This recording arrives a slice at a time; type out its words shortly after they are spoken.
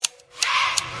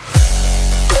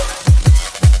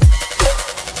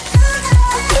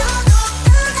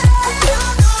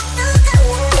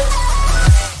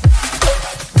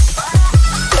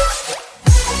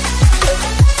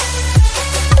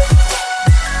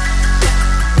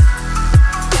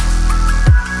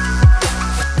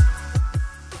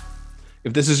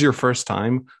If this is your first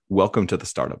time, welcome to the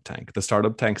Startup Tank. The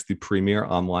Startup Tank's the premier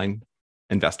online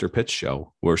investor pitch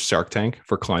show. We're Shark Tank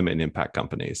for climate and impact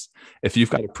companies. If you've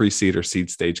got a pre-seed or seed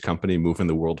stage company moving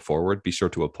the world forward, be sure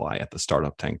to apply at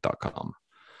thestartuptank.com.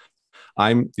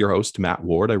 I'm your host, Matt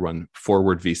Ward. I run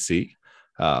Forward VC,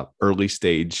 early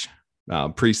stage,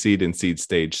 pre-seed and seed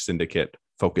stage syndicate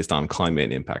focused on climate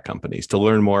and impact companies. To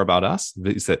learn more about us,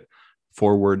 visit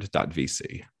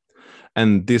forward.vc.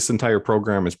 And this entire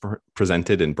program is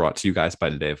presented and brought to you guys by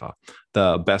Leva,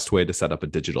 the best way to set up a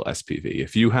digital SPV.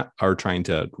 If you are trying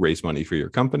to raise money for your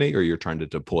company, or you're trying to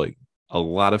deploy a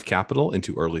lot of capital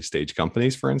into early stage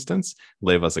companies, for instance,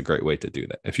 Leva is a great way to do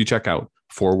that. If you check out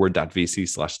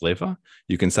forward.vc/Leva,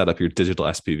 you can set up your digital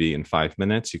SPV in 5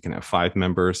 minutes. You can have 5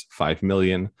 members, 5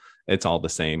 million. It's all the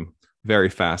same. Very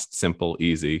fast, simple,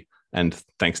 easy. And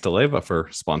thanks to Leva for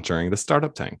sponsoring the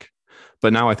Startup Tank.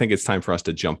 But now I think it's time for us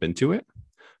to jump into it,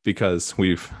 because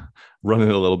we've run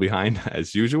a little behind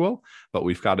as usual, but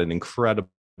we've got an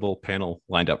incredible panel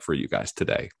lined up for you guys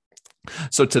today.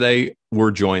 So today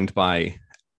we're joined by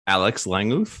Alex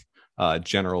Langmuth,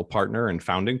 general partner and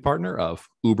founding partner of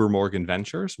Ubermorgen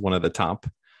Ventures, one of the top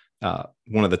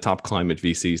climate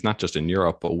VCs, not just in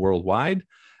Europe, but worldwide,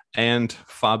 and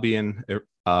Fabian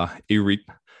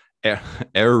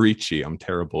Erici, I'm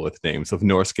terrible with names, of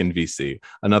Norrsken VC,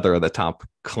 another of the top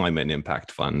climate and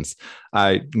impact funds.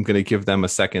 I'm going to give them a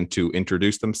second to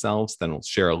introduce themselves, then we'll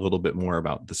share a little bit more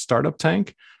about the Startup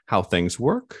Tank, how things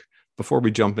work, before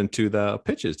we jump into the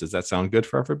pitches. Does that sound good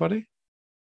for everybody?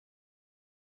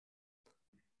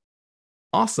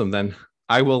 Awesome. Then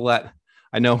I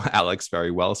know Alex very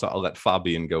well, so I'll let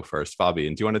Fabian go first.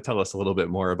 Fabian, do you want to tell us a little bit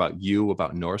more about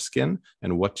Norrsken,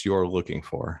 and what you're looking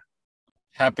for?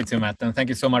 Happy to, Matt, and thank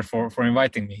you so much for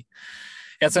inviting me.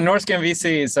 Yeah, so Norrsken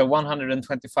VC is a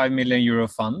 125 million euro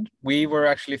fund. We were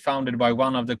actually founded by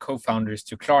one of the co-founders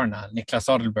to Klarna, Niklas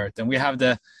Adelbert, and we have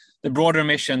the broader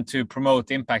mission to promote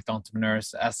impact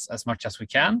entrepreneurs as much as we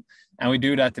can. And we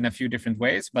do that in a few different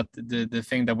ways, but the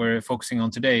thing that we're focusing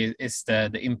on today is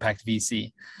the impact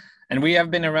VC. And we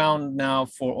have been around now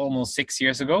for almost 6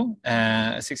 years,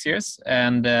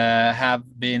 and have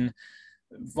been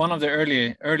one of the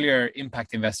earlier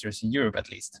impact investors in Europe, at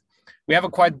least. We have a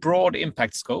quite broad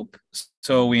impact scope,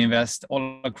 so we invest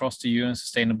all across the UN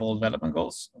Sustainable Development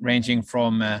Goals, ranging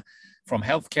from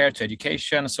healthcare to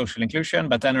education, social inclusion,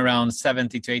 but then around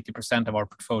 70 to 80% of our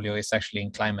portfolio is actually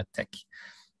in climate tech.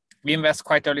 We invest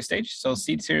quite early stage, so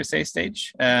seed Series A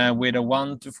stage, with a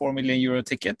 1 to 4 million euro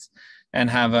ticket, and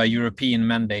have a European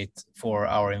mandate for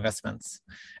our investments.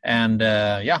 And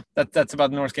that's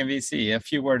about Norrsken VC. A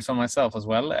few words on myself as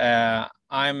well.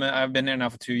 I've been here now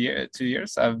for 2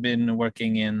 years. I've been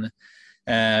working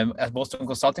at Boston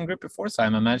Consulting Group before, so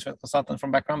I'm a management consultant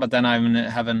from background, but then I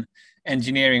have an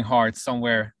engineering heart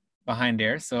somewhere behind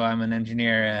there, so I'm an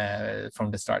engineer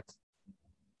from the start.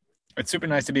 It's super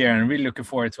nice to be here, and really looking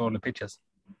forward to all the pitches.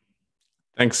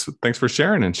 Thanks for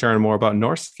sharing more about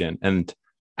Norrsken. And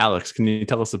Alex, can you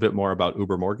tell us a bit more about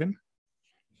Ubermorgen?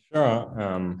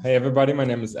 Sure. Hey, everybody. My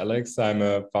name is Alex. I'm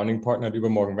a founding partner at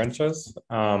Ubermorgen Ventures.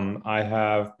 I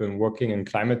have been working in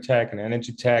climate tech and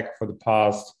energy tech for the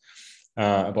past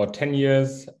about 10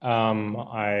 years.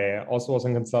 I also was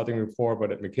in consulting before,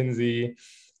 but at McKinsey.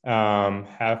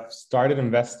 Have started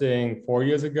investing 4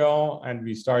 years ago, and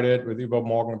we started with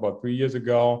Ubermorgen about 3 years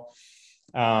ago.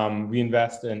 We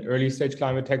invest in early stage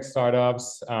climate tech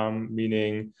startups,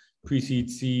 meaning pre-seed,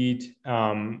 seed,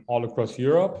 all across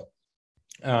Europe.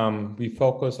 We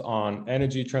focus on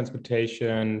energy,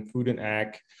 transportation, food and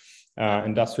ag,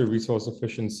 industrial resource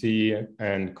efficiency,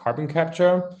 and carbon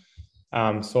capture.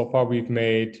 So far, we've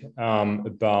made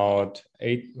about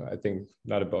 18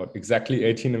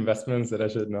 investments that I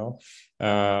should know.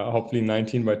 Hopefully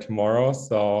 19 by tomorrow.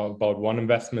 So about 1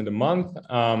 investment a month.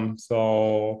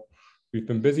 So we've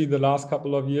been busy the last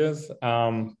couple of years.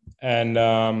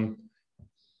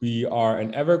 We are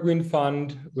an evergreen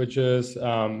fund, which is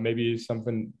maybe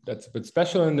something that's a bit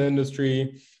special in the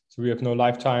industry. So we have no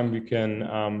lifetime. We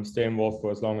can stay involved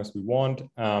for as long as we want.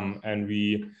 And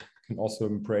we can also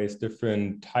embrace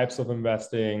different types of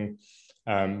investing,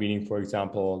 meaning, for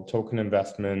example, token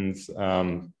investments,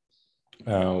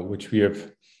 which we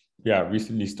have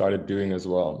recently started doing as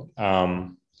well.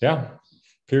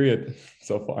 Period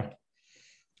so far.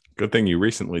 Good thing you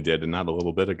recently did and not a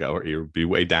little bit ago, or you'd be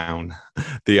way down.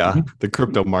 The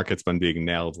crypto market's been being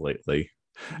nailed lately.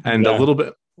 And a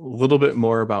little bit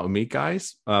more about me,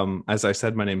 guys. As I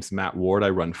said, my name's Matt Ward. I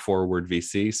run Forward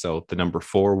VC, so the number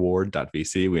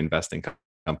 4ward.vc. We invest in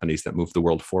companies that move the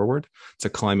world forward. It's a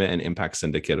climate and impact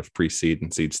syndicate of pre-seed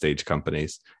and seed stage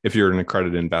companies. If you're an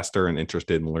accredited investor and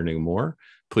interested in learning more,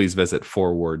 please visit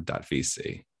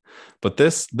forward.vc. But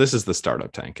this is the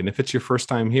Startup Tank. And if it's your first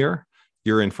time here,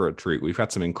 you're in for a treat. We've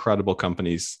got some incredible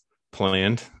companies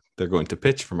planned. They're going to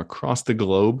pitch from across the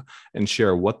globe and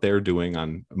share what they're doing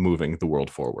on moving the world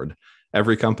forward.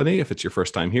 Every company, if it's your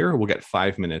first time here, will get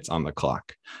 5 minutes on the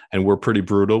clock. And we're pretty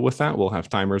brutal with that. We'll have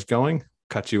timers going,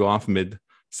 cut you off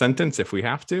mid-sentence if we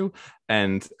have to.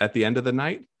 And at the end of the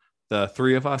night, the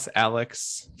three of us,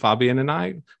 Alex, Fabian, and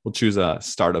I, will choose a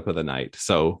startup of the night.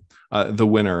 So the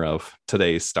winner of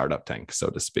today's Startup Tank, so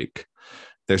to speak.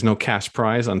 There's no cash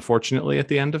prize, unfortunately, at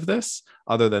the end of this,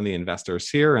 other than the investors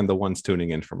here and the ones tuning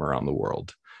in from around the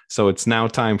world. So it's now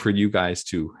time for you guys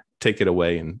to take it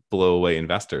away and blow away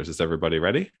investors. Is everybody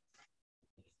ready?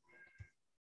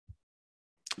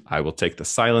 I will take the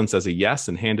silence as a yes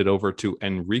and hand it over to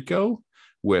Enrico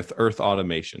with Earth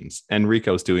Automations.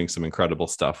 Enrico's doing some incredible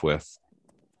stuff with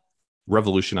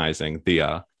revolutionizing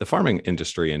the farming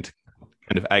industry and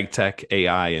kind of ag tech,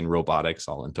 AI, and robotics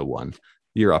all into one.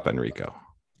 You're up, Enrico.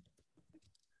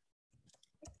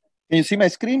 Can you see my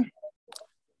screen?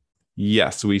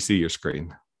 Yes, we see your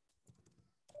screen.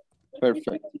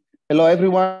 Perfect. Hello,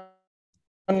 everyone.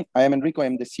 I am Enrico.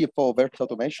 I'm the CFO of Earth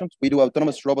Automations. We do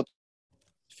autonomous robots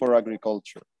for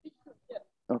agriculture.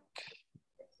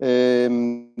 Okay.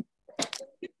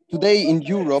 Today in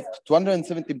Europe,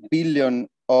 270 billion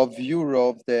of euro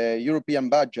of the European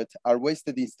budget are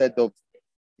wasted instead of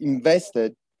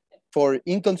invested for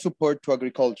income support to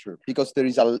agriculture because there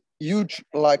is a huge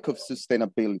lack of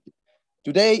sustainability.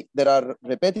 Today, there are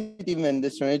repetitive and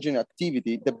discouraging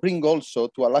activity that bring also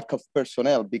to a lack of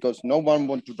personnel because no one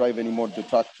wants to drive anymore the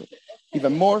tractor.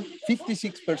 Even more,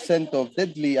 56% of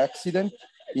deadly accidents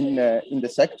in the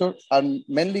sector are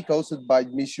mainly caused by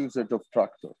misusage of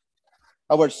tractor.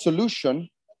 Our solution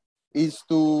is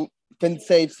can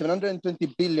save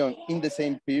 720 billion in the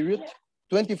same period,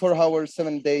 24 hours,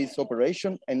 7 days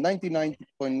operation, and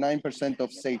 99.9%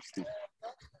 of safety.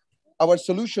 Our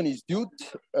solution is Dude,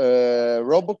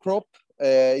 RoboCrop.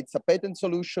 It's a patent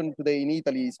solution today in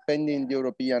Italy, is pending the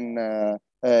European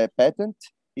patent.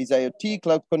 It's IoT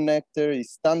cloud connector,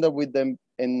 is standard with them,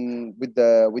 and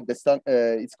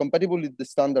it's compatible with the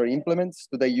standard implements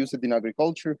today used in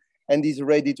agriculture, and is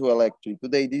ready to electric.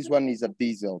 Today, this one is a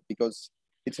diesel because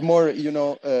it's more,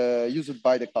 used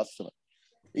by the customer.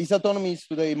 Its autonomy is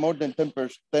today more than 10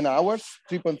 hours,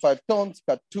 3.5 tons,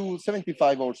 cut to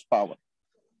 75 horsepower.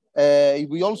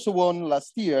 We also won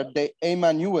last year the EMA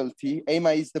annualty.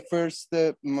 EMA is the first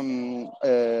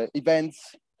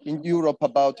events in Europe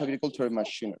about agricultural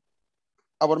machinery.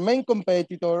 Our main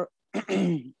competitor,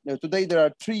 today there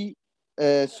are three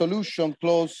solutions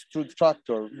close to the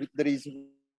tractor. There is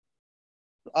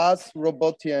us,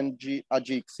 Roboti, and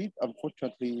AGXit.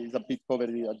 Unfortunately, it's a bit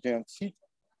covered with AGXit.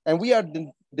 And we are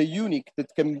the unique that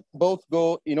can both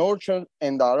go in orchard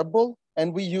and arable.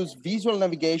 And we use visual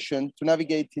navigation to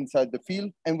navigate inside the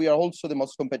field. And we are also the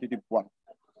most competitive one.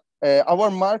 Our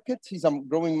market is a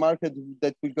growing market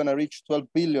that we're going to reach 12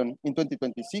 billion in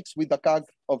 2026 with a CAGR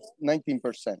of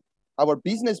 19%. Our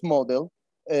business model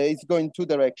is going two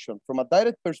directions. From a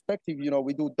direct perspective,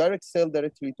 we do direct sale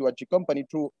directly to a G company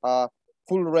through a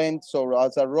full rent or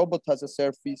as a robot as a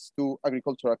service to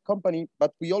agricultural company,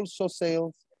 but we also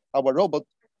sell our robot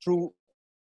through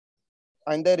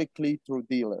indirectly through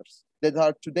dealers that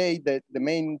are today the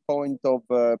main point of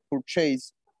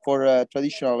purchase for a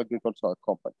traditional agricultural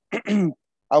company.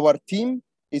 Our team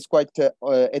is quite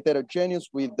heterogeneous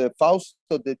with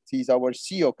Fausto, that is our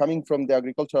CEO, coming from the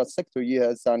agricultural sector. He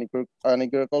has an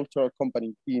agricultural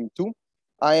company team too.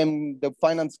 I am the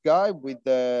finance guy with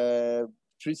 3-6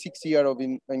 years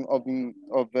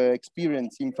of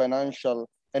experience in financial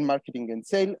and marketing and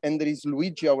sale. And there is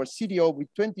Luigi, our CDO,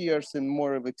 with 20 years and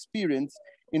more of experience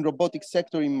in robotics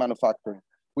sector in manufacturing.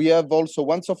 We have also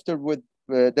one software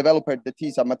developer that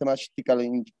is a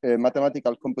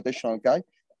mathematical computational guy,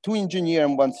 2 engineers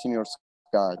and 1 senior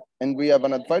guy. And we have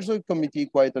an advisory committee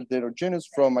quite heterogeneous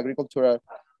from agricultural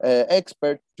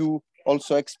expert to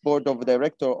also export of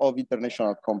director of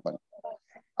international company.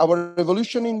 Our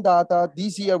revolution in data,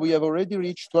 this year we have already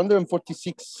reached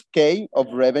 246K of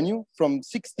revenue from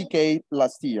 60K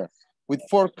last year with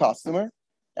 4 customers.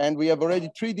 And we have already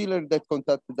 3 dealers that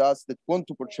contacted us that want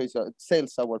to purchase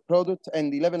sales our product,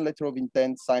 and 11 letters of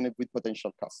intent signed with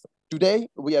potential customers. Today,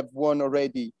 we have won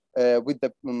already with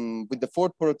the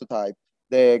 4th prototype,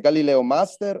 the Galileo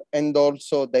Master, and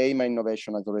also the EMA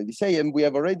Innovation, as already say, and we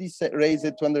have already raised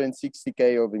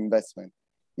 260K of investment.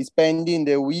 It's pending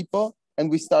the WIPO, and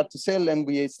we start to sell, and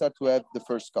we start to have the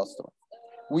first customer.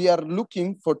 we are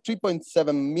looking for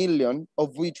 3.7 million,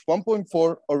 of which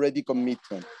 1.4 already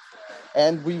commitment.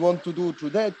 And we want to do through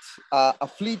that a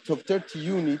fleet of 30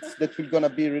 units that we're gonna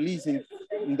be releasing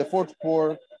in the fourth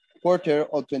quarter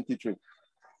of 23.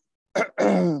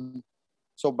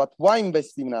 So, but why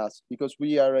invest in us? Because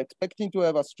we are expecting to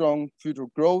have a strong future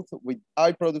growth with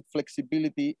high product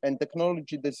flexibility and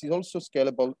technology that is also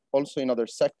scalable also in other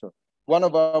sectors. One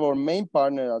of our main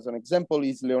partners, as an example,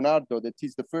 is Leonardo, that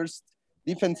is the first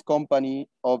defense company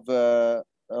of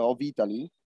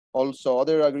Italy. Also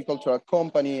other agricultural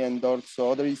company and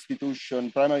also other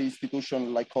institution, primary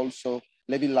institution like also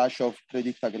Levi Lash of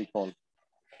Credit Agricole.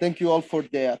 Thank you all for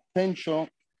the attention.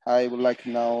 I would like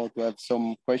now to have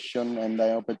some question and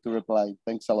I open to reply.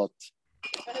 Thanks a lot.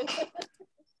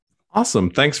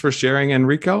 Awesome. Thanks for sharing,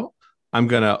 Enrico. I'm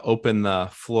going to open the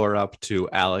floor up to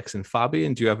Alex and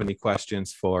Fabian. Do you have any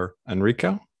questions for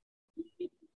Enrico?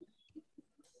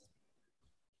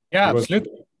 Yeah,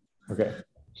 absolutely. Okay.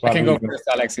 I can go first,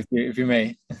 Alex, if you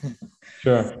may.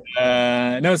 Sure.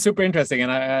 No, super interesting.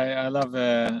 And I love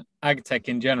ag tech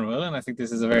in general. And I think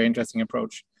this is a very interesting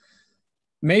approach.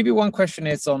 Maybe one question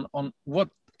is on what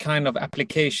kind of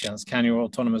applications can your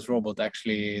autonomous robot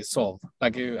actually solve?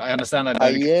 Like, I understand that.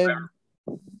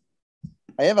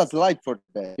 I have a slide for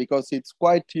that because it's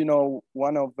quite,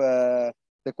 one of the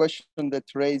questions that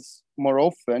raise more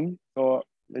often. So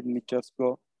let me just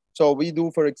go. So we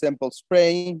do, for example,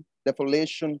 spraying,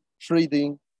 defoliation,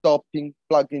 shredding, topping,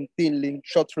 plugging, tilling,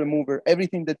 shot remover,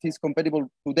 everything that is compatible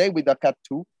today with a Cat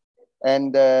 2.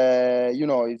 And,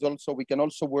 it's also, we can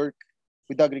also work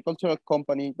with agricultural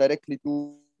company directly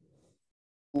to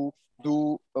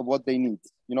do what they need.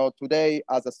 Today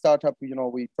as a startup,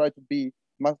 we try to be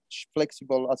much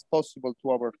flexible as possible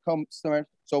to our customers.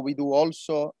 So we do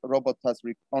also robot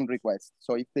on request.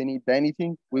 So if they need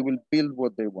anything, we will build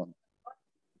what they want.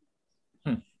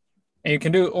 And you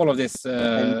can do all of this.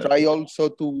 And try also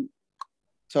to,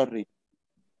 sorry.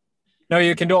 No,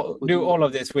 you can do all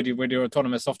of this with your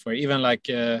autonomous software, even like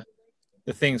the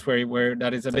things where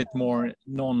that is a bit more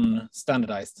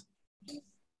non-standardized.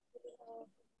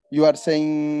 You are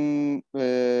saying,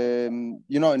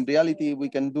 in reality, we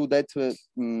can do that.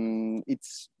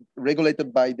 It's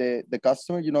regulated by the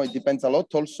customer. It depends a lot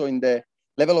also in the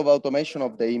level of automation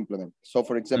of the implement. So,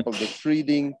 for example, the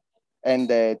shredding and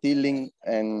the tilling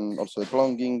and also the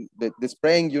plugging, the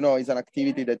spraying, is an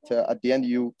activity that at the end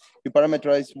you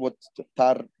parameterize what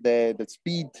are the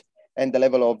speed and the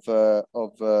level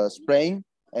of spraying.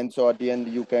 And so at the end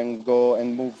you can go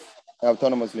and move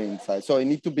autonomously inside. So it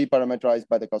needs to be parameterized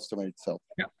by the customer itself.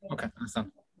 Yeah, okay,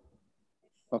 understand.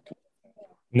 Okay.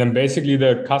 And then basically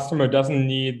the customer doesn't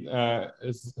need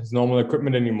his normal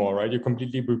equipment anymore, right? You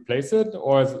completely replace it,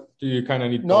 or do you kind of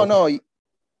need both? No,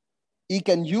 he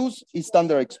can use his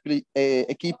standard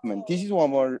equipment. This is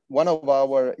one of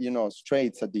our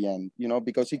strengths at the end,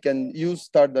 because he can use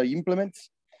standard implements.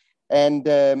 And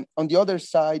on the other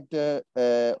side,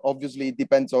 obviously it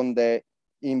depends on the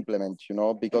implement,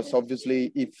 because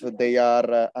obviously if they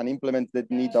are an implement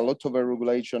that need a lot of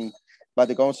regulation by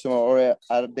the consumer, or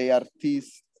they are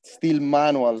still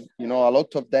manual, a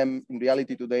lot of them in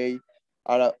reality today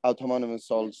are autonomous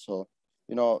also.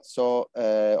 So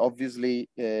obviously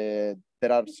there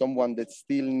are someone that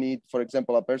still need, for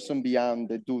example, a person behind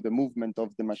that do the movement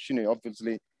of the machinery.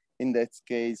 Obviously, in that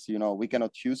case, we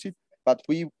cannot use it. But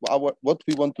what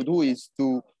we want to do is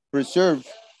to preserve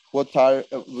what are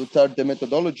the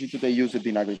methodology today used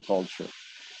in agriculture.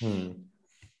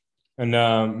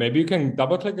 And maybe you can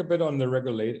double click a bit on the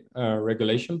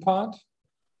regulation part.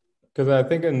 Because I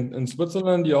think in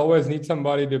Switzerland, you always need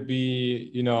somebody to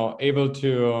be, able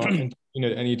to intervene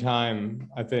at any time,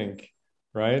 I think,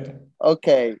 right?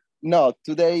 Okay. No,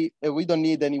 today we don't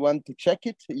need anyone to check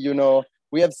it.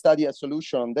 We have studied a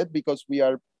solution on that because we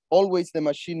are always, the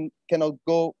machine cannot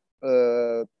go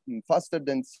faster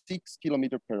than 6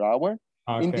 kilometers per hour.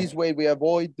 Okay. In this way, we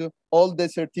avoid all the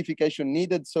certification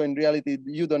needed. So in reality,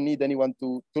 you don't need anyone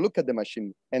to look at the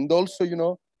machine. And also,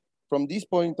 from this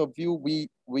point of view,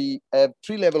 we have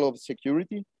 3 levels of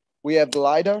security. We have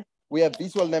LiDAR, we have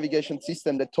visual navigation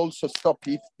system that also stop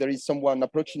if there is someone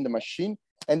approaching the machine.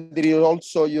 And there is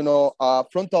also, a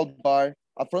frontal bar,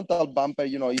 a frontal bumper,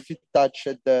 if you touch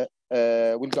it,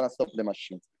 we're gonna stop the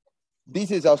machine.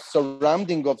 This is a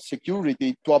surrounding of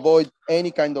security to avoid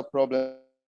any kind of problem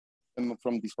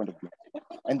from this point of view.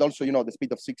 And also, the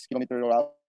speed of 6 kilometers per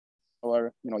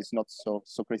hour, it's not so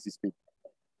crazy speed.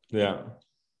 Yeah.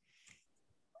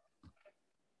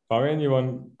 Fabian, you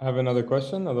have another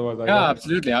question? Otherwise,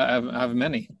 absolutely. I have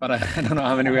many, but I don't know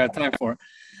how many we have time for.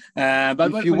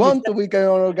 But if you want, we can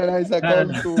organize a call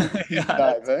to deep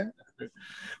dive.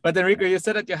 But Enrico, you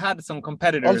said that you had some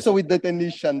competitors. Also with the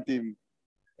technician team.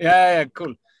 Yeah,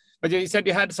 cool. But you said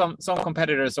you had some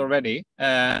competitors already.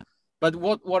 But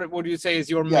what would you say is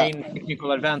your main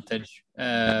technical advantage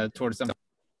towards them?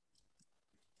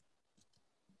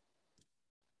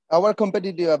 Our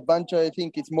competitive advantage, I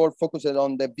think, is more focused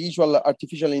on the visual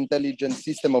artificial intelligence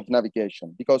system of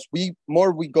navigation, because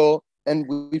more we go and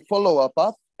we follow a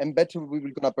path, and better we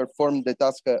will gonna perform the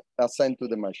task assigned to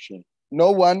the machine.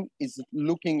 No one is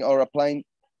looking or applying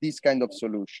this kind of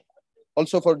solution.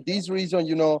 Also, for this reason,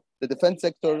 the defense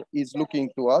sector is looking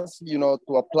to us,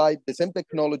 to apply the same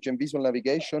technology and visual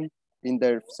navigation in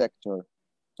their sector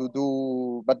to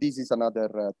do, but this is another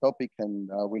topic,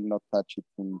 and I will not touch it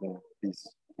in this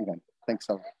event. Thanks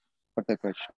for the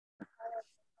question.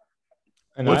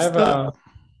 And I have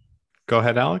Go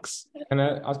ahead, Alex. Can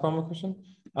I ask one more question?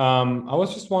 I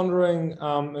was just wondering,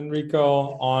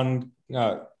 Enrico, on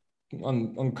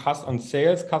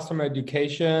sales, customer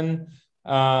education.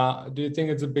 Do you think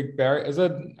it's a big barrier? Is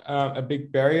it a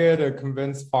big barrier to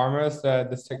convince farmers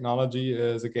that this technology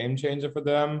is a game changer for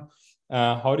them?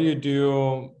 How do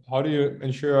you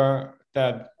ensure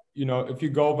that, if you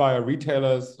go via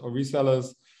retailers or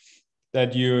resellers,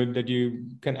 that you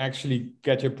can actually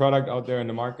get your product out there in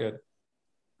the market?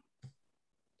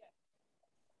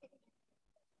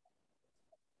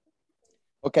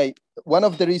 Okay, one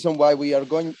of the reasons why we are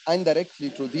going indirectly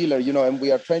through dealer, and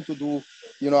we are trying to do,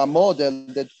 a model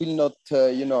that will not,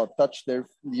 touch their,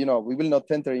 we will not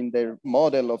enter in their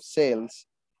model of sales,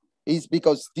 is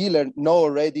because dealer know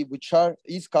already which are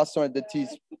his customer that is,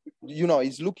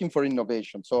 is looking for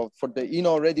innovation. So for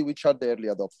already which are the early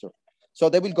adopter. So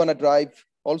they will gonna drive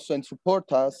also and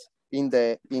support us in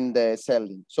the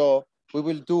selling. So we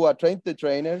will do a train the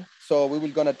trainer. So we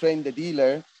will gonna train the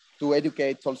dealer to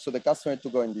educate also the customer to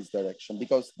go in this direction,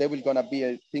 because they will gonna be,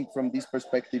 I think, from this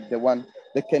perspective, the one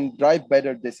that can drive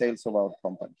better the sales of our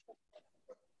company.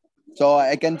 So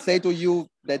I can say to you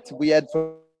that we had,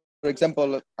 for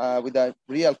example, with a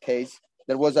real case,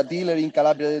 there was a dealer in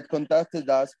Calabria that contacted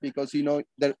us because he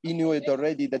knew it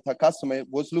already that a customer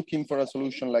was looking for a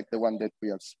solution like the one that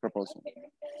we are proposing.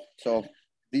 So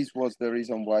this was the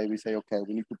reason why we say, okay,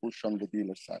 we need to push on the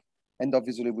dealer side. And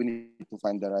obviously we need to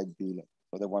find the right dealer,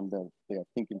 so the one that they are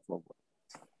thinking forward.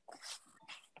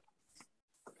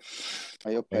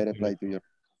 I hope I replied to your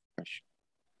question.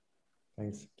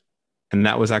 Thanks. And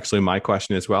that was actually my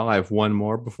question as well. I have one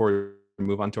more before we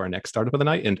move on to our next startup of the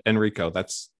night. And Enrico,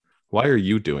 why are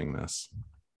you doing this?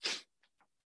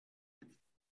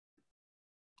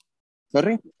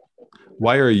 Sorry?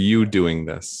 Why are you doing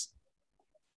this?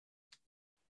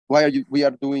 We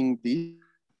are doing this?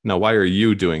 No, why are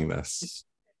you doing this?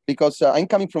 Because I'm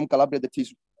coming from Calabria, that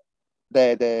is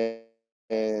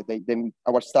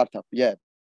our startup, yeah.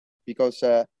 Because,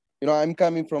 I'm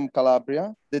coming from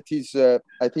Calabria, that is,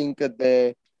 I think,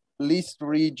 the least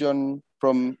region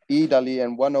from Italy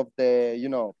and one of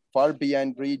the, far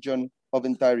behind region of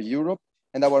entire Europe.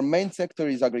 And our main sector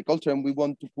is agriculture, and we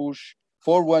want to push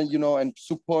forward, and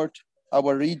support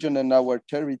our region and our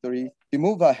territory to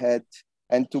move ahead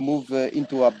and to move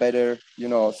into a better,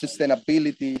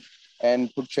 sustainability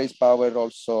and purchase power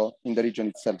also in the region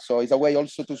itself. So it's a way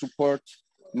also to support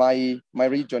my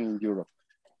region in Europe.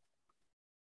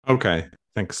 Okay,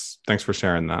 thanks for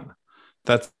sharing that.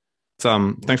 Thanks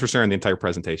for sharing the entire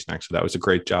presentation. Actually, that was a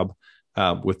great job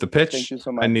with the pitch. Thank you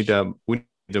so much. We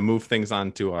need to move things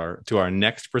on to our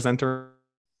next presenter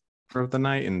of the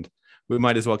night, and we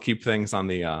might as well keep things on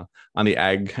the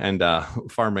ag and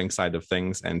farming side of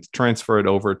things and transfer it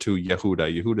over to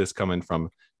Yehuda. Yehuda is coming from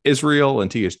Israel,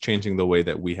 and he is changing the way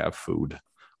that we have food,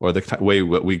 or the way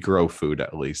that we grow food,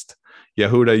 at least.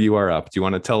 Yehuda, you are up. Do you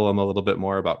want to tell them a little bit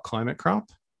more about Climate Crop?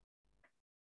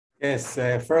 Yes.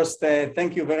 First,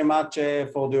 thank you very much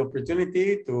for the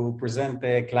opportunity to present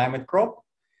Climate Crop.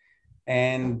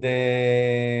 And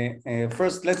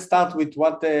first, let's start with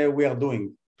what we are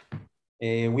doing.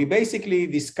 We basically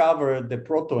discovered the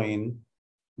protein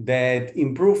that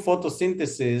improve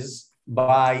photosynthesis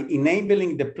by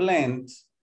enabling the plant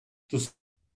to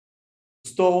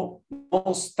store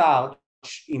more starch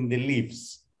in the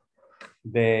leaves.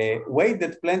 The way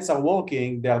that plants are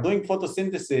working, they are doing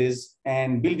photosynthesis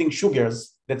and building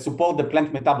sugars that support the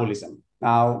plant metabolism.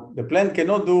 Now, the plant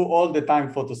cannot do all the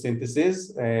time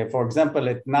photosynthesis. For example,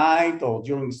 at night or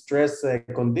during stress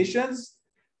conditions,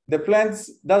 the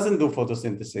plants doesn't do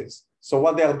photosynthesis. So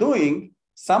what they are doing,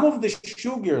 some of the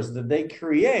sugars that they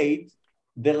create,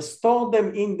 they store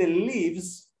them in the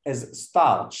leaves as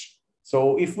starch.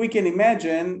 So if we can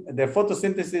imagine, the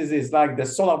photosynthesis is like the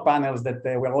solar panels that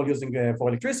we're all using for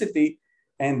electricity,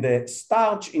 and the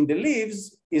starch in the leaves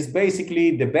is basically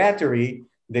the battery,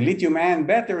 the lithium-ion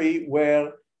battery, where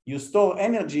you store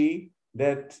energy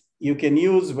that you can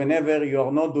use whenever you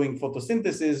are not doing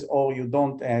photosynthesis or you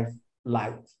don't have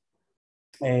light.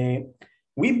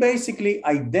 We basically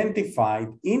identified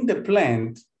in the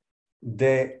plant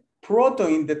the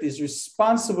protein that is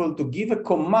responsible to give a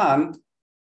command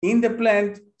in the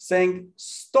plant saying,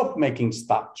 stop making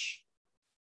starch.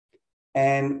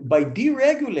 And by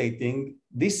deregulating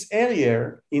this area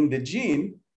in the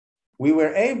gene, we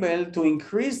were able to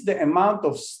increase the amount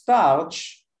of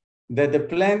starch that the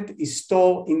plant is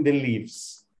stored in the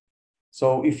leaves.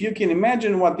 So if you can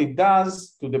imagine what it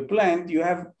does to the plant, you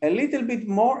have a little bit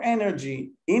more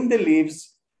energy in the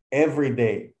leaves every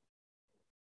day.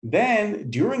 Then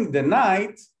during the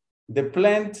night, the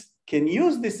plant can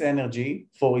use this energy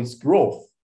for its growth.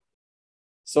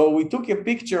 So we took a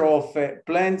picture of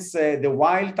plants, the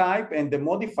wild type and the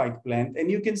modified plant, and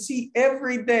you can see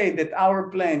every day that our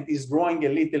plant is growing a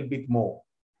little bit more.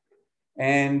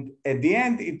 And at the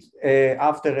end,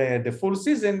 after the full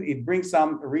season, it brings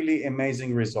some really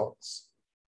amazing results.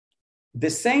 The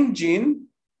same gene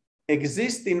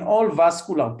exists in all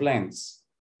vascular plants.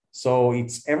 So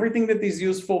it's everything that is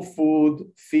used for food,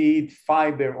 feed,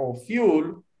 fiber, or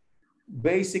fuel.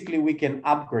 Basically, we can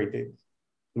upgrade it.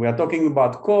 We are talking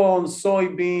about corn,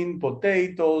 soybean,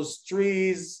 potatoes,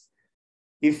 trees.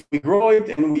 If we grow it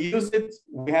and we use it,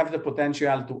 we have the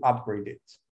potential to upgrade it.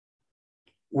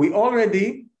 We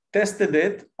already tested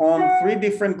it on 3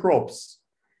 different crops.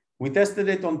 We tested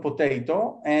it on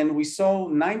potato, and we saw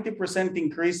 90%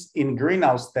 increase in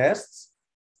greenhouse tests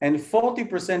and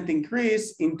 40%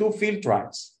 increase in 2 field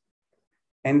trials.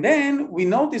 And then we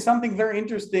noticed something very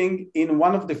interesting in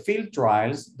one of the field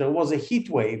trials. There was a heat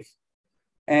wave,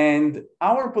 and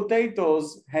our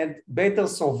potatoes had better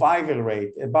survival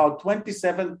rate, about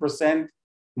 27%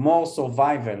 more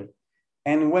survival.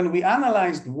 And when we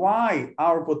analyzed why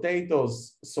our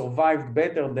potatoes survived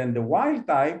better than the wild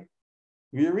type,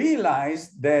 we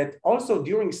realized that also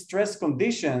during stress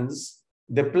conditions,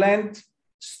 the plant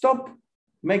stopped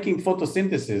making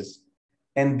photosynthesis.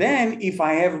 And then if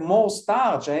I have more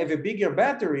starch, I have a bigger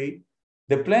battery,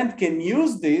 the plant can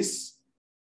use this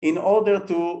in order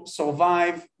to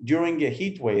survive during a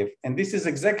heat wave. And this is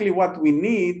exactly what we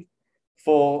need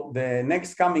for the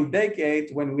next coming decade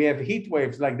when we have heat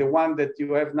waves like the one that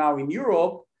you have now in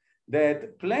Europe,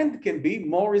 that plant can be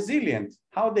more resilient.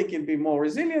 How they can be more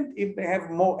resilient? If they have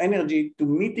more energy to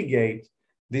mitigate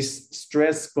this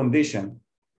stress condition.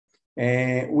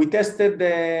 We tested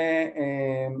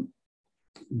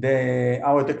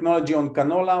our technology on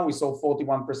canola. We saw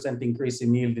 41% increase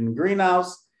in yield in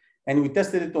greenhouse. And we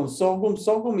tested it on sorghum.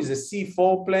 Sorghum is a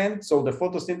C4 plant, so the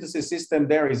photosynthesis system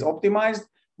there is optimized.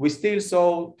 We still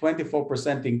saw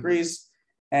 24% increase.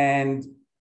 And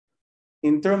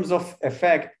in terms of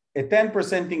effect, a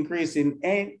 10% increase in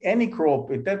any crop,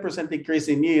 a 10% increase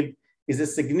in yield is a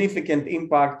significant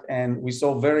impact. And we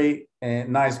saw very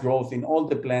nice growth in all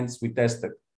the plants we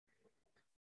tested.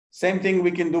 Same thing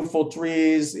we can do for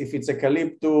trees. If it's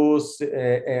eucalyptus,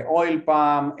 oil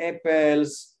palm,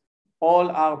 apples, all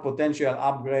are potential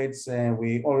upgrades.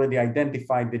 We already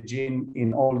identified the gene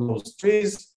in all those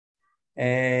trees.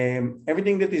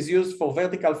 Everything that is used for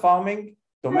vertical farming,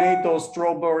 tomatoes,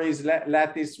 strawberries,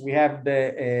 lettuce, we have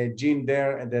the gene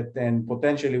there that then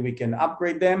potentially we can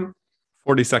upgrade them.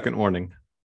 40-second warning.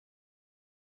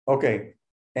 Okay.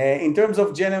 In terms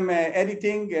of genome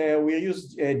editing, we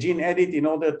use gene edit in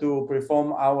order to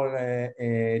perform our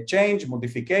change,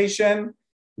 modification.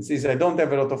 Since I don't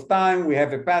have a lot of time, we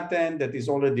have a patent that is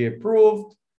already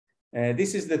approved.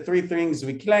 This is the 3 things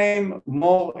we claim: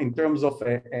 more in terms of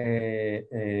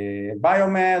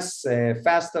biomass,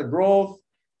 faster growth,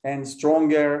 and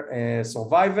stronger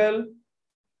survival.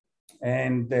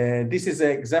 And this is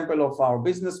an example of our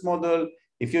business model.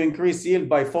 If you increase yield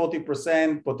by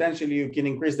 40%, potentially you can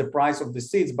increase the price of the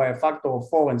seeds by a factor of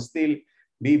 4 and still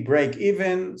be break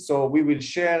even. So we will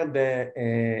share the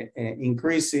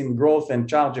increase in growth and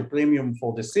charge a premium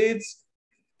for the seeds.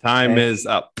 Time is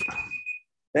up.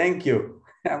 Thank you.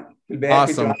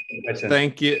 Awesome.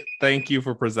 Thank you. Thank you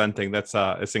for presenting. That's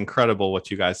it's incredible what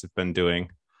you guys have been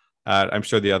doing. I'm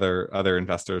sure the other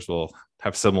investors will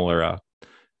have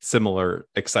similar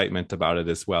excitement about it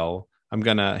as well. I'm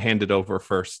gonna hand it over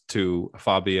first to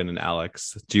Fabian and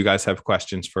Alex. Do you guys have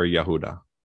questions for Yehuda?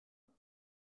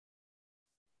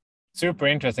 Super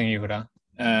interesting, Yehuda.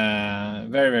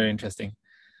 Very, very interesting.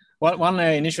 One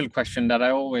initial question that I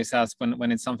always ask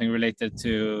when it's something related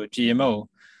to GMO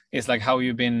is like how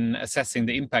you've been assessing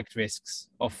the impact risks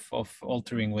of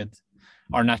altering with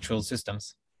our natural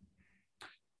systems.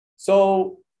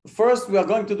 So first, we are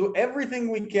going to do everything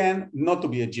we can not to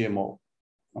be a GMO,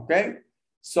 okay?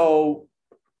 So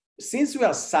since we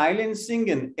are silencing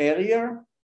an area,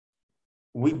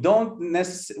 we don't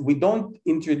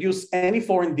introduce any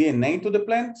foreign DNA to the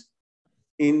plant.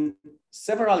 In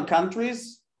several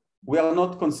countries, we are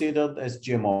not considered as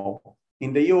GMO.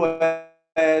 In the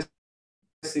US,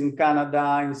 in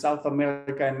Canada, in South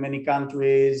America, in many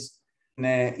countries, in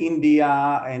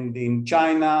India and in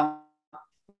China,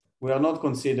 we are not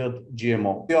considered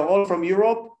GMO. We are all from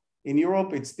Europe. In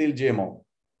Europe, it's still GMO.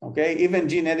 Okay, even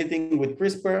gene editing with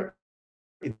CRISPR,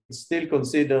 it's still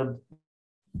considered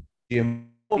GMO.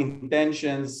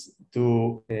 Intentions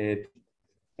to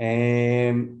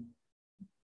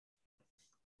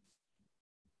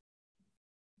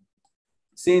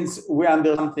since we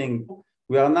under something,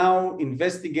 we are now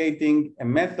investigating a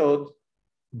method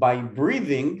by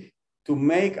breathing to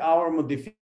make our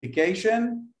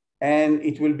modification, and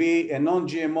it will be a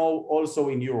non-GMO also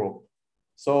in Europe.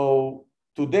 So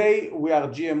today we are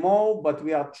GMO, but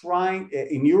we are trying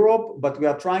in Europe, but we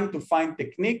are trying to find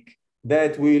technique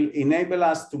that will enable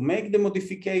us to make the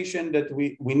modification that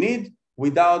we need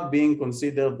without being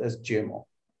considered as GMO.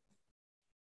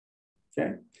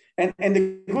 Okay. And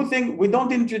the good thing, we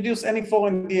don't introduce any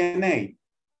foreign DNA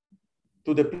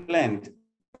to the plant.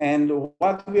 And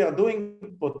what we are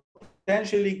doing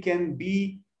potentially can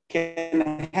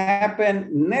happen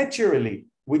naturally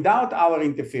without our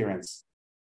interference.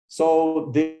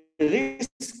 So the risk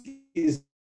is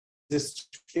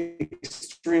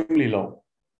extremely low.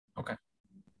 Okay.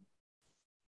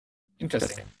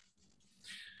 Interesting.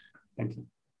 Thank you.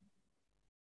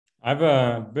 I have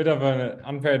a bit of an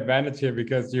unfair advantage here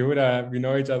because Yehuda, we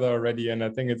know each other already, and I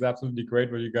think it's absolutely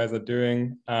great what you guys are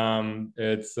doing.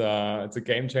 It's a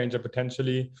game changer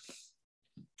potentially,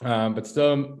 but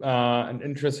still an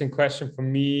interesting question for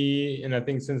me, and I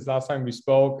think since last time we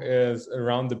spoke, is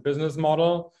around the business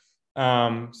model.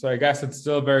 So I guess it's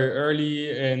still very early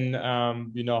in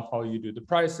how you do the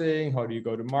pricing, how do you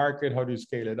go to market, how do you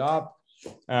scale it up?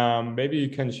 Maybe you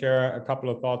can share a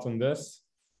couple of thoughts on this.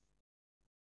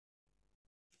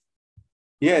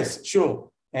 Yes, sure.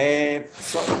 That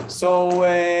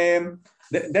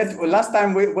last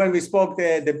time when we spoke,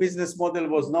 the business model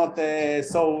was not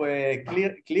so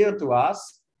clear to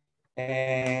us.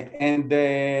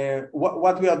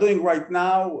 What we are doing right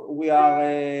now, we are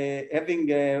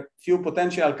having a few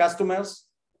potential customers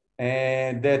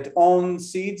that own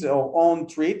seeds or own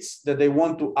treats that they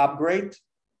want to upgrade.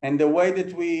 And the way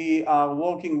that we are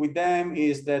working with them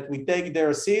is that we take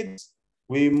their seeds,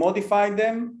 we modify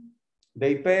them,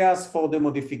 they pay us for the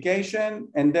modification,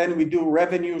 and then we do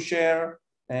revenue share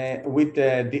with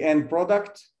the end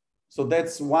product. So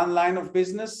that's one line of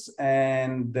business,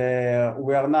 and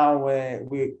we are now,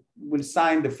 we will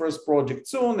sign the first project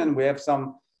soon, and we have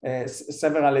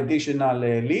several additional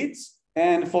leads.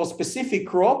 And for specific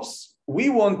crops, we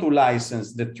want to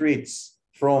license the treats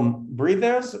from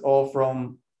breeders or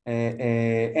from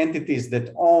entities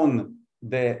that own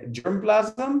the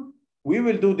germplasm. We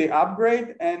will do the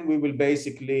upgrade, and we will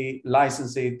basically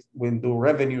license it. We'll do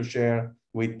revenue share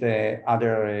with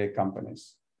other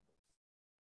companies.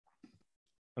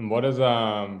 And what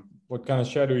kind of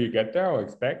share do you get there or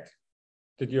expect?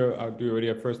 Do you already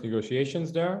have first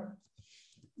negotiations there?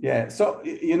 Yeah, so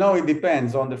it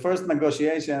depends. On the first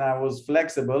negotiation, I was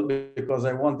flexible because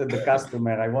I wanted the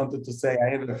customer. I wanted to say I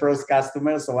had the first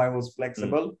customer, so I was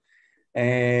flexible.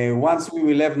 Once we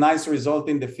will have nice result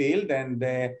in the field, and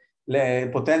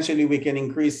potentially we can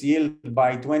increase yield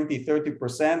by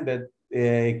 20-30%, that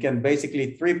can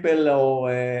basically triple or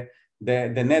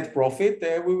the net profit,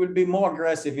 we will be more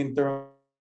aggressive in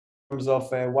terms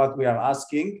of what we are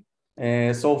asking.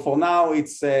 So for now,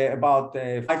 it's about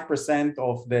 5%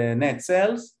 of the net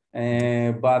sales.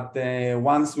 But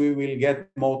once we will get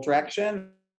more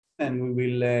traction and we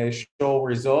will show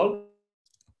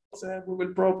results, we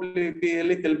will probably be a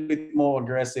little bit more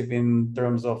aggressive in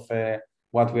terms of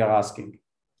what we are asking.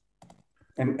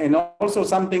 And also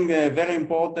something very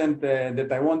important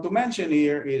that I want to mention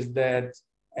here is that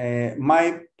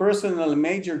my personal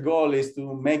major goal is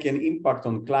to make an impact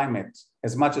on climate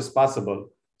as much as possible.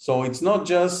 So it's not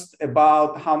just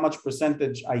about how much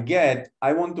percentage I get.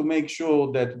 I want to make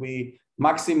sure that we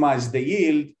maximize the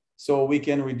yield so we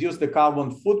can reduce the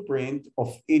carbon footprint of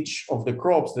each of the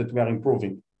crops that we are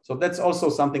improving. So that's also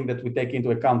something that we take into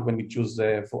account when we choose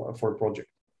for a project.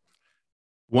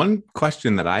 One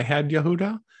question that I had,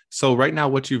 Yehuda. So right now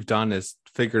what you've done is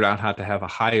figured out how to have a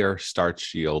higher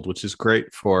starch yield, which is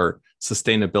great for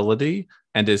sustainability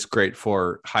and is great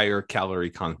for higher calorie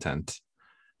content.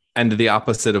 and the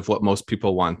opposite of what most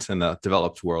people want in the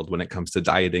developed world when it comes to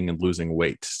dieting and losing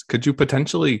weight. Could you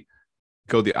potentially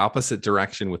go the opposite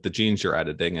direction with the genes you're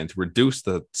editing and reduce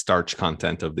the starch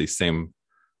content of these same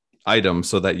items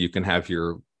so that you can have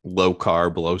your low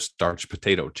carb, low starch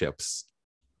potato chips?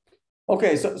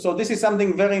 Okay, so this is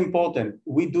something very important.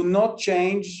 We do not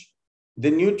change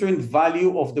the nutrient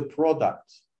value of the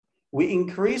product. We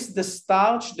increase the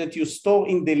starch that you store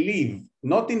in the leaf,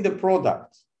 not in the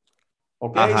product.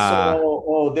 Okay,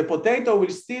 so the potato will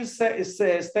still stay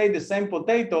the same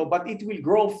potato, but it will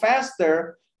grow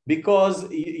faster because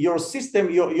your system,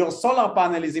 your solar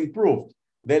panel is improved.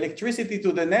 The electricity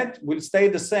to the net will stay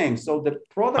the same. So the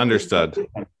product Understood.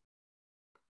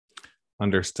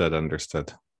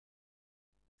 Understood.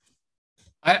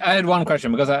 I had one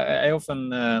question because I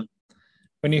often,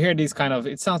 when you hear these kind of,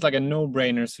 it sounds like a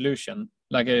no-brainer solution.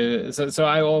 Like so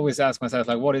I always ask myself,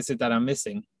 like, what is it that I'm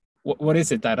missing? What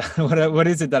is it that what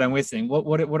is it that I'm missing?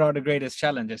 What are the greatest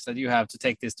challenges that you have to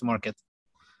take this to market?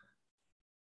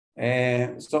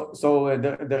 There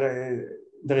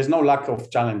is no lack of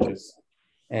challenges.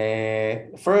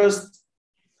 First,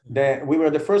 we were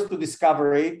the first to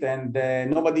discover it, and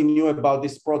nobody knew about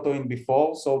this protein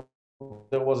before. So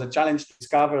there was a challenge to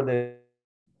discover that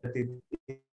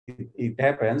it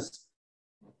happens.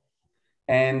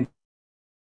 And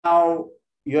now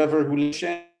you have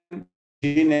regulation,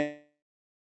 gene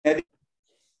editing,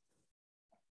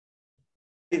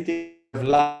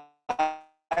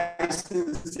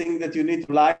 licensing that you need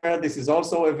to license. This is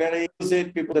also a very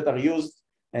used people that are used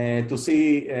to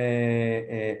see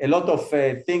a lot of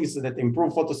things that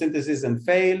improve photosynthesis and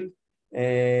fail.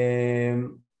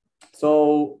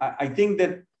 So I think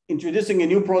that introducing a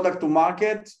new product to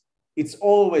market, it's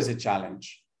always a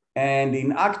challenge. And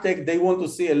in AgTech, they want to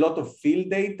see a lot of field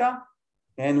data,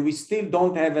 and we still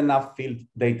don't have enough field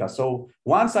data. So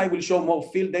once I will show more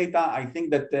field data, I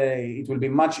think that it will be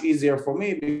much easier for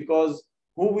me, because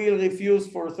who will refuse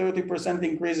for 30%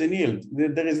 increase in yield?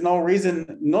 There is no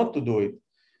reason not to do it.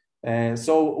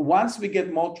 So once we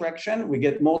get more traction, we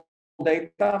get more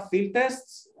data, field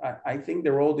tests, I think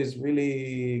the road is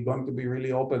really going to be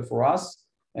really open for us.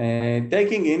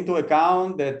 Taking into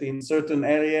account that in certain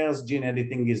areas, gene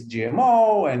editing is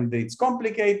GMO and it's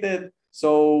complicated.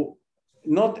 So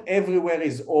not everywhere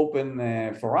is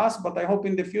open for us, but I hope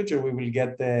in the future we will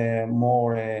get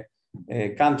more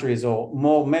countries or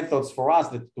more methods for us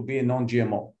to be a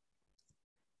non-GMO.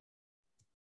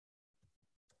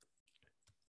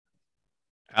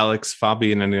 Alex,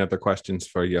 Fabi, and any other questions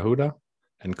for Yehuda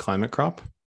and Climate Crop?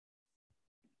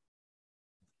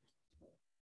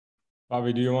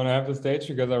 Fabi, do you want to have the stage?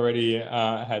 Because I already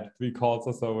had 3 calls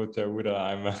or so with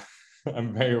Yehuda.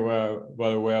 I'm very well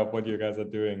aware of what you guys are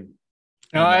doing.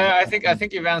 No, I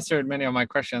think you've answered many of my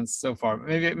questions so far.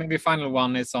 Maybe final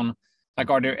one is on, like,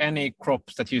 are there any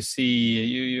crops that you see?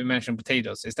 You mentioned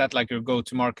potatoes. Is that like your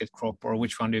go-to-market crop, or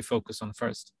which one do you focus on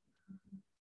first?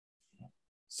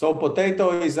 So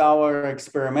potato is our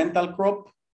experimental crop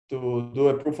to do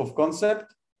a proof of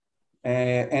concept.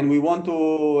 And we want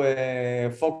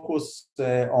to focus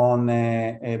on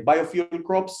biofuel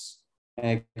crops,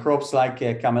 crops like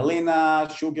camelina,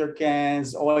 sugar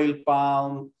canes, oil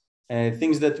palm,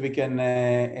 things that we can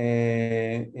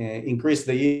increase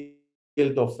the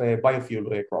yield of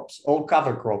biofuel crops or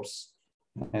cover crops.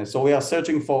 So we are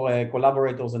searching for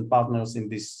collaborators and partners in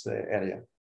this area.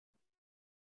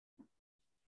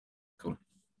 Cool.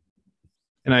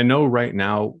 And I know right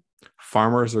now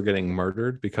farmers are getting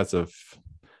murdered because of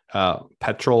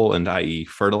petrol and i.e.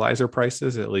 fertilizer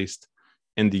prices, at least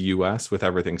in the US, with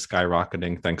everything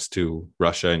skyrocketing thanks to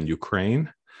Russia and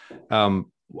Ukraine.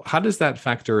 How does that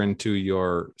factor into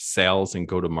your sales and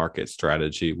go-to-market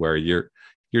strategy, where you're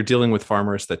dealing with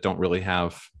farmers that don't really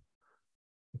have,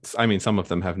 I mean, some of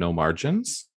them have no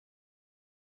margins,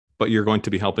 but you're going to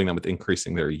be helping them with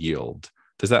increasing their yield?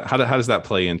 How does that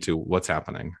play into what's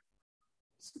happening?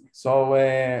 So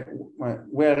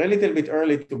we're a little bit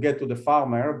early to get to the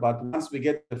farmer, but once we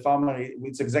get the farmer,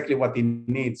 it's exactly what he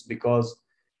needs, because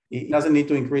he doesn't need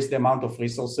to increase the amount of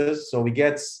resources. So he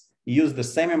uses the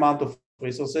same amount of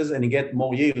resources and he gets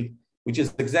more yield, which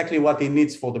is exactly what he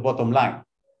needs for the bottom line.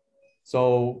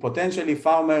 So potentially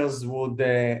farmers would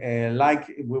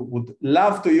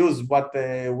love to use what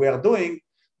we are doing,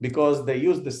 because they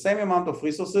use the same amount of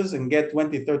resources and get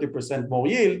 20-30% more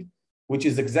yield, which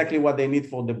is exactly what they need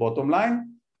for the bottom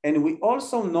line. And we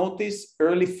also notice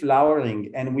early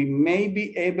flowering, and we may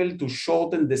be able to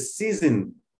shorten the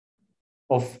season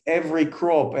of every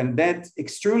crop. And that's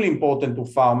extremely important to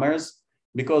farmers,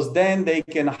 because then they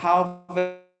can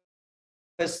harvest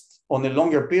on a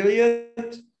longer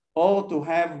period or to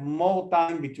have more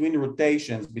time between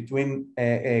rotations, between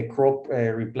crop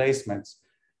replacements.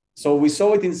 So we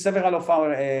saw it in several of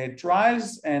our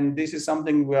trials, and this is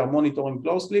something we are monitoring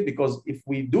closely, because if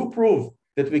we do prove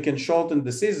that we can shorten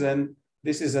the season,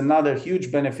 this is another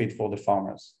huge benefit for the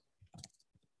farmers.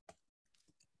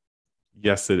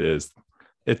 Yes, it is.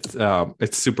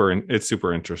 It's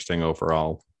super interesting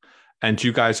overall. And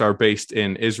you guys are based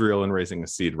in Israel and raising a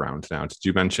seed round now. Did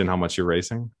you mention how much you're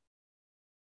raising?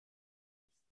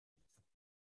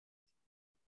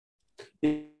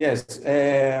 Yes,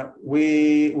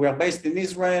 we are based in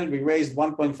Israel. We raised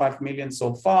 1.5 million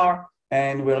so far,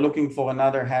 and we're looking for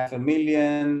another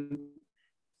 500,000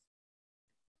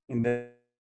 in the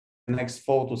next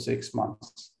 4 to 6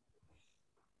 months.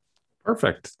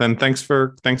 Perfect. Then thanks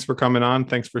for coming on.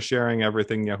 Thanks for sharing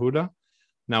everything, Yehuda.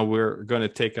 Now we're going to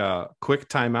take a quick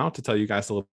time out to tell you guys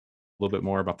a little bit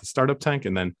more about the startup tank,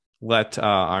 and then let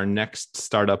our next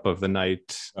startup of the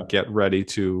night get ready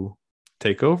to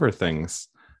take over things.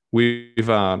 We've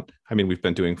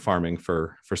been doing farming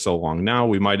for so long now.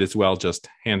 We might as well just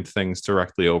hand things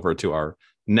directly over to our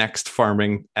next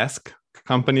farming-esque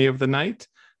company of the night,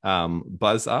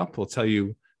 Buzz Up. We'll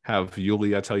have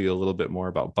Yulia tell you a little bit more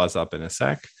about Buzz Up in a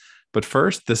sec. But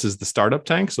first, this is the Startup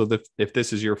Tank. So if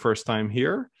this is your first time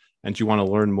here and you want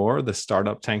to learn more, the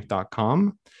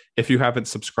startuptank.com. If you haven't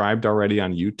subscribed already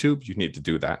on YouTube, you need to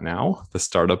do that now. The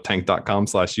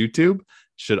startuptank.com/YouTube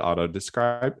should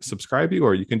subscribe you,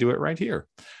 or you can do it right here.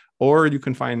 Or you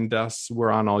can find us. We're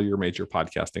on all your major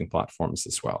podcasting platforms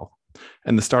as well.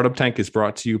 And the Startup Tank is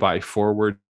brought to you by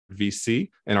Forward VC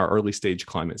and our early stage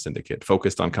climate syndicate,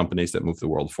 focused on companies that move the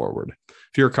world forward.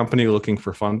 If you're a company looking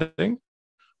for funding,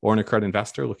 or an accredited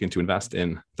investor looking to invest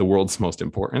in the world's most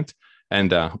important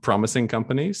and promising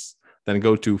companies, then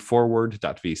go to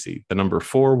forward.vc, the number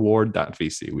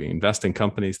forward.vc. We invest in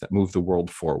companies that move the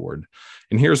world forward.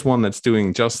 And here's one that's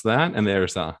doing just that. And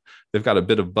they've got a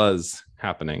bit of buzz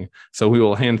happening. So we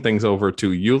will hand things over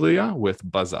to Yulia with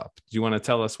Buzz Up. Do you want to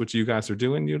tell us what you guys are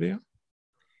doing, Yulia?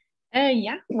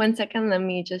 Yeah, 1 second. Let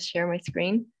me just share my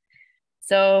screen.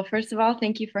 So first of all,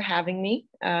 thank you for having me.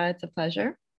 It's a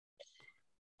pleasure.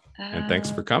 And thanks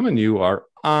for coming. You are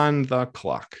on the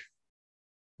clock.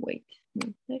 Wait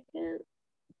 1 second.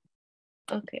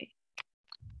 Okay.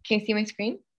 Can you see my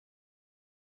screen?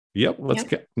 Yep.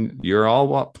 You're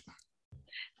all up.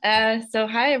 So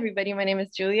hi, everybody. My name is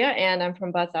Julia, and I'm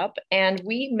from Buzz Up, and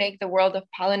we make the world of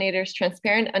pollinators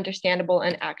transparent, understandable,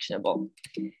 and actionable.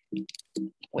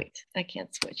 Wait, I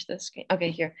can't switch the screen.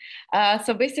 Okay, here.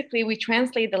 So basically, we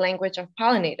translate the language of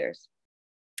pollinators.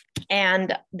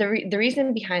 And the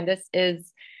reason behind this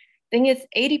is,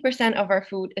 80% of our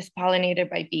food is pollinated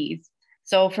by bees.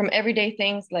 So from everyday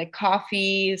things like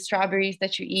coffee, strawberries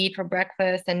that you eat for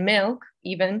breakfast, and milk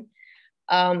even,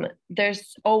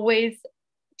 there's always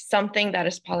something that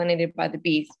is pollinated by the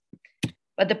bees.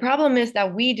 But the problem is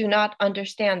that we do not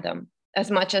understand them as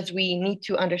much as we need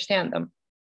to understand them.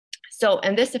 So,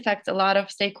 and this affects a lot of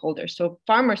stakeholders. So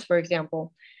farmers, for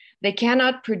example, they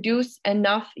cannot produce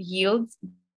enough yields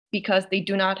because they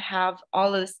do not have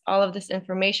all of this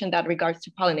information that regards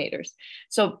to pollinators.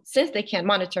 So since they can't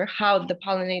monitor how the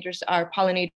pollinators are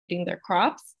pollinating their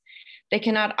crops, they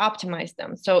cannot optimize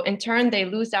them. So in turn, they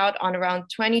lose out on around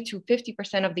 20 to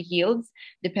 50% of the yields,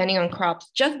 depending on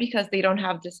crops, just because they don't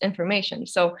have this information.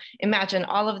 So imagine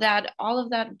all of that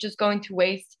just going to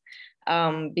waste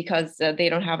because they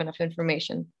don't have enough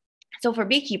information. So for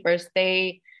beekeepers,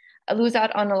 they lose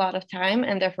out on a lot of time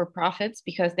and therefore profits,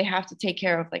 because they have to take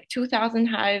care of like 2,000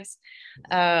 hives,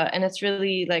 and it's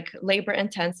really like labor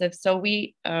intensive. So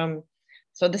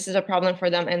this is a problem for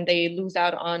them, and they lose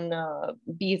out on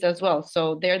bees as well.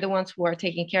 So they're the ones who are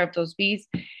taking care of those bees,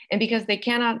 and because they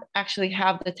cannot actually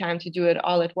have the time to do it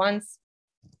all at once,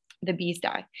 the bees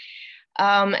die.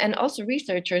 And also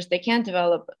researchers, they can't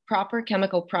develop proper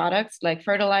chemical products like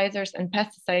fertilizers and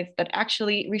pesticides that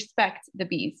actually respect the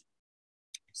bees.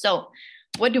 So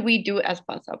what do we do as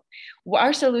Buzz Up? Well,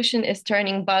 our solution is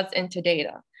turning buzz into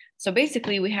data. So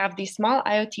basically we have these small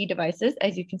IoT devices,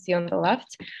 as you can see on the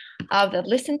left, that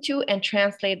listen to and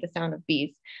translate the sound of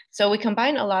bees. So we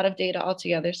combine a lot of data all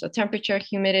together. So temperature,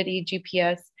 humidity,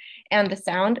 GPS, and the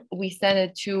sound. We send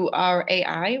it to our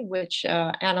AI, which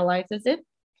analyzes it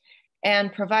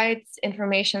and provides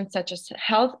information such as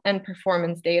health and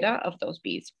performance data of those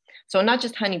bees. So not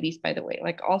just honeybees, by the way,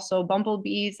 like also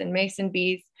bumblebees and mason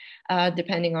bees,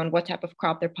 depending on what type of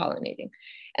crop they're pollinating.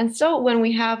 And so when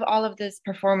we have all of this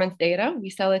performance data, we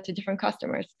sell it to different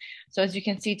customers. So as you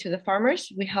can see, to the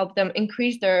farmers, we help them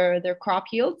increase their crop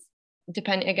yields,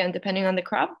 depending on the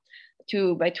crop,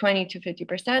 by 20 to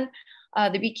 50%.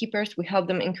 The beekeepers, we help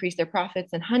them increase their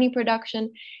profits in honey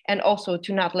production and also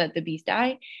to not let the bees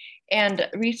die. And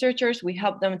researchers, we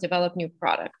help them develop new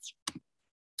products.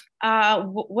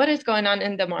 What is going on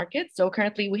in the market? So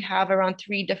currently we have around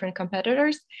 3 different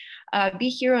competitors, Bee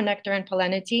Hero, Nectar, and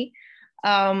Pollinity.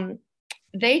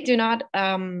 They do not,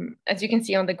 as you can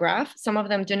see on the graph, some of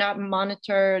them do not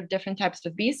monitor different types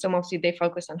of bees. So mostly they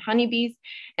focus on honeybees,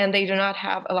 and they do not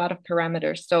have a lot of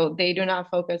parameters. So they do not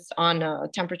focus on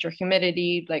temperature,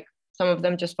 humidity, like some of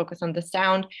them just focus on the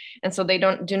sound. And so they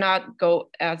do not go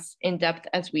as in depth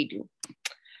as we do.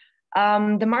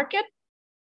 The market,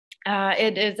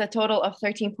 it is a total of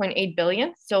 13.8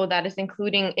 billion. So that is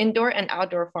including indoor and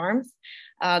outdoor farms,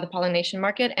 the pollination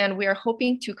market. And we are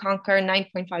hoping to conquer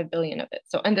 9.5 billion of it.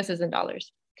 So, and this is in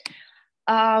dollars.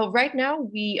 Right now,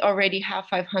 we already have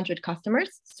 500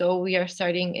 customers. So we are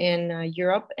starting in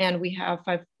Europe, and we have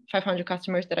 500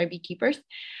 customers that are beekeepers.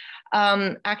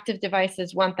 Active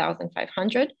devices,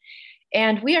 1,500.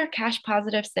 And we are cash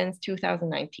positive since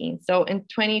 2019. So in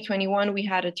 2021, we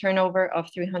had a turnover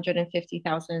of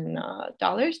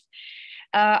 $350,000.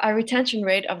 Our retention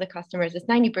rate of the customers is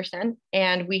 90%,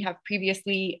 and we have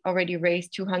previously already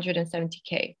raised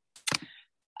 270K.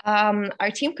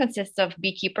 Our team consists of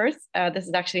beekeepers. This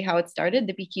is actually how it started.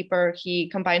 The beekeeper, he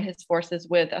combined his forces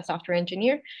with a software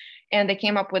engineer, and they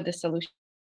came up with the solution.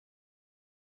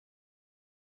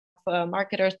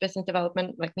 Marketers, business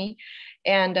development like me,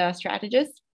 and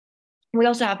strategists. We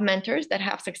also have mentors that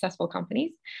have successful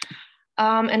companies.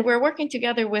 And we're working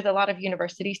together with a lot of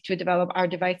universities to develop our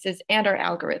devices and our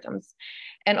algorithms.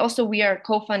 And also we are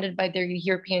co-funded by the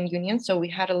European Union. So we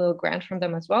had a little grant from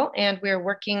them as well. And we're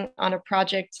working on a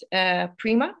project,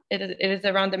 Prima. It is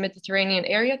around the Mediterranean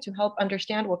area to help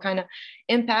understand what kind of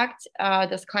impact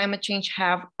does climate change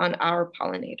have on our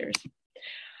pollinators.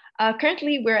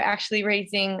 Currently, we're actually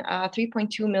raising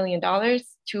 $3.2 million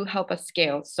to help us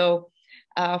scale. So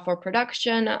for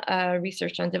production,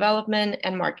 research and development,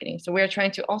 and marketing. So we're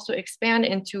trying to also expand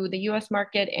into the US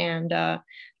market and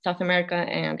South America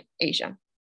and Asia.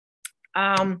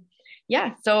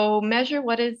 Yeah, so measure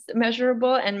what is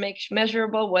measurable and make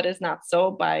measurable what is not so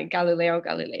by Galileo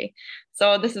Galilei.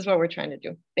 So this is what we're trying to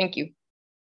do. Thank you.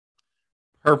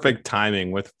 Perfect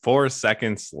timing with 4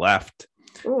 seconds left.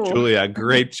 Ooh. Julia,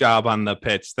 great job on the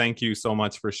pitch. Thank you so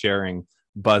much for sharing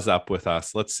Buzz Up with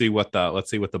us. Let's see what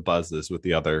the buzz is with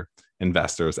the other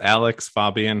investors. Alex,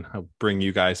 Fabian, I'll bring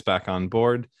you guys back on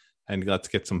board, and let's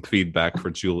get some feedback for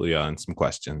Julia and some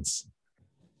questions.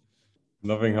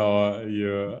 Loving how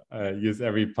you use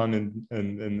every pun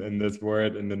in this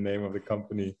word in the name of the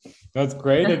company. That's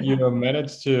great that you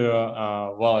managed to.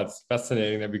 Well, it's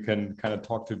fascinating that we can kind of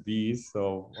talk to bees.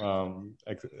 So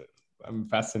I'm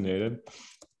fascinated.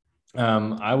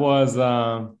 I was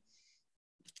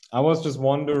just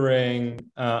wondering,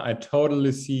 I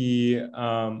totally see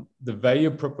the value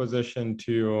proposition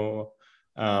to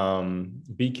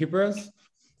beekeepers.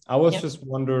 I was just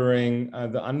wondering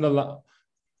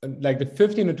like the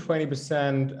 15 to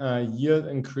 20% yield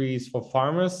increase for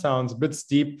farmers sounds a bit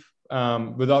steep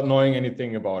without knowing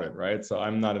anything about it, right? So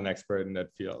I'm not an expert in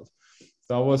that field.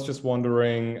 So I was just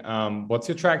wondering, what's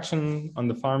your traction on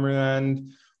the farmer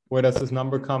end? Where does this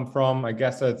number come from? I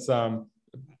guess it's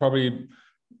probably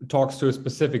talks to a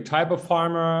specific type of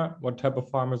farmer. What type of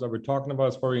farmers are we talking about?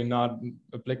 It's probably not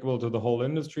applicable to the whole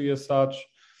industry as such.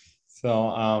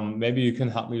 So maybe you can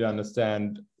help me to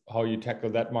understand how you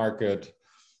tackle that market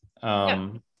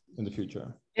in the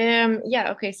future.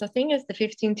 Yeah, okay. So thing is the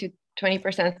 15 to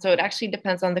 20%. So it actually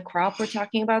depends on the crop we're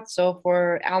talking about. So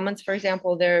for almonds, for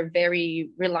example, they're very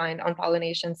reliant on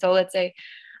pollination. So let's say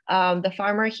the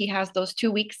farmer, he has those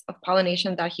 2 weeks of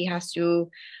pollination that he has to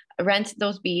rent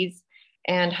those bees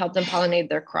and help them pollinate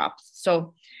their crops.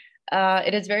 So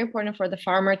it is very important for the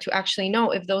farmer to actually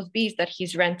know if those bees that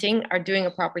he's renting are doing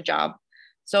a proper job.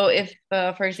 So if,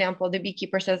 for example, the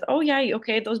beekeeper says, oh yeah,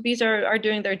 okay, those bees are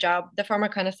doing their job, the farmer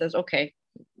kind of says, okay,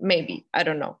 maybe, I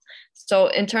don't know. So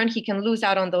in turn, he can lose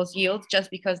out on those yields just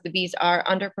because the bees are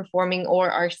underperforming or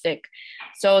are sick.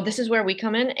 So this is where we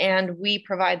come in, and we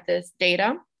provide this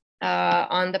data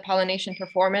on the pollination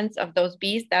performance of those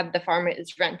bees that the farmer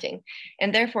is renting.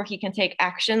 And therefore he can take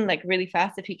action like really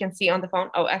fast. If he can see on the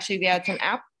phone, oh, actually we had an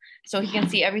app. So he can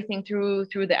see everything through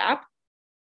the app.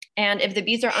 And if the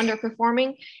bees are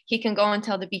underperforming, he can go and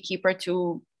tell the beekeeper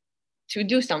to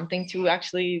do something to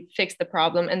actually fix the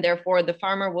problem. And therefore the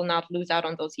farmer will not lose out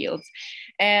on those yields.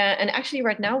 And actually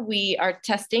right now we are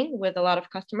testing with a lot of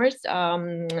customers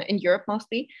in Europe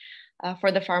mostly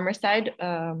for the farmer side.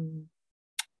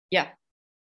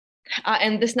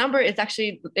 And this number is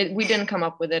actually, we didn't come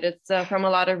up with it. It's from a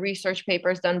lot of research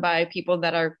papers done by people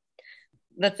that are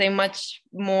let's say, much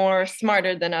more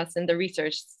smarter than us in the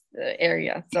research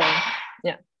area. So,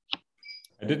 yeah.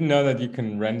 I didn't know that you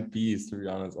can rent bees, to be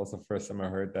honest. Also, first time I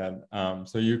heard that.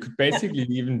 So you could basically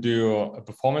even do a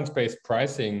performance-based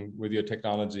pricing with your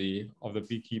technology of the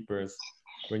beekeepers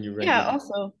when you rent. Yeah,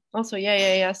 also,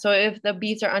 yeah. So if the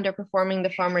bees are underperforming,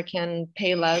 the farmer can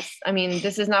pay less. I mean,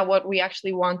 this is not what we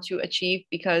actually want to achieve,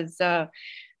 because the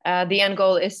end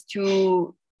goal is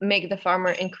to make the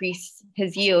farmer increase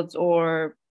his yields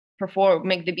or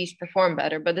make the bees perform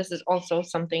better. But this is also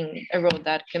a road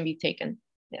that can be taken.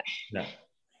 Yeah.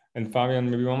 And Fabian,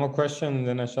 maybe one more question, and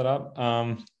then I shut up.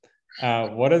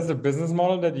 What is the business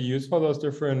model that you use for those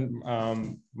different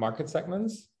market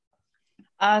segments?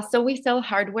 So we sell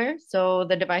hardware, so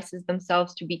the devices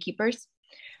themselves, to beekeepers,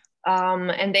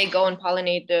 and they go and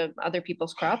pollinate the other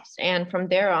people's crops. And from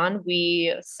there on,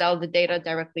 we sell the data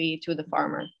directly to the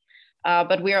farmer.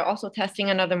 But we are also testing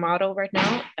another model right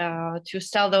now to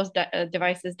sell those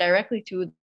devices directly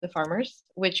to the farmers,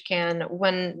 which can,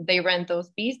 when they rent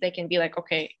those bees, they can be like,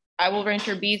 okay, I will rent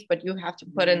your bees, but you have to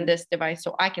put in this device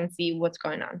so I can see what's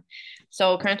going on.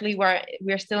 So currently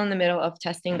we're still in the middle of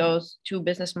testing those two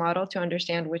business models to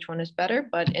understand which one is better.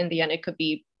 But in the end,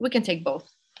 we can take both.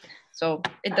 So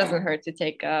it doesn't hurt to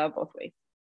take both ways.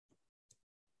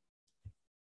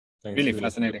 Thanks. Really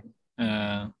fascinating.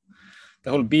 The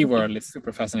whole bee world is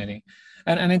super fascinating.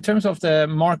 And in terms of the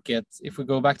market, if we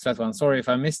go back to that one, sorry if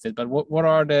I missed it, but what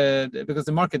are because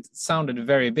the market sounded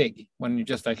very big when you're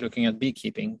just like looking at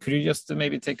beekeeping. Could you just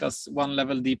maybe take us one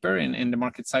level deeper in the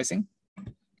market sizing?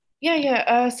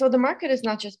 Yeah. So the market is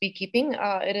not just beekeeping.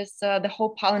 It is the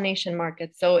whole pollination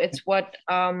market. So it's what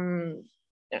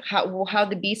how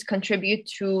the bees contribute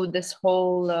to this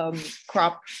whole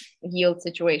crop yield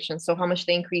situation. So how much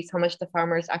they increase, how much the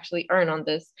farmers actually earn on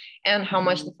this, and how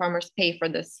much the farmers pay for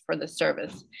this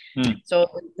service. So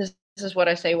this is what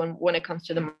I say when it comes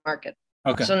to the market.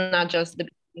 Okay. So not just the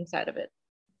beekeeping side of it.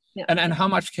 Yeah. And how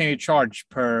much can you charge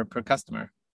per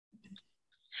customer?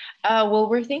 Well,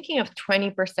 we're thinking of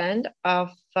 20%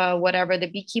 of whatever the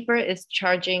beekeeper is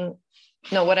charging.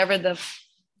 No, whatever the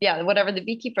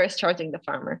beekeeper is charging the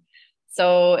farmer.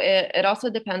 So it also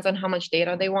depends on how much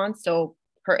data they want. So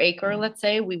per acre, let's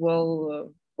say,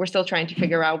 we're still trying to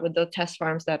figure out with the test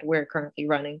farms that we're currently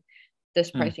running this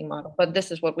pricing model. But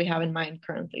this is what we have in mind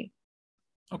currently.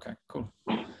 Okay, cool.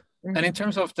 And in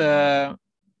terms of the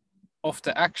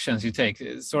actions you take,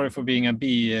 sorry for being a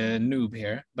bee noob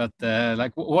here, but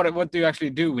like what do you actually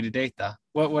do with the data?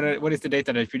 What is the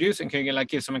data that you produce, and can you like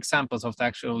give some examples of the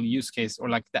actual use case or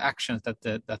like the actions that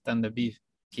then the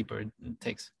beekeeper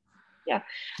takes?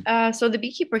 Yeah. So the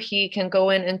beekeeper, he can go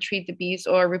in and treat the bees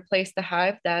or replace the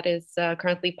hive that is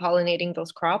currently pollinating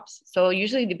those crops. So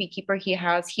usually the beekeeper, he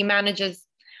manages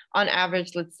on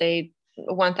average, let's say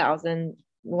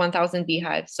 1,000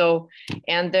 beehives. So,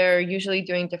 and they're usually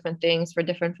doing different things for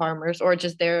different farmers, or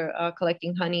just they're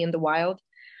collecting honey in the wild.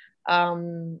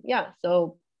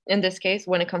 So in this case,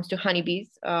 when it comes to honeybees,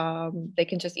 they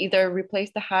can just either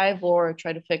replace the hive or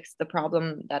try to fix the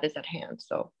problem that is at hand.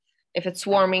 So if it's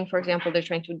swarming, for example, they're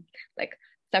trying to like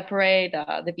separate,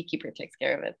 the beekeeper takes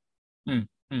care of it.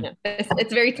 Yeah,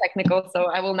 it's very technical, so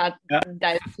I will not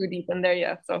dive too deep in there.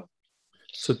 Yeah. So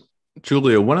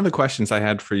Julia, one of the questions I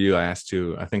had for you, I asked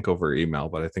you, I think over email,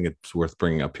 but I think it's worth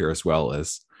bringing up here as well,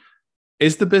 is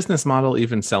the business model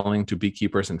even selling to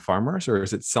beekeepers and farmers, or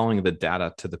is it selling the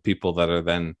data to the people that are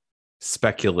then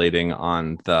speculating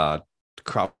on the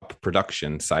crop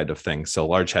production side of things? So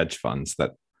large hedge funds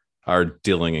that are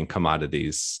dealing in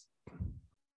commodities.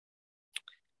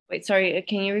 Wait, sorry,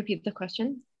 can you repeat the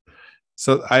question?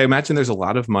 So I imagine there's a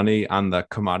lot of money on the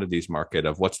commodities market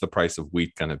of what's the price of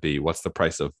wheat going to be? What's the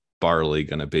price of barley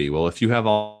going to be? Well, if you have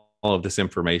all of this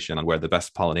information on where the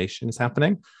best pollination is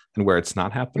happening and where it's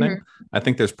not happening, I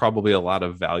think there's probably a lot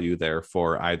of value there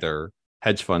for either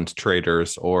hedge fund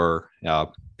traders or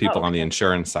people on the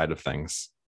insurance side of things.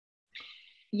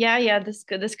 Yeah,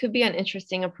 this could be an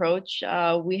interesting approach.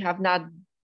 We have not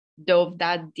dove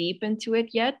that deep into it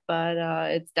yet, but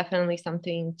it's definitely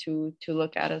something to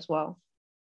look at as well.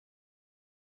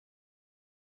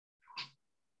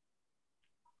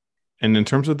 And in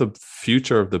terms of the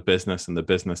future of the business and the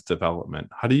business development,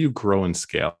 how do you grow and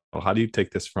scale? How do you take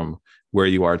this from where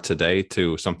you are today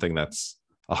to something that's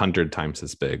 100 times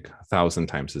as big, 1,000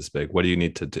 times as big? What do you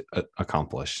need to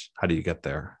accomplish? How do you get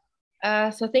there?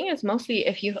 So the thing is, mostly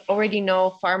if you already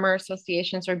know farmer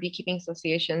associations or beekeeping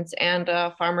associations and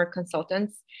farmer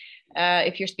consultants,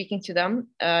 if you're speaking to them,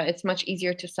 it's much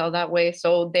easier to sell that way.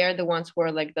 So they're the ones who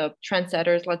are like the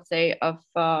trendsetters, let's say, of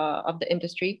the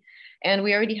industry. And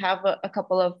we already have a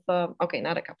couple of,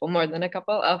 not a couple, more than a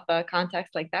couple of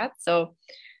contacts like that. So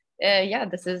yeah,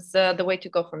 this is the way to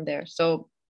go from there. So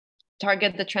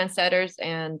target the trendsetters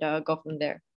and go from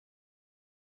there.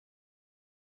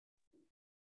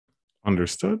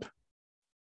 Understood.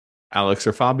 Alex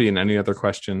or Fabian, any other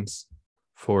questions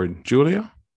for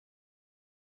Julia?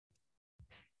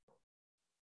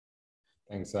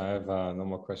 Thanks. I have no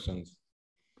more questions.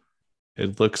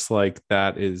 It looks like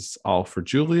that is all for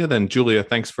Julia. Then Julia,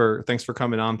 thanks for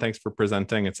coming on. Thanks for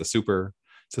presenting. It's a super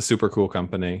cool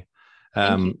company.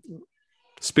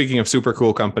 Speaking of super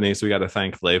cool companies, we got to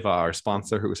thank Leva, our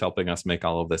sponsor, who is helping us make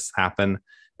all of this happen.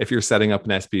 If you're setting up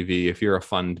an SPV, if you're a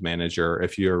fund manager,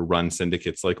 if you run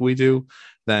syndicates like we do,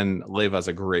 then Leva is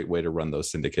a great way to run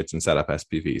those syndicates and set up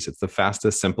SPVs. It's the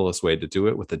fastest, simplest way to do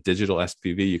it. With a digital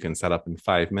SPV, you can set up in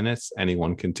 5 minutes.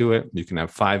 Anyone can do it. You can have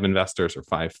 5 investors or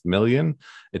 5 million.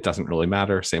 It doesn't really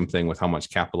matter. Same thing with how much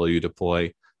capital you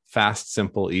deploy. Fast,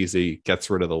 simple, easy,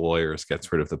 gets rid of the lawyers,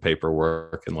 gets rid of the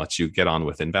paperwork, and lets you get on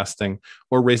with investing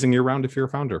or raising your round if you're a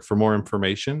founder. For more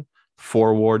information,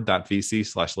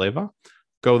 forward.vc/Leva.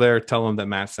 Go there, tell them that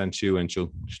Matt sent you, and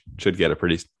you should get a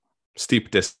pretty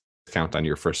steep discount on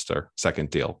your first or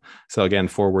second deal. So again,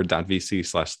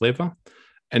 forward.vc/Leva.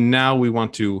 And now we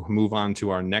want to move on to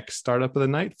our next startup of the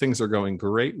night. Things are going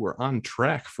great. We're on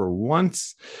track for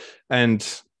once. And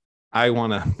I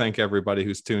want to thank everybody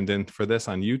who's tuned in for this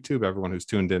on YouTube, everyone who's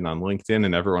tuned in on LinkedIn,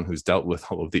 and everyone who's dealt with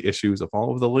all of the issues of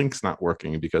all of the links not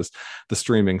working because the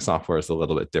streaming software is a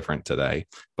little bit different today.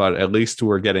 But at least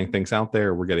we're getting things out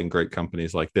there. We're getting great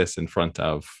companies like this in front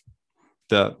of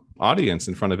the audience,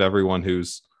 in front of everyone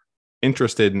who's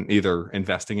interested in either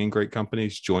investing in great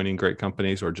companies, joining great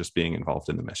companies, or just being involved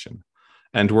in the mission.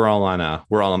 And we're all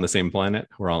on the same planet.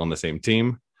 We're all on the same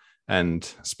team. And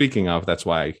speaking of, that's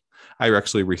why I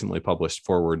actually recently published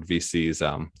Forward VC's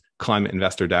climate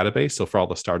investor database. So for all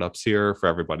the startups here, for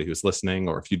everybody who's listening,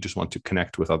 or if you just want to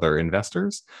connect with other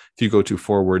investors, if you go to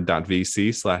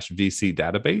forward.vc/VC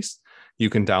database, you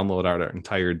can download our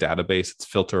entire database. It's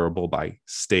filterable by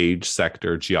stage,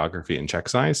 sector, geography, and check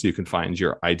size. So you can find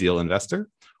your ideal investor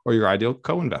or your ideal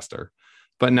co-investor.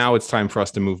 But now it's time for us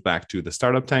to move back to the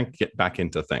startup tank, get back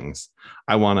into things.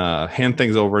 I want to hand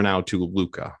things over now to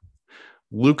Luca.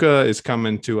 Luca is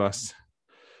coming to us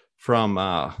from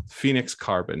Phoenix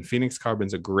Carbon. Phoenix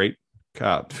Carbon's a great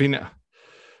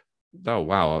oh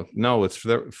wow, no, it's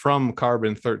from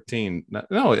Carbon 13.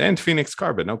 No, and Phoenix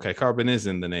Carbon. Okay, carbon is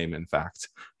in the name, in fact,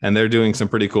 and they're doing some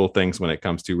pretty cool things when it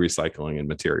comes to recycling and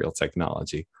material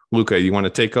technology. Luca, you want to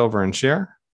take over and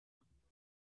share?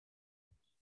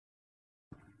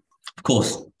 Of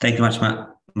course. Thank you much, Matt.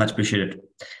 Much appreciated.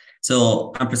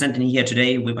 So I'm presenting here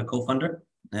today with my co-founder,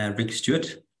 Rick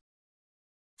Stewart,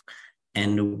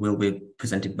 and we'll be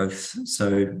presenting both.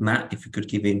 So Matt, if you could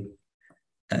give him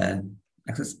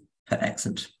access per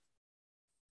accent.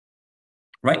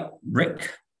 Right,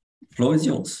 Rick, floor is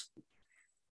yours.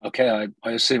 Okay,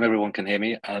 I assume everyone can hear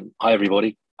me. Hi,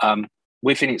 everybody.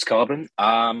 We're Phoenix Carbon.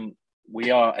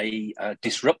 We are a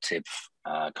disruptive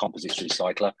composites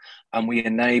recycler, and we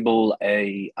enable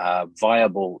a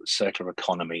viable circular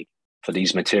economy for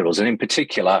these materials. And in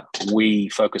particular, we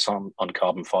focus on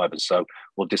carbon fibers. So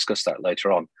we'll discuss that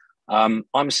later on. I'm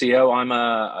a CEO. I'm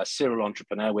a serial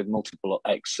entrepreneur with multiple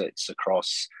exits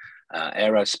across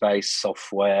aerospace,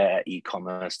 software,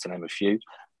 e-commerce, to name a few.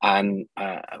 And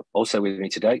also with me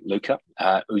today, Luca,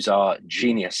 who's our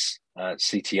genius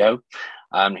CTO.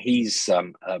 He's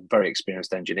a very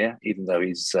experienced engineer, even though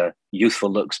his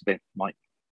youthful looks might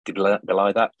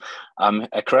belie that.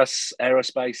 Across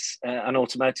aerospace and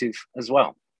automotive as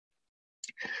well.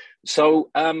 So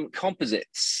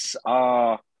composites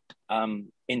are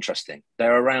interesting.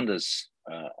 They're around us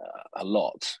a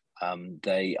lot.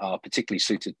 They are particularly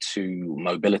suited to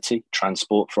mobility,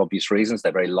 transport for obvious reasons.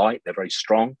 They're very light, they're very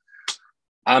strong,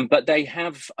 but they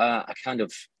have a kind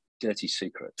of dirty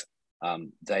secret.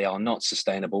 They are not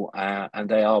sustainable and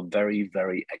they are very,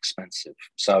 very expensive.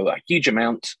 So a huge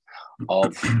amount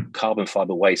of carbon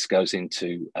fiber waste goes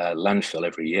into landfill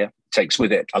every year. It takes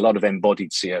with it a lot of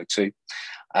embodied CO2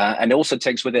 and it also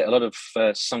takes with it a lot of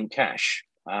sunk cash.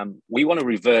 We want to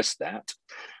reverse that.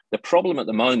 The problem at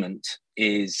the moment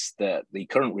is that the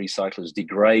current recyclers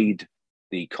degrade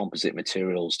the composite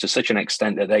materials to such an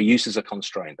extent that their uses are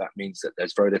constrained. That means that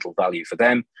there's very little value for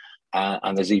them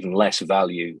and there's even less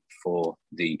value for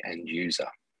the end user.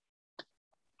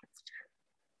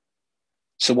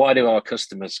 So why do our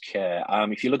customers care?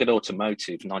 If you look at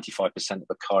automotive, 95% of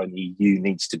the car in the EU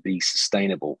needs to be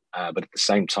sustainable, but at the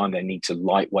same time, they need to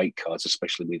lightweight cars,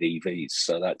 especially with EVs.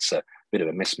 So that's bit of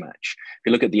a mismatch. If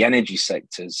you look at the energy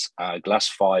sectors, glass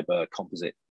fiber,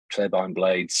 composite turbine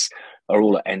blades are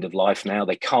all at end of life now.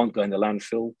 They can't go in the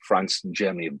landfill. France and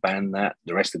Germany have banned that.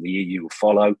 The rest of the EU will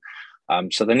follow.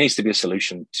 So there needs to be a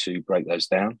solution to break those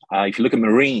down. If you look at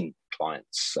marine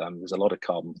clients, there's a lot of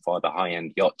carbon fiber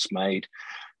high-end yachts made.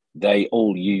 They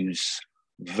all use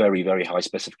very, very high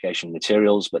specification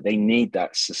materials, but they need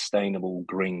that sustainable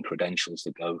green credentials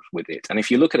that go with it. And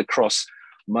if you look at across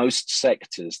most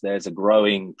sectors, there's a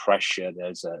growing pressure,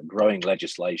 there's a growing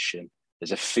legislation,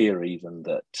 there's a fear even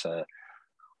that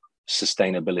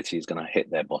sustainability is going to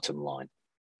hit their bottom line.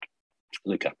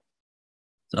 Luca.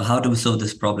 So how do we solve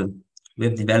this problem? We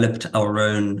have developed our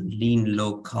own lean,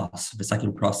 low-cost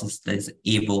recycling process that is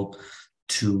able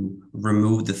to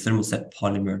remove the thermoset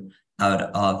polymer out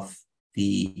of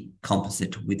the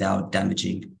composite without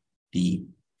damaging the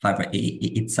fiber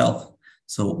itself.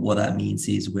 So what that means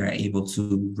is we're able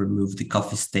to remove the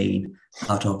coffee stain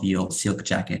out of your silk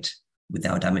jacket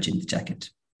without damaging the jacket.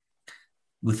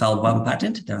 We filed one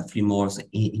patent. There are 3 more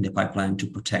in the pipeline to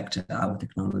protect our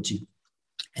technology.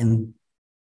 And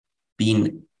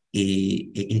being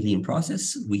a lean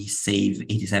process, we save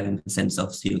 87% of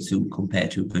CO2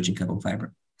 compared to virgin carbon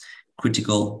fiber.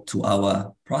 Critical to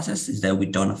our process is that we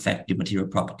don't affect the material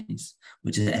properties,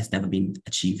 which has never been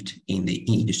achieved in the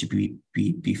industry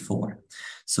before.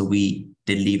 So we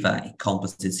deliver a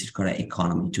composite circular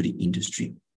economy to the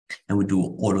industry. And we do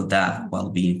all of that while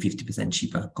being 50%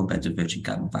 cheaper compared to virgin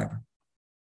carbon fiber.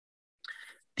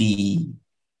 The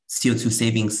CO2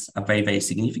 savings are very, very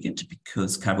significant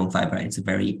because carbon fiber is a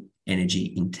very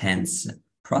energy intense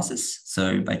process.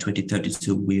 So by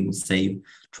 2032, we will save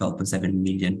 12.7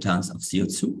 million tons of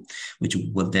CO2, which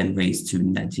will then raise to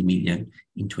 90 million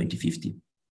in 2050.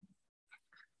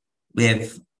 We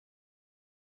have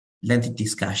lengthy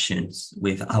discussions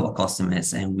with our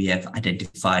customers, and we have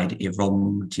identified a raw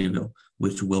material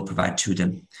which we will provide to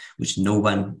them, which no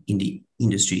one in the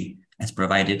industry has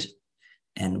provided,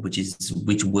 and which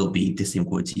will be the same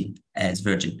quality as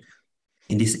virgin.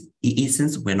 In this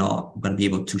instance, we're not going to be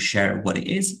able to share what it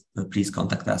is, but please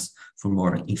contact us for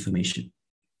more information.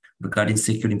 Regarding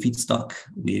securing feedstock,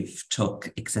 we've talked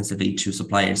extensively to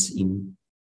suppliers in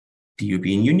the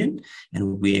European Union,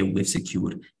 and we've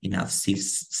secured enough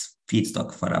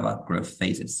feedstock for our growth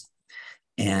phases.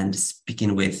 And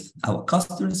speaking with our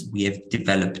customers, we have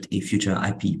developed a future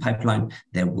IP pipeline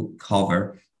that will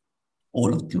cover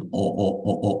all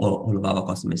of our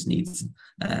customers' needs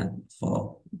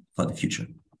for the future.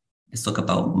 Let's talk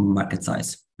about market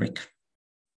size, Rick.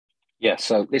 Yeah,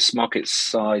 so this market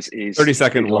size is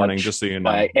 30-second warning, just so you know.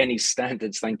 By any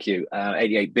standards, thank you.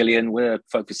 88 billion. We're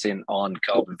focusing on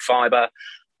carbon fiber,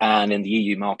 and in the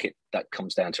EU market, that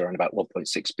comes down to around about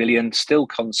 1.6 billion. Still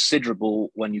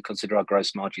considerable when you consider our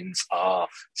gross margins are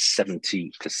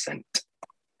 70%.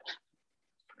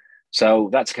 So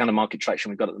that's the kind of market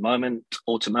traction we've got at the moment.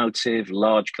 Automotive,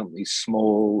 large companies,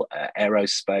 small,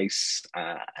 aerospace,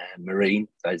 and marine.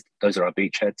 Those are our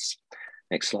beachheads.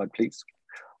 Next slide, please.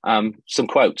 Some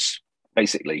quotes.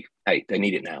 Basically, hey, they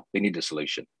need it now. They need a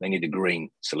solution. They need a green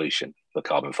solution for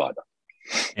carbon fiber.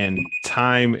 And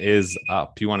time is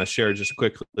up. You want to share just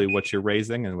quickly what you're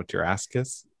raising and what your ask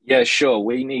is? Yeah, sure.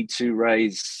 We need to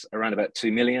raise around about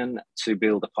 2 million to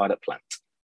build a pilot plant,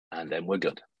 and then we're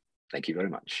good. Thank you very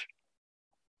much.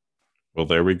 Well,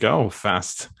 there we go.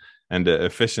 Fast and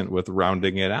efficient with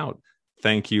rounding it out.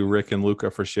 Thank you, Rick and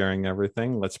Luca, for sharing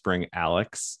everything. Let's bring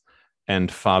Alex and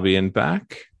Fabian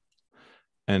back,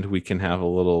 and we can have a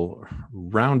little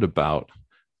roundabout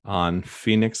on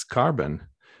Phoenix Carbon.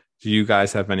 Do you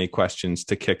guys have any questions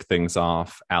to kick things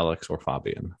off, Alex or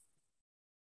Fabian?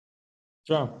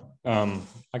 Sure.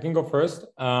 I can go first.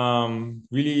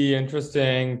 Really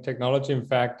interesting technology. In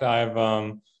fact, I've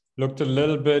looked a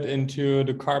little bit into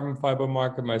the carbon fiber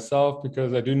market myself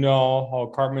because I do know how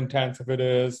carbon intensive it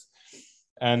is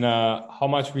and how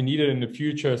much we need it in the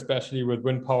future, especially with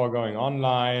wind power going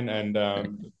online and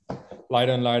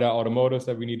lighter and lighter automotives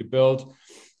that we need to build.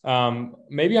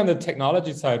 Maybe on the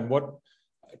technology side, what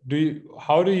does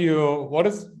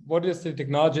the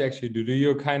technology actually do? Do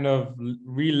you kind of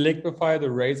re-liquefy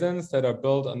the resins that are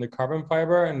built on the carbon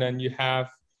fiber, and then you have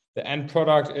the end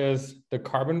product is the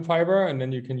carbon fiber, and then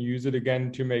you can use it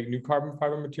again to make new carbon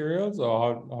fiber materials?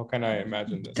 Or how can I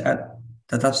imagine this?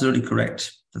 That's absolutely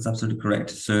correct. That's absolutely correct.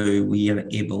 So we are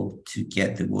able to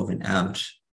get the woven out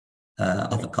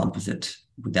of a composite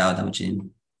without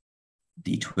damaging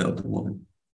the twill, the woven.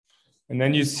 And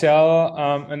then you sell,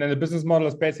 and then the business model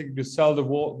is basically to sell the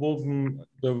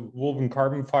woven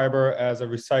carbon fiber as a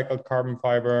recycled carbon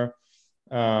fiber,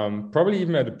 probably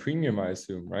even at a premium, I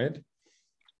assume, right?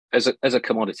 As a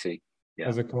commodity.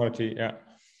 as a commodity. Yeah.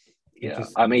 Yeah,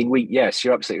 I mean, yes,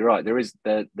 you're absolutely right. There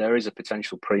is a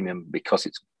potential premium because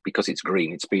it's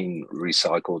green. It's been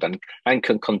recycled and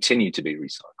can continue to be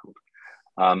recycled.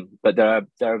 But there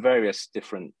are various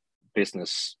different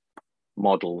business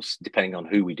models depending on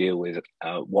who we deal with,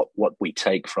 what we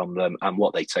take from them, and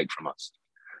what they take from us.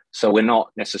 So we're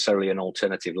not necessarily an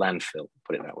alternative landfill,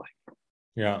 put it that way.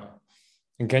 Yeah.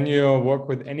 And can you work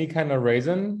with any kind of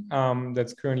resin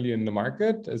that's currently in the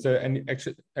market? Is there any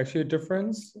actually a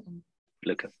difference?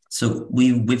 Luca. So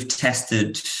we've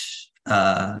tested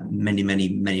many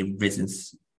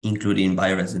resins, including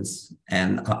bioresins,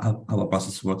 and our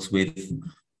process works with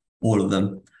all of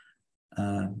them.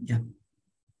 Yeah.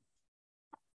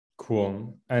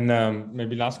 Cool. And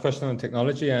maybe last question on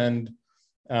technology, and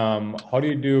how do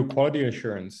you do quality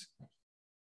assurance?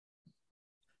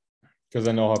 Because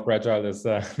I know how fragile this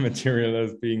material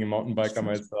is, being a mountain biker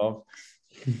myself.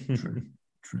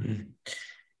 True.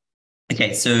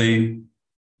 Okay, so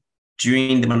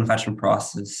during the manufacturing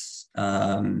process,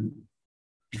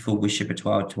 before we ship it to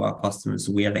our customers,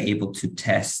 we are able to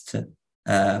test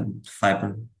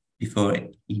fiber before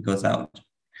it goes out.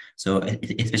 So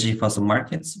especially for some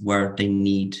markets where they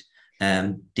need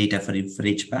data for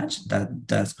each batch,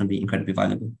 that's going to be incredibly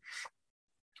valuable.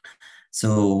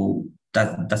 So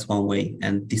that's one way.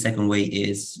 And the second way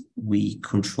is we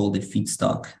control the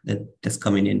feedstock that's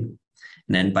coming in.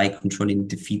 And then by controlling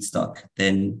the feedstock,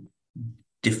 then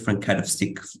different kind of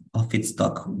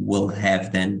feedstock will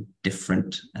have then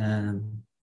different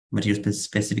material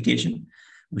specification,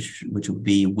 which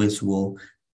will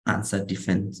answer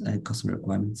different customer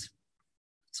requirements.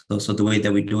 So the way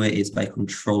that we do it is by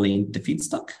controlling the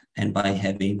feedstock and by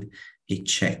having a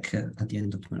check at the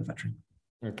end of the manufacturing.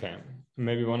 Okay,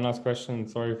 maybe one last question.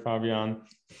 Sorry, Fabian,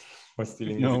 for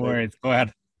stealing. No worries. Go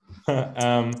ahead.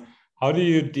 How do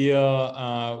you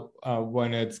deal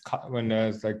when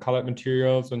there's like colored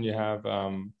materials, when you have,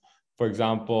 for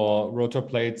example, rotor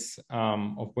plates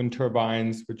of wind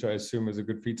turbines, which I assume is a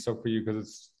good feedstock for you because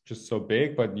it's just so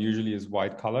big, but usually is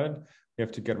white colored. You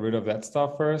have to get rid of that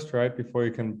stuff first, right? Before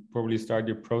you can probably start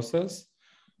your process.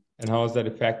 And how is that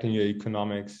affecting your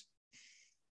economics?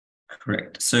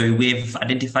 Correct. So we've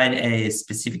identified a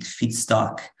specific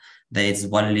feedstock that is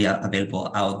widely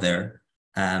available out there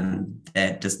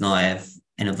that does not have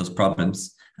any of those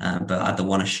problems, but I don't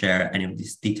want to share any of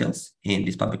these details in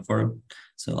this public forum.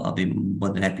 So I'll be more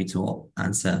than happy to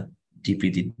answer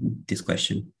deeply this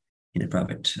question in a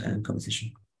private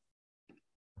conversation.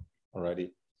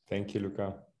 Alrighty. Thank you,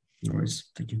 Luca. No worries.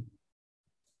 Thank you.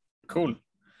 Cool.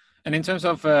 And in terms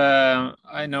of,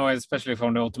 I know especially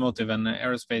from the automotive and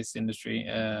aerospace industry,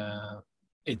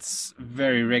 it's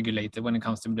very regulated when it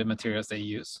comes to the materials they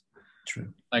use.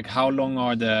 True. Like how long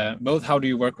are how do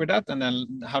you work with that? And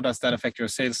then how does that affect your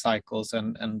sales cycles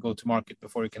and go to market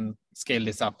before you can scale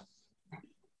this up?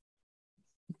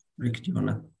 Rick, do you want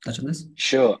to touch on this?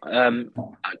 Sure.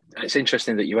 It's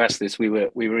interesting that you asked this. We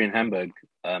were in Hamburg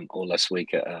all last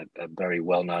week at a very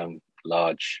well-known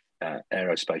large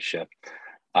aerospace show,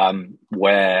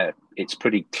 where it's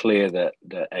pretty clear that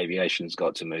aviation's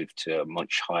got to move to a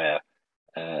much higher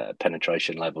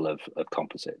penetration level of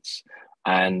composites.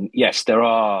 And yes, there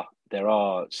are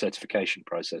certification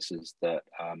processes that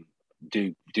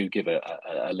do give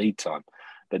a lead time,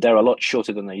 but they're a lot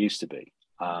shorter than they used to be.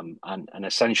 And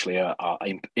essentially are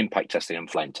impact testing and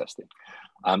flame testing.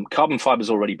 Carbon fiber has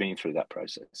already been through that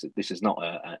process. This is not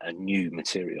a new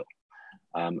material.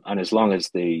 And as long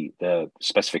as the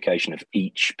specification of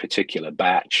each particular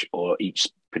batch or each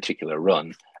particular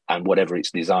run and whatever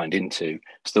it's designed into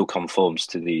still conforms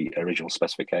to the original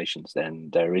specifications, then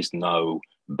there is no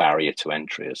barrier to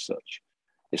entry as such.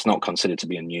 It's not considered to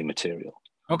be a new material.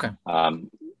 Okay.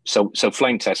 So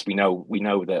flame test, we know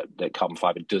that carbon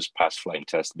fiber does pass flame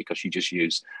test because you just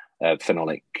use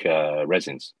phenolic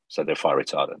resins, so they're fire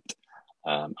retardant,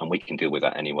 and we can deal with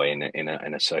that anyway in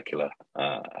a circular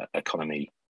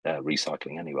economy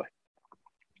recycling anyway.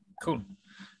 Cool.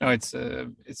 No, it's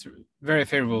very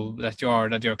favorable that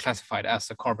you're classified as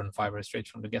a carbon fiber straight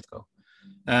from the get-go.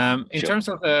 In terms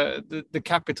of the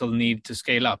capital need to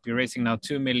scale up, you're raising now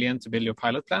 2 million to build your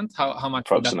pilot plant. How much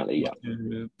approximately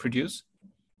to produce?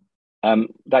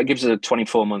 That gives us a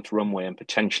 24-month runway and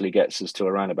potentially gets us to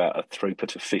around about a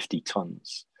throughput of 50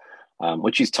 tons,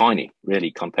 which is tiny, really,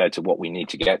 compared to what we need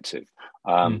to get to.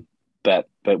 But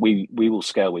we will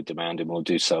scale with demand, and we'll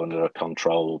do so under a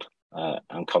controlled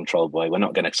way. We're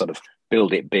not going to sort of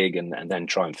build it big and then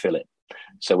try and fill it.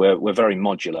 So we're very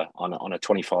modular on a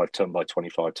 25 ton by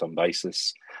 25 ton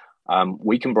basis.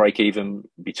 We can break even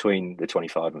between the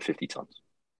 25 and 50 tons.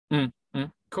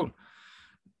 Cool.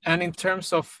 And in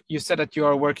terms of, you said that you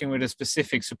are working with a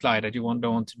specific supply that you don't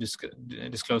want to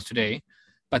disclose today,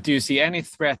 but do you see any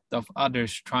threat of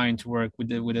others trying to work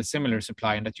with a similar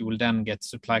supply, and that you will then get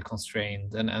supply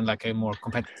constrained and like a more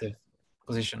competitive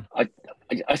position?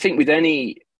 I think with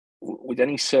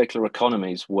any circular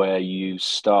economies where you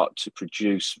start to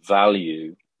produce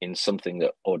value in something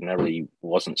that ordinarily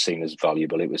wasn't seen as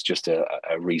valuable, it was just a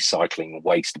recycling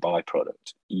waste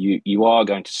byproduct, you are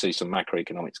going to see some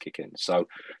macroeconomics kick in. So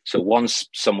once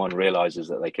someone realizes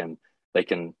that they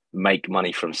can make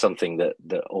money from something that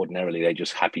ordinarily they're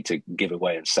just happy to give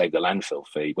away and save the landfill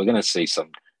fee, we're going to see some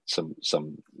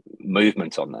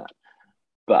movement on that.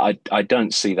 But I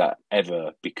don't see that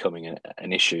ever becoming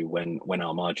an issue when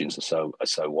our margins are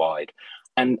so wide.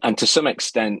 And to some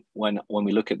extent, when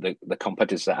we look at the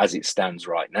competitor as it stands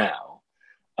right now,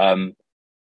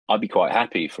 I'd be quite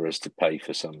happy for us to pay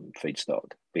for some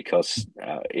feedstock, because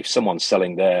if someone's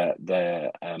selling their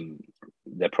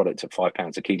product at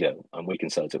 £5 a kilo and we can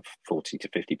sell it at £40 to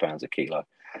 £50 a kilo,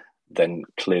 then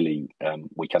clearly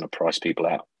we kind of price people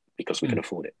out because we can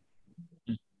afford it.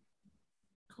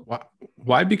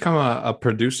 Why become a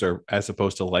producer as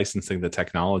opposed to licensing the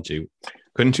technology?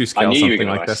 Couldn't you scale something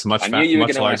like this much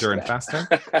larger and faster?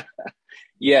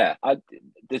 Yeah.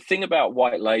 The thing about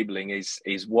white labeling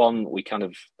is one, we kind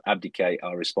of abdicate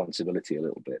our responsibility a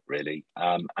little bit, really.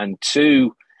 And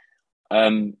two,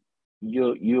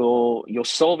 you're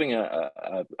solving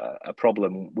a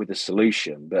problem with a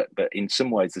solution, but in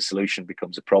some ways the solution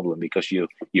becomes a problem because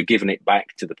you're giving it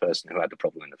back to the person who had the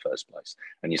problem in the first place,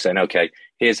 and you're saying, okay,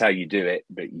 here's how you do it,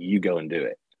 but you go and do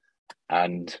it.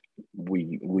 And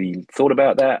we thought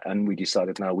about that, and we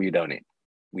decided, no, we own it,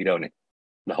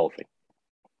 the whole thing.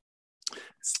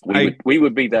 We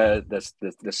would be the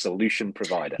solution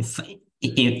provider.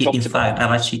 In fact,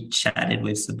 I've actually chatted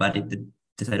with somebody that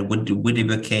decided would it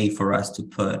be okay for us to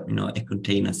put a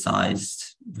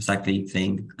container-sized recycling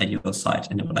thing at your site,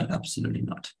 and they were like, absolutely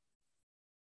not.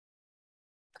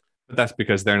 But that's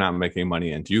because they're not making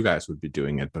money, and you guys would be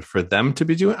doing it. But for them to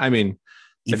be doing, I mean,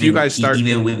 if you guys start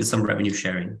even with some revenue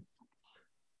sharing,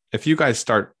 if you guys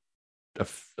start a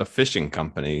fishing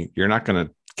company, you're not going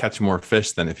to catch more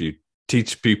fish than if you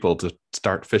teach people to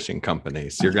start fishing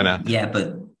companies. You're gonna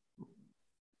but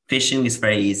fishing is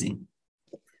very easy.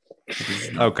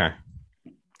 Okay,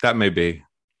 that may be.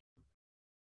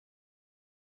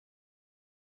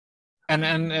 And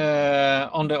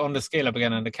on the scale up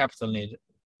again and the capital need,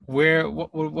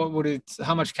 what would it?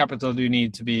 How much capital do you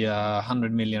need to be a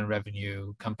 100 million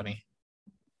revenue company?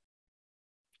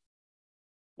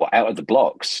 Well, out of the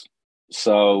blocks.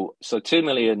 So 2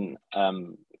 million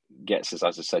gets us,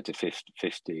 as I said, to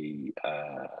 50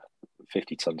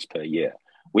 tons per year.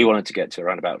 We wanted to get to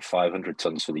around about 500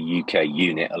 tons for the UK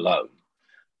unit alone.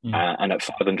 And at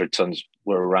 500 tons,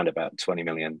 we're around about 20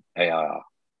 million AIR.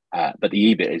 But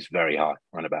the EBIT is very high,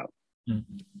 around about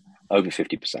over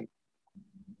 50%.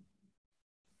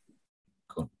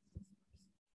 Cool.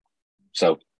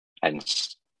 So,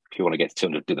 hence, if you want to get to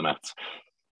 200, do the maths.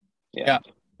 Yeah.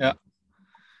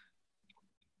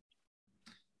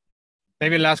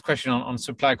 Maybe last question on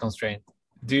supply constraint.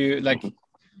 Do you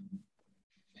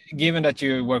given that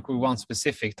you work with one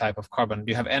specific type of carbon,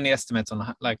 do you have any estimates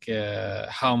on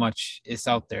how much is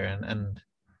out there and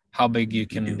how big you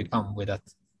can become with that?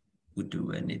 We do,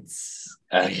 and it's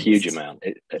a huge amount,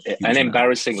 an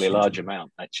embarrassingly large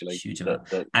amount, actually. Huge amount.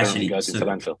 That actually goes into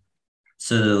landfill.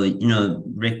 So,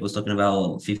 Rick was talking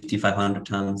about 5,500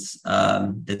 tons.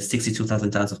 There's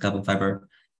 62,000 tons of carbon fiber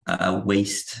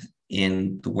waste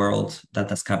in the world.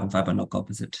 That's carbon fiber, not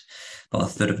composite. About a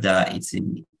third of that it's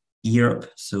in Europe,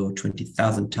 so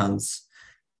 20,000 tons.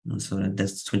 So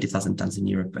that's 20,000 tons in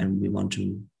Europe, and we want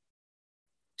to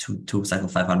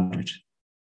recycle 500.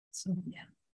 So yeah,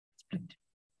 it's plenty.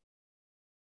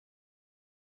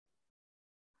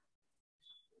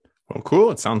 Well,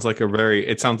 cool. It sounds like a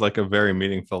very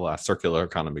meaningful circular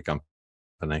economy company.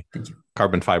 Thank you.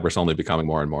 Carbon fiber is only becoming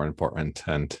more and more important,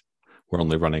 and we're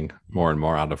only running more and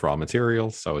more out of raw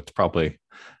materials. So it's probably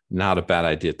not a bad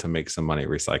idea to make some money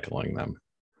recycling them.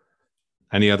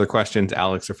 Any other questions,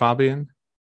 Alex or Fabian?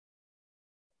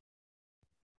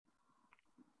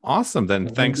 Awesome. Then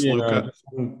thanks, Luca. Just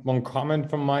one comment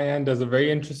from my end. There's a very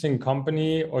interesting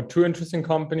company, or two interesting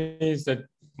companies that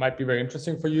might be very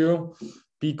interesting for you.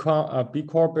 B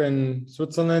Corp in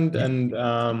Switzerland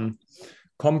and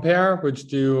Compare, which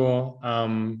do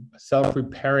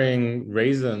self-repairing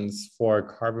resins for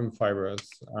carbon fibers.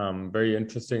 Very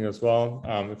interesting as well.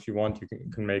 If you want, you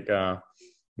can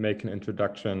make an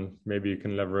introduction. Maybe you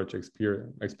can leverage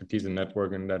expertise and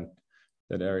network in that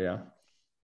area.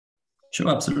 Sure,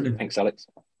 absolutely. Thanks, Alex.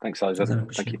 Thanks, Alexander.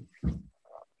 Thank you.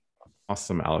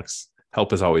 Awesome, Alex.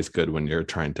 Help is always good when you're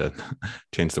trying to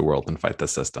change the world and fight the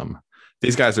system.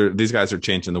 These guys are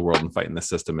changing the world and fighting the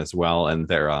system as well, and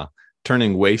they're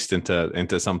turning waste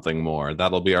into something more.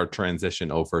 That'll be our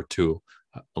transition over to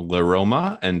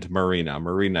Leroma and Marina.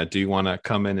 Marina, do you want to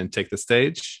come in and take the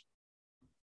stage?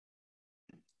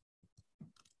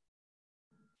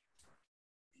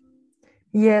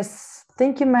 Yes,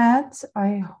 thank you, Matt.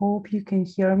 I hope you can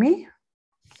hear me.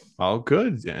 All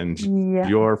good. And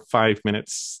your 5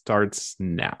 minutes starts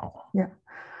now. Yeah.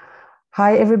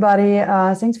 Hi, everybody.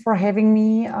 Thanks for having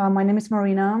me. My name is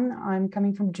Marina. I'm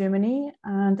coming from Germany,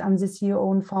 and I'm the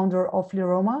CEO and founder of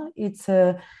Leroma. It's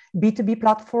a B2B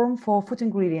platform for food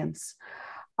ingredients.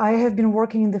 I have been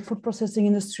working in the food processing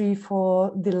industry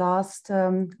for the last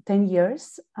 10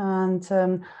 years, and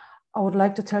I would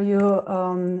like to tell you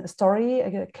a story,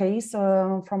 a case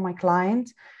from my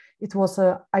client. It was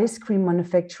an ice cream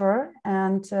manufacturer,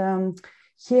 and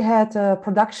he had a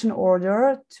production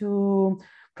order to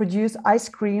produce ice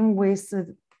cream with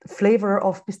the flavor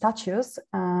of pistachios,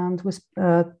 and with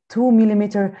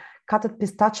 2mm cutted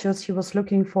pistachios. He was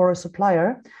looking for a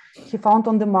supplier. He found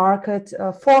on the market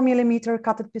 4mm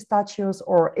cutted pistachios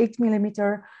or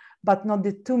 8mm, but not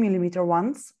the 2mm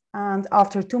ones. And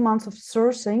after 2 months of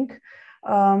sourcing,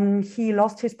 he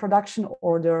lost his production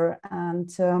order. And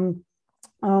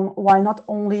while not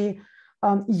only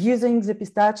using the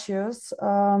pistachios,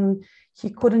 he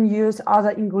couldn't use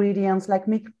other ingredients like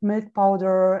milk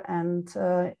powder and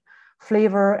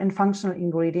flavor and functional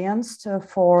ingredients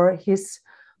for his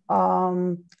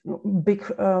big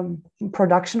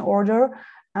production order.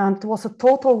 And it was a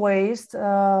total waste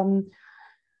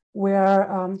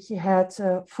where he had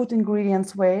food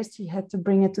ingredients waste. He had to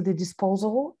bring it to the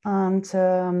disposal. And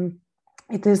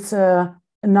it is a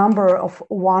number of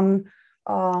one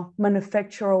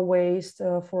manufacturer waste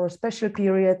for a special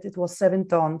period. It was 7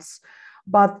 tons.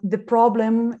 But the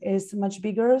problem is much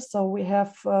bigger. So we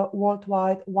have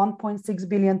worldwide 1.6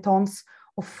 billion tons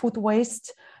of food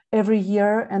waste every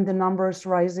year, and the number is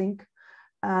rising.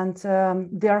 And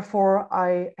therefore,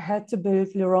 I had to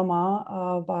build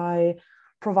Leroma by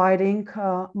providing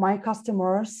my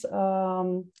customers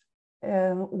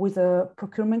with a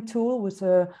procurement tool, with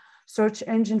a search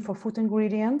engine for food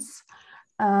ingredients.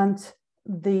 And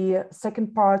the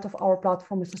second part of our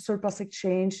platform is a surplus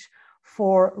exchange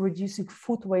for reducing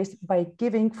food waste by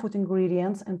giving food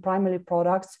ingredients and primary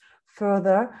products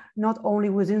further, not only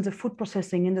within the food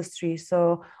processing industry.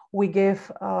 So we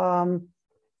give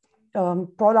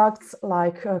products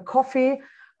like coffee,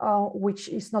 which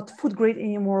is not food grade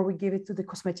anymore. We give it to the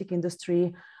cosmetic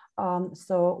industry.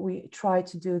 So we try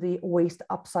to do the waste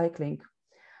upcycling.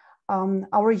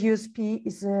 Our USP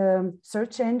is a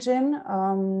search engine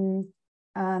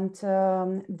and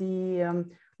the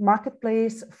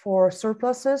marketplace for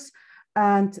surpluses.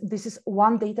 And this is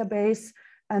one database.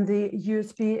 And the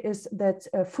USP is that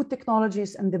food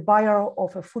technologies and the buyer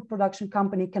of a food production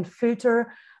company can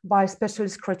filter by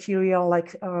specialist criteria,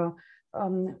 like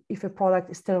if a product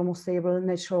is thermostable,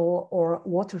 natural, or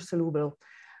water soluble.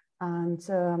 And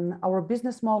our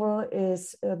business model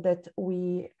is that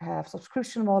we have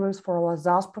subscription models for our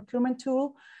SaaS procurement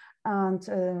tool and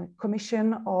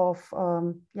commission of,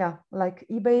 like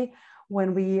eBay,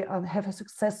 when we have a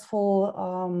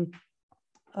successful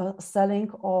selling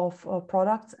of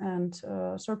products and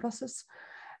surpluses.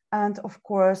 And of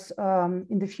course,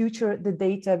 in the future, the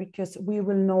data, because we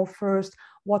will know first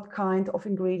what kind of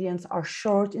ingredients are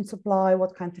short in supply,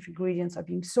 what kind of ingredients are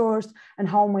being sourced, and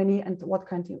how many and what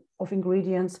kind of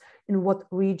ingredients in what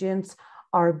regions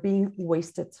are being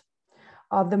wasted.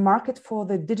 The market for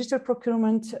the digital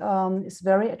procurement is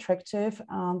very attractive,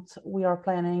 and we are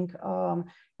planning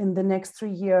in the next 3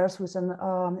 years with an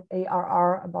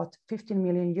ARR about 15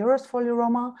 million euros for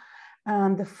Leroma.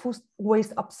 And the food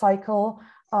waste upcycle,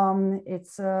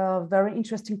 it's a very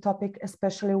interesting topic,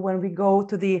 especially when we go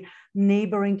to the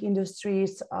neighboring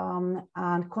industries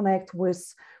and connect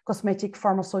with cosmetic,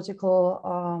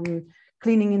 pharmaceutical,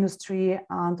 cleaning industry,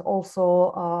 and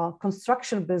also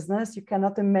construction business. You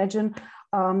cannot imagine,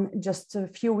 just a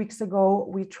few weeks ago,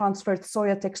 we transferred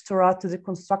soya textura to the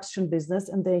construction business,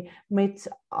 and they made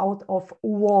out of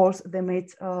walls, they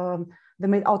made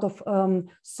out of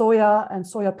soya and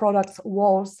soya products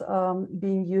walls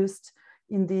being used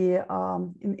in the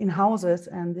in houses,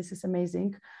 and this is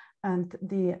amazing. And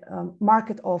the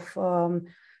market of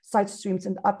side streams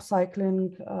and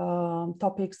upcycling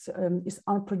topics is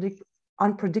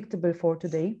unpredictable for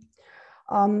today.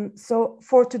 So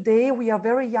for today, we are a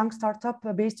very young startup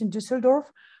based in Düsseldorf,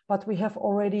 but we have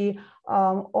already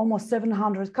almost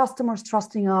 700 customers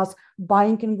trusting us,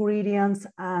 buying ingredients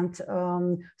and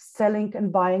selling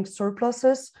and buying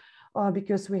surpluses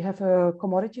because we have a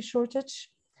commodity shortage.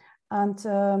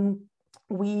 And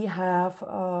we have,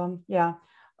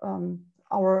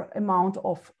 our amount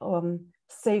of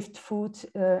saved food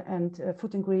and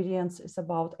food ingredients is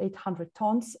about 800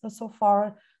 tons so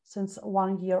far since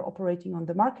 1 year operating on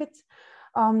the market.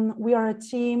 We are a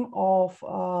team of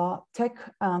tech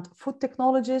and food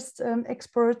technologists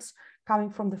experts coming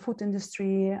from the food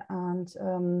industry and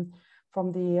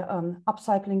from the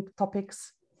upcycling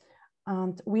topics.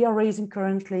 And we are raising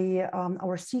currently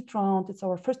our seed round. It's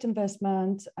our first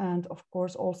investment. And of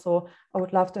course, also, I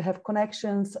would love to have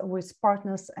connections with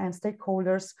partners and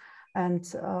stakeholders. And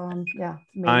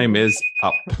time is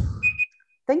up.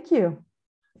 Thank you.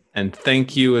 And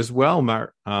thank you as well,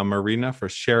 Marina, for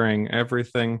sharing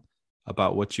everything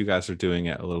about what you guys are doing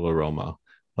at Little Aroma.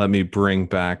 Let me bring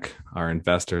back our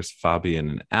investors, Fabian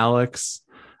and Alex,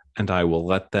 and I will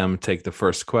let them take the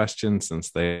first question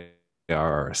since they are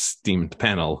our esteemed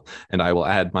panel, and I will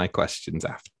add my questions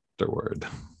afterward.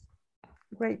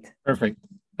 Great. Perfect.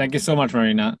 Thank you so much,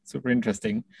 Marina. Super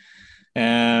interesting.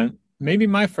 Maybe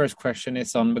my first question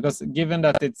is on, because given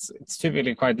that it's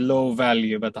typically quite low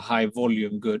value but high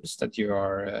volume goods that you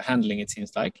are handling, it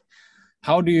seems like,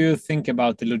 how do you think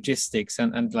about the logistics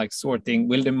and like sorting?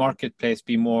 Will the marketplace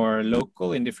be more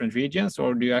local in different regions,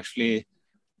 or do you actually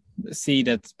see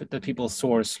that people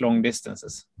source long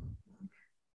distances?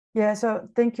 Yeah, so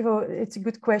thank you. It's a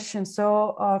good question.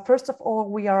 So first of all,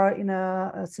 we are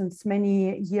since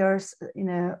many years in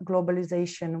a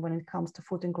globalization when it comes to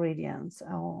food ingredients.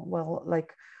 Well,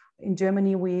 like in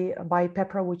Germany, we buy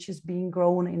pepper, which is being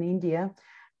grown in India.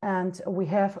 And we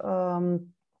have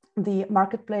the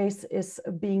marketplace is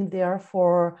being there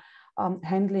for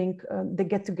handling the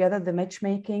get together, the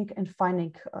matchmaking and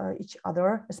finding each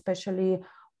other, especially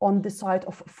on the side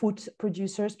of food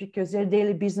producers, because their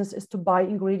daily business is to buy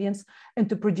ingredients and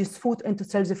to produce food and to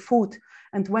sell the food.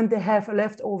 And when they have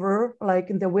leftover,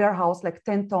 like in the warehouse, like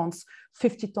 10 tons,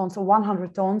 50 tons or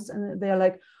 100 tons, and they're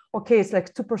like, okay, it's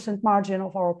like 2% margin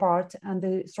of our part, and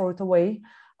they throw it away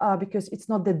because it's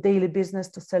not the daily business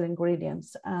to sell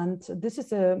ingredients. And this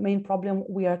is a main problem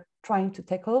we are trying to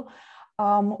tackle.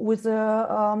 With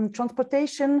the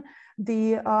transportation,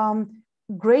 the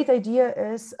great idea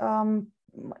is,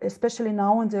 especially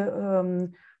now in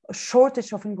the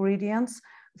shortage of ingredients,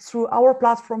 through our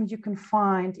platform, you can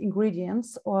find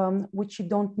ingredients which you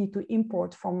don't need to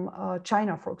import from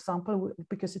China, for example,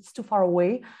 because it's too far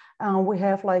away. We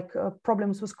have like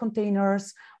problems with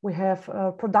containers. We have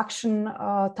production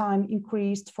time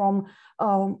increased from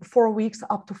 4 weeks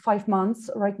up to 5 months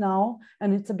right now.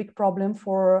 And it's a big problem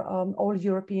for all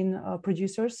European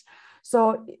producers.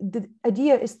 So the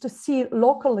idea is to see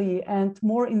locally and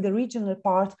more in the regional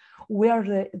part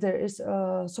where there is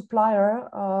a supplier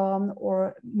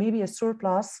or maybe a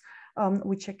surplus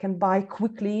which I can buy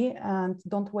quickly and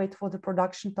don't wait for the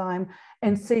production time,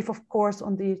 and save, of course,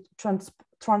 on the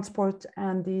transport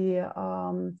and the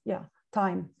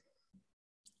time.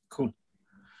 Cool.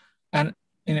 And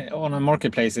on a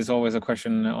marketplace, it's always a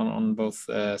question on both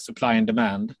supply and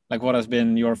demand. Like, what has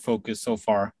been your focus so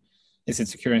far? Is it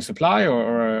securing supply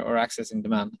or accessing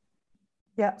demand?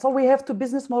 Yeah, so we have two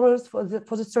business models for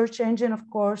the search engine. Of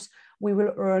course, we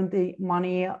will earn the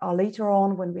money later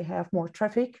on when we have more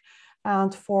traffic.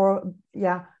 And for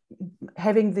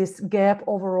having this gap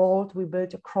overall, we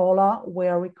built a crawler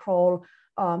where we crawl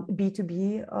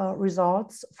B2B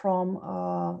results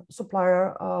from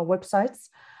supplier websites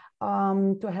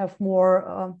to have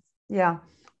more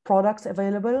products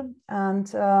available.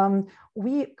 And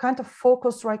we kind of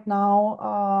focus right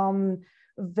now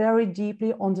very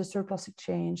deeply on the surplus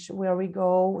exchange, where we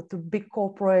go to big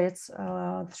corporates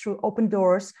through open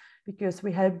doors, because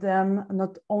we help them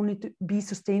not only to be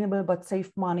sustainable, but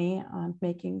save money and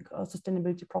making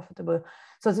sustainability profitable.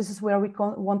 So this is where we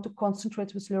want to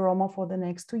concentrate with Aroma for the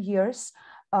next 2 years,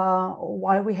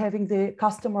 while we're having the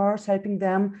customers, helping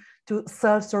them to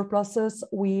sell surpluses.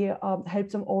 We help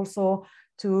them also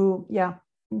to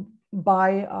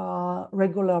buy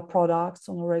regular products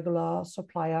on a regular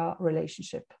supplier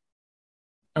relationship.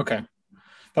 Okay.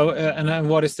 And then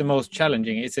what is the most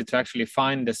challenging? Is it to actually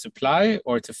find the supply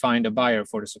or to find a buyer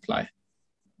for the supply?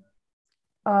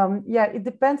 It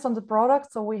depends on the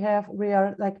product. So we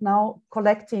are like now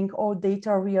collecting all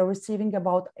data. We are receiving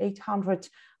about 800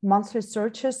 monthly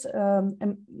searches.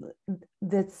 And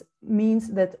that means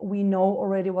that we know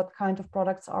already what kind of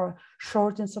products are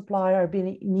short in supply, are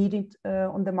being needed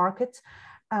on the market.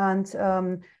 And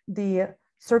the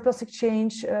surplus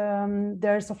exchange,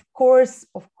 there's of course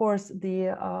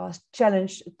the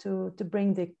challenge to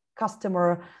bring the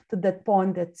customer to that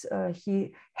point that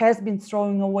he has been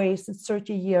throwing away since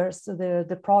 30 years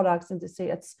the products, and to say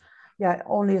it's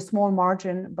only a small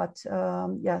margin, but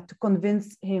to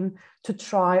convince him to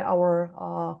try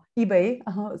our eBay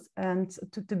and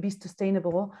to be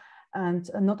sustainable, and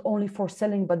not only for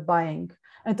selling but buying.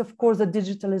 And of course the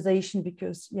digitalization,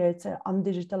 because it's an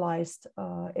undigitalized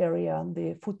area.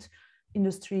 The food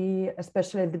industry,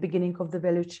 especially at the beginning of the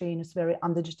value chain, is very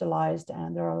undigitalized,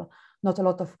 and there are not a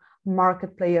lot of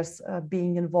market players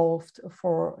being involved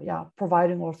for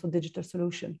providing also digital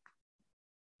solution.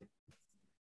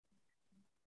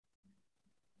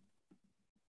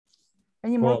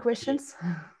 Any more questions?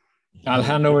 I'll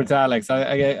hand over to Alex.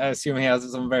 I assume he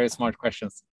has some very smart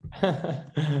questions.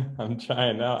 I'm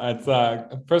trying now. It's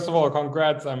first of all,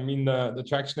 congrats. I mean, the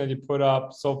traction that you put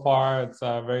up so far, it's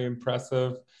very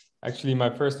impressive. Actually, my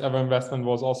first ever investment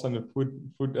was also in the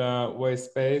food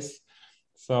waste space.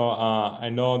 So I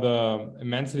know the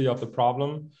immensity of the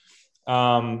problem.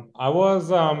 I was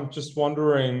just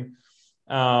wondering,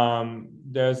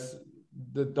 there's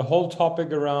the whole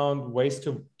topic around waste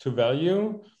to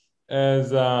value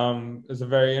is a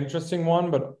very interesting one,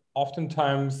 but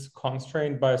oftentimes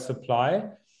constrained by supply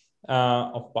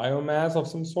of biomass of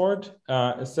some sort.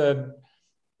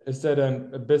 Is that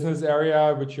a business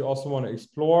area which you also want to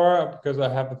explore? Because I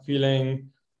have a feeling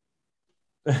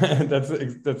that's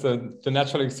the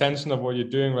natural extension of what you're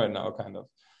doing right now, kind of.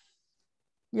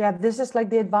 Yeah, this is like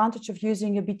the advantage of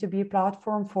using a B2B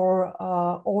platform for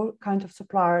all kinds of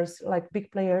suppliers, like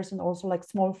big players and also like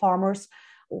small farmers,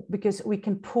 because we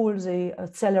can pool the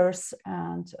sellers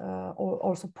and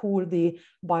also pool the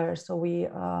buyers. So we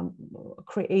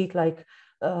create like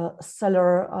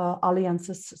seller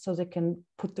alliances, so they can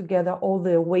put together all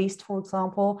the waste, for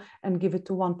example, and give it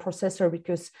to one processor,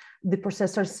 because the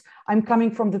processors, I'm coming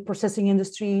from the processing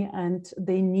industry, and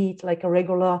they need like a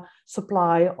regular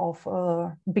supply of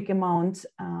big amount.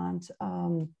 And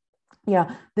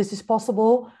this is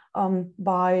possible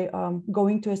by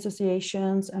going to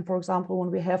associations. And for example,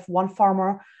 when we have one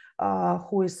farmer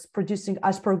who is producing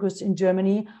asparagus in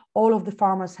Germany, all of the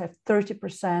farmers have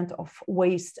 30% of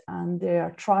waste, and they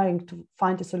are trying to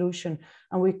find a solution.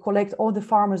 And we collect all the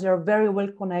farmers, they are very well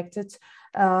connected,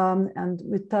 and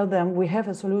we tell them we have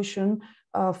a solution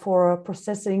for a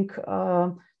processing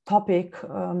topic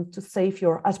to save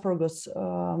your asparagus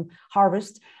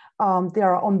harvest. They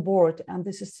are on board, and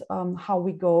this is how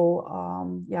we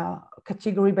go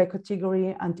category by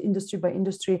category and industry by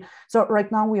industry. So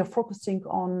right now we are focusing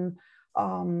on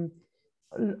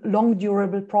long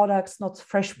durable products, not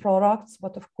fresh products,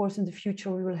 but of course in the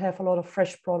future we will have a lot of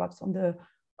fresh products on the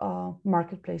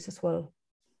marketplace as well.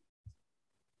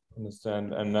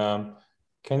 Understand. And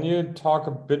can you talk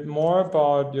a bit more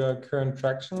about your current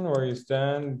traction, where you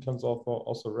stand in terms of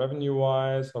also revenue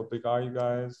wise? How big are you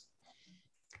guys?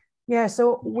 Yeah,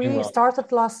 so we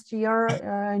started last year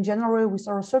in January with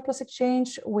our surplus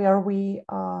exchange, where we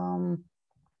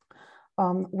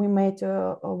made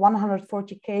a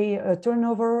 140K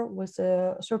turnover with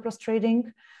surplus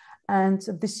trading, and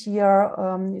this year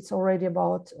it's already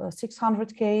about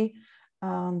 600K.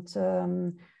 And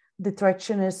the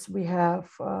traction is we have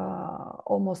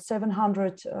almost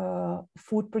 700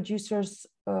 food producers,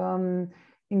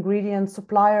 ingredient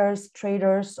suppliers,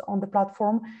 traders on the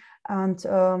platform. And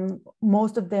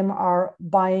most of them are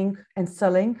buying and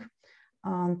selling,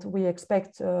 and we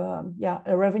expect a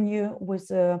revenue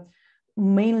with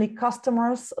mainly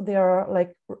customers. They are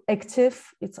like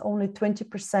active. It's only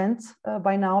 20%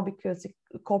 by now, because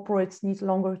the corporates need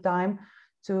longer time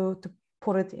to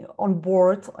put it on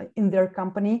board in their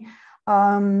company.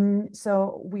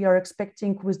 So we are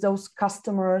expecting with those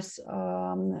customers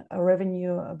a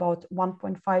revenue about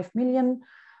 1.5 million.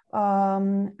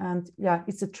 And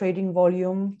it's a trading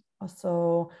volume,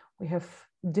 so we have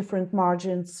different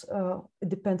margins. It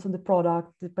depends on the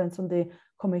product, depends on the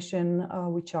commission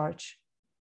we charge.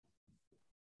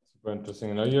 Super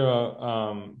interesting. Now your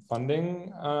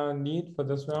funding need for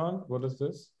this round, what is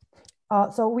this?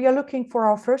 So we are looking for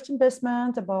our first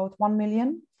investment, about 1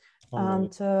 million.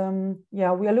 And we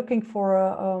are looking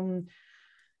for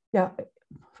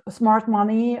smart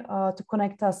money to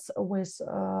connect us with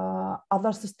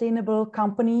other sustainable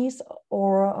companies,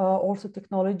 or also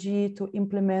technology to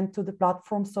implement to the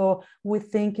platform. So we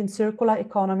think in circular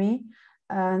economy,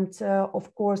 and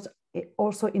of course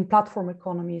also in platform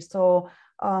economy. So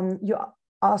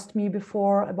asked me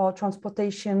before about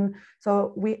transportation.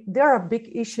 So there are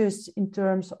big issues in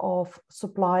terms of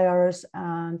suppliers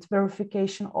and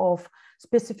verification of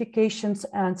specifications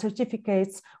and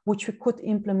certificates, which we could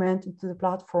implement into the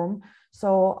platform.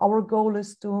 So our goal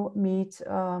is to meet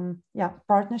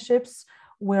partnerships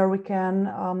where we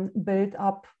can build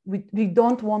up. We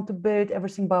don't want to build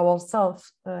everything by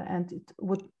ourselves, and it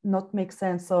would not make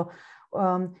sense. So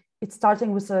it's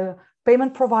starting with a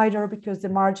payment provider because the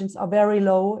margins are very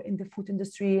low in the food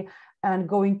industry, and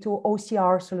going to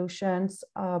OCR solutions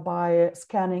by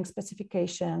scanning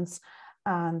specifications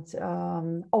and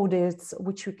audits,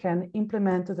 which we can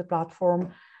implement to the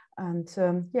platform. And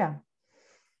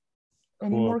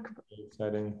Any more?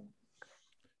 Exciting.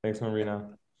 Thanks,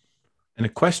 Marina. And a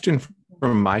question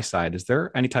from my side, is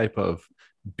there any type of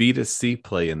B2C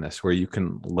play in this where you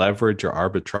can leverage or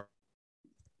arbitrage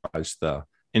the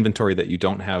inventory that you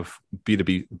don't have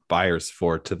B2B buyers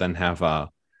for to then have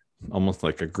almost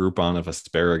like a Groupon of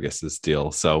asparagus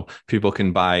deal? So people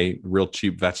can buy real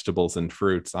cheap vegetables and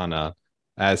fruits on a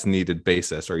as needed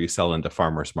basis, or you sell into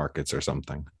farmers markets or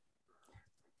something.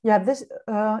 Yeah, this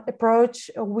approach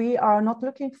we are not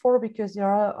looking for because there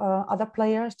are other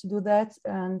players to do that.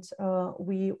 And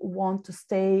we want to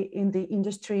stay in the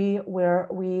industry where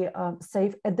we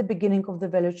save at the beginning of the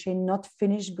value chain, not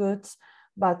finished goods,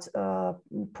 but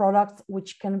products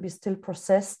which can be still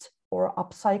processed or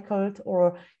upcycled,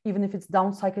 or even if it's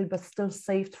downcycled, but still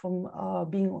saved from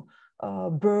being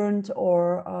burned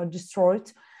or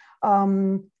destroyed.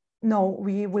 No,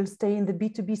 we will stay in the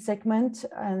B2B segment,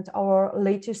 and our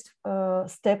latest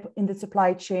step in the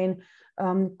supply chain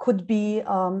could be,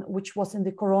 which was in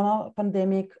the Corona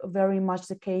pandemic, very much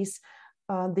the case,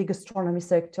 the gastronomy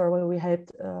sector, where we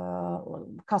had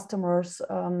customers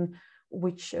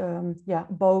which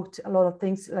bought a lot of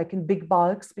things like in big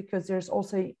bulks, because there's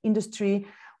also an industry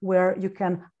where you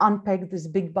can unpack these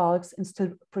big bulks and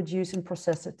still produce and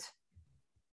process it.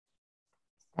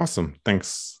 Awesome.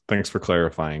 Thanks for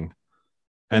clarifying.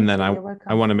 And then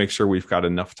I want to make sure we've got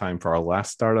enough time for our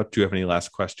last startup. Do you have any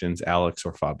last questions, Alex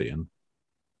or Fabian?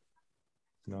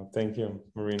 No, thank you,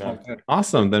 Marina.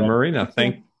 Awesome. Then Marina,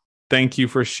 thank you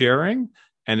for sharing.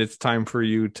 And it's time for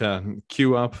you to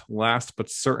queue up last, but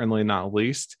certainly not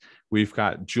least. We've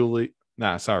got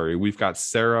we've got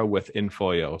Sarah with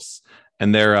Infoyos,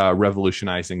 and they're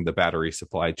revolutionizing the battery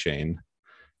supply chain.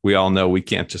 We all know we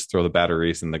can't just throw the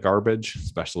batteries in the garbage,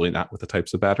 especially not with the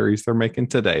types of batteries they're making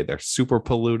today. They're super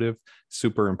pollutive,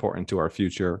 super important to our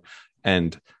future.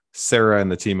 And Sarah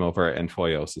and the team over at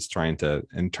Infoyos is trying to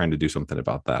do something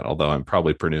about that, although I'm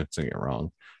probably pronouncing it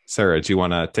wrong. Sarah, do you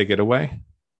want to take it away?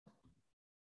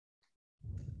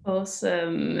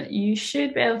 Awesome. You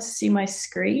should be able to see my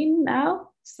screen now.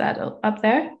 Is that up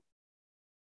there?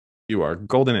 You are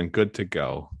golden and good to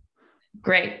go.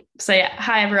 Great. So yeah,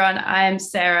 hi everyone. I am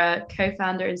Sarah,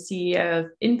 co-founder and CEO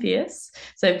of Infoyos.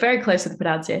 So very close to the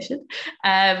pronunciation.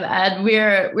 And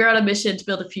we're on a mission to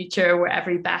build a future where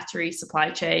every battery supply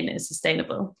chain is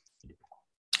sustainable.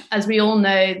 As we all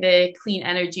know, the clean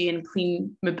energy and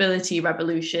clean mobility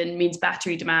revolution means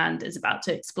battery demand is about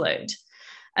to explode.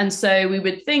 And so we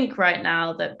would think right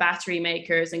now that battery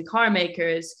makers and car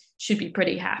makers should be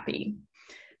pretty happy.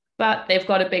 But they've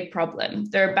got a big problem.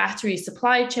 Their battery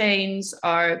supply chains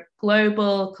are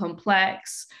global,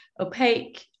 complex,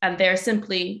 opaque, and they're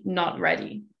simply not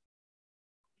ready.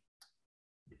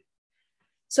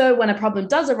 So when a problem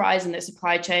does arise in their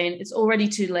supply chain, it's already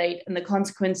too late and the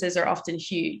consequences are often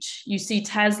huge. You see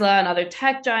Tesla and other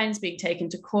tech giants being taken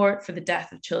to court for the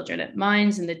death of children at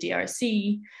mines in the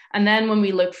DRC. And then when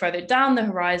we look further down the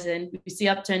horizon, we see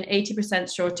up to an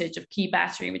 80% shortage of key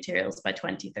battery materials by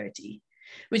 2030.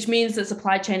 Which means that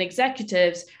supply chain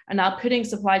executives are now putting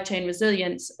supply chain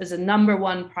resilience as a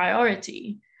 #1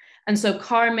 priority. And so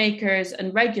car makers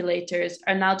and regulators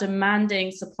are now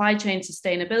demanding supply chain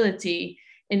sustainability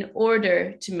in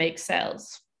order to make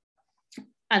sales.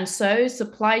 And so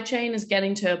supply chain is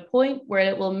getting to a point where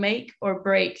it will make or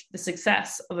break the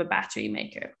success of a battery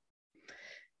maker.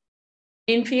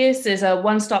 Infoyos is a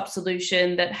one-stop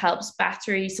solution that helps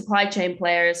battery supply chain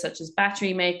players such as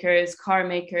battery makers, car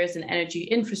makers, and energy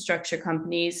infrastructure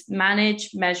companies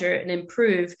manage, measure, and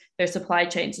improve their supply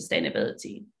chain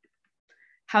sustainability.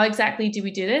 How exactly do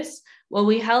we do this? Well,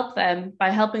 we help them by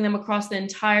helping them across the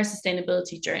entire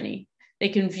sustainability journey. They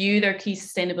can view their key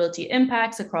sustainability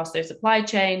impacts across their supply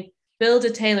chain, build a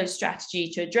tailored strategy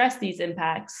to address these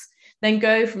impacts, then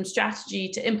go from strategy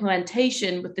to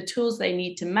implementation with the tools they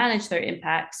need to manage their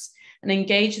impacts and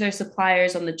engage their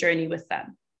suppliers on the journey with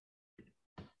them.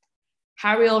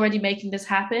 How are we already making this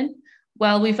happen?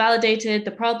 Well, we validated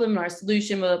the problem and our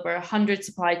solution with over 100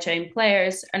 supply chain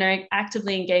players and are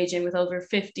actively engaging with over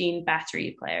 15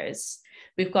 battery players.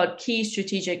 We've got key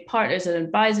strategic partners and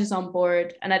advisors on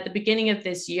board. And at the beginning of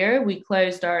this year, we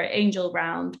closed our angel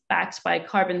round backed by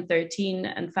Carbon 13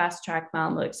 and Fast Track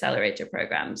Malmo Accelerator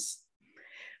programs.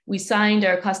 We signed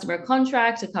our customer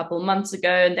contract a couple of months ago,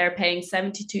 and they're paying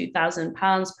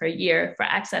 £72,000 per year for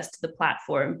access to the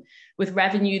platform, with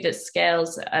revenue that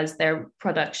scales as their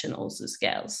production also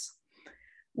scales.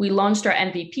 We launched our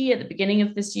MVP at the beginning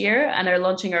of this year and are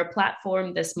launching our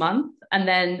platform this month, and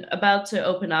then about to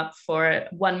open up for a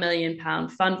 £1 million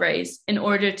fundraise in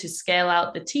order to scale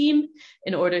out the team,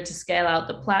 in order to scale out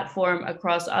the platform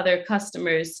across other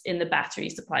customers in the battery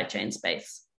supply chain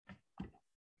space.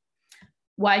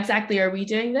 Why exactly are we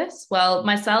doing this? Well,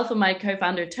 myself and my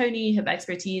co-founder, Tony, have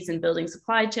expertise in building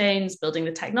supply chains, building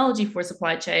the technology for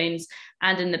supply chains,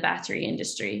 and in the battery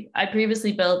industry. I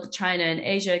previously built the China and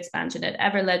Asia expansion at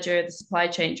Everledger, the supply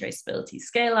chain traceability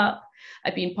scale-up.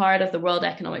 I've been part of the World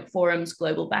Economic Forum's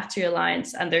Global Battery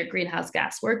Alliance and their Greenhouse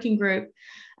Gas Working Group.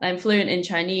 And I'm fluent in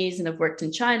Chinese and have worked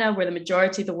in China, where the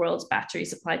majority of the world's battery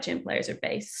supply chain players are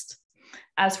based.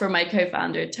 As for my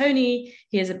co-founder, Tony,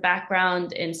 he has a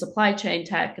background in supply chain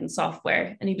tech and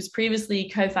software, and he was previously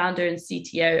co-founder and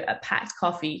CTO at Packed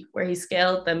Coffee, where he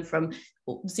scaled them from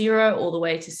 0 all the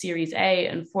way to Series A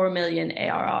and 4 million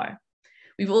ARR.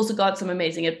 We've also got some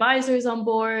amazing advisors on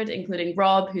board, including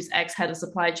Rob, who's ex-head of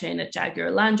supply chain at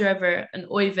Jaguar Land Rover, and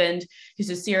Oyvind, who's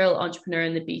a serial entrepreneur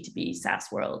in the B2B SaaS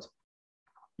world.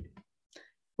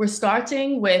 We're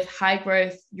starting with high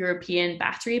growth European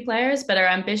battery players, but our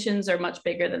ambitions are much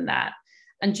bigger than that.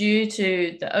 And due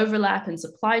to the overlap in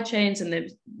supply chains and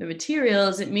the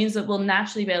materials, it means that we'll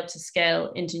naturally be able to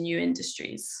scale into new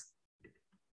industries.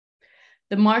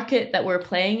 The market that we're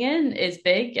playing in is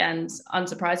big and,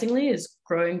 unsurprisingly, is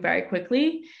growing very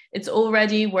quickly. It's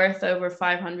already worth over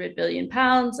 £500 billion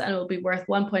and it will be worth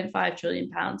 £1.5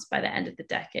 trillion by the end of the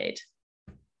decade.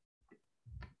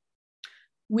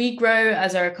 We grow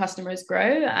as our customers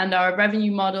grow, and our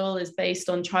revenue model is based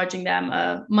on charging them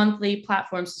a monthly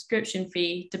platform subscription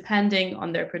fee depending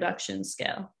on their production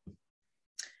scale.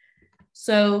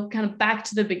 So kind of back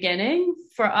to the beginning,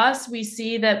 for us, we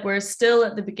see that we're still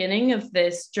at the beginning of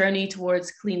this journey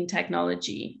towards clean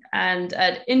technology. And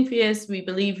at Infius, we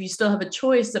believe you still have a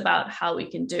choice about how we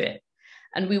can do it.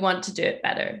 And we want to do it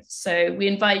better. So we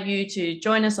invite you to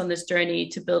join us on this journey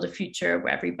to build a future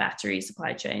where every battery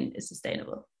supply chain is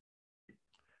sustainable.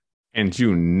 And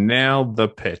you nailed the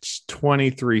pitch.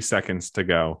 23 seconds to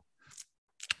go.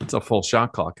 It's a full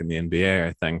shot clock in the NBA,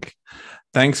 I think.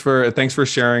 Thanks for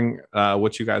sharing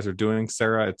what you guys are doing,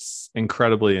 Sarah. It's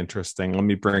incredibly interesting. Let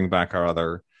me bring back our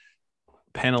other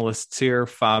panelists here,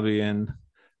 Fabian,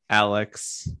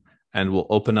 Alex, and we'll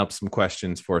open up some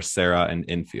questions for Sarah and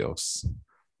Infios.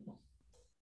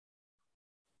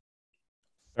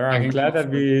 Sarah, I'm glad that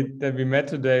we met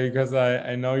today, because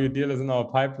I know your deal is in our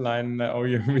pipeline, or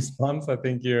your response. I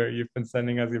think you've been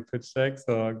sending us your pitch deck,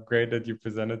 so great that you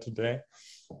presented today.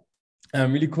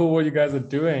 Really cool what you guys are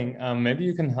doing. Maybe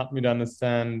you can help me to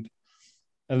understand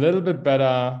a little bit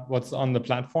better what's on the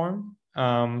platform,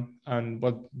 and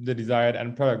what the desired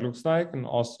end product looks like, and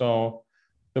also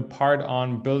the part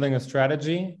on building a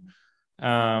strategy,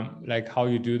 like how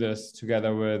you do this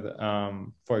together with,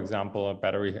 for example, a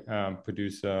battery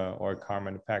producer or a car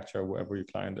manufacturer, whoever your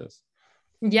client is.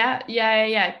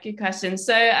 Yeah. Good question.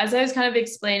 So as I was kind of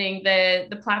explaining,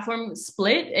 the platform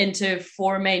split into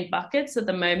 4 main buckets at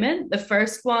the moment. The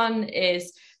first one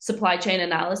is supply chain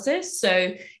analysis.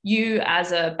 So you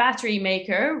as a battery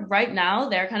maker right now,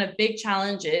 their kind of big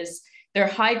challenge is they're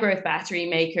high growth battery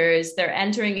makers. They're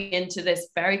entering into this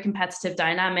very competitive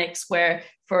dynamics where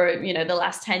for the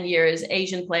last 10 years,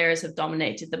 Asian players have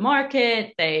dominated the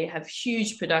market. They have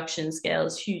huge production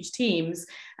scales, huge teams,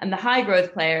 and the high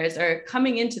growth players are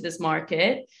coming into this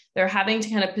market. They're having to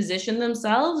kind of position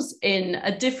themselves in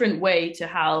a different way to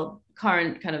how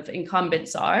current kind of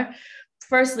incumbents are.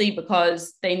 Firstly,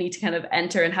 because they need to kind of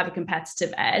enter and have a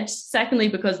competitive edge. Secondly,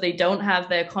 because they don't have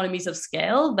the economies of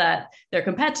scale that their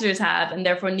competitors have, and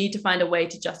therefore need to find a way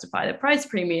to justify the price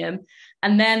premium.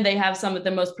 And then they have some of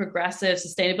the most progressive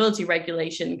sustainability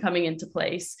regulation coming into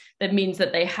place. That means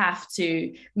that they have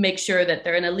to make sure that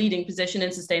they're in a leading position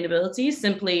in sustainability,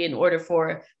 simply in order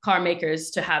for car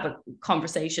makers to have a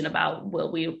conversation about,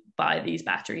 will we buy these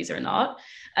batteries or not?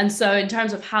 And so in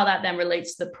terms of how that then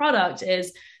relates to the product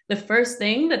is, the first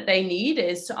thing that they need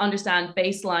is to understand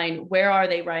baseline, where are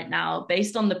they right now?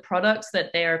 Based on the products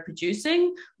that they are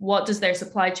producing, what does their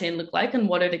supply chain look like? And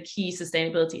what are the key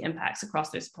sustainability impacts across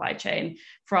their supply chain,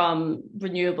 from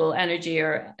renewable energy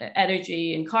or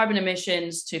energy and carbon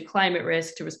emissions to climate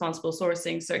risk to responsible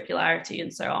sourcing, circularity,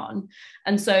 and so on.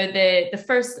 And so the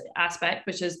first aspect,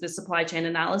 which is the supply chain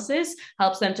analysis,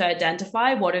 helps them to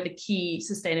identify what are the key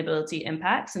sustainability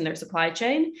impacts in their supply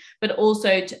chain, but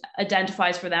also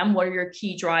identifies for them what are your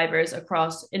key drivers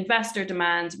across investor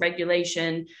demands,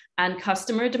 regulation, and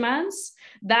customer demands.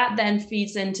 That then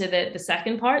feeds into the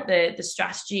second part, the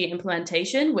strategy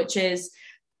implementation, which is,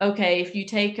 okay, if you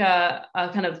take a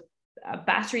kind of a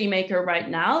battery maker right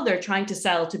now, they're trying to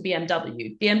sell to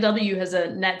BMW. BMW has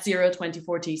a net zero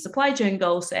 2040 supply chain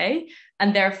goal, say,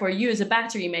 and therefore you as a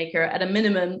battery maker at a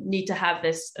minimum need to have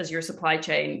this as your supply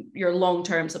chain, your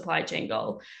long-term supply chain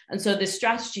goal. And so the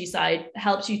strategy side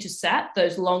helps you to set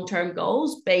those long-term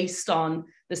goals based on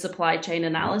the supply chain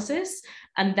analysis,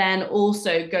 and then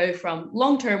also go from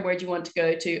long-term, where do you want to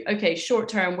go, to, okay,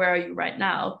 short-term, where are you right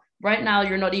now? Right now,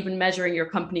 you're not even measuring your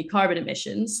company carbon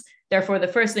emissions. Therefore, the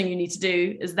first thing you need to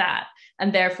do is that.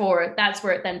 And therefore, that's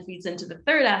where it then feeds into the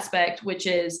third aspect, which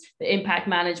is the impact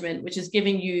management, which is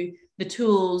giving you the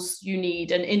tools you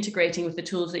need and integrating with the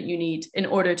tools that you need in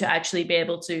order to actually be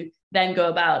able to then go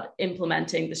about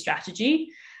implementing the strategy.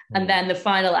 And then the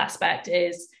final aspect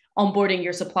is onboarding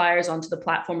your suppliers onto the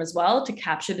platform as well to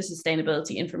capture the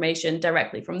sustainability information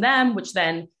directly from them, which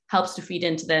then helps to feed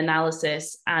into the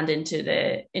analysis and into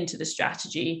the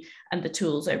strategy and the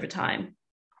tools over time.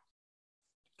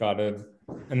 Got it.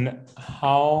 And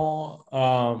how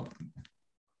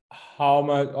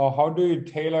much, or how do you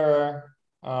tailor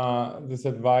this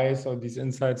advice or these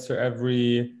insights to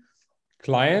every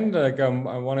client? Like, I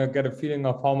want to get a feeling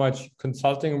of how much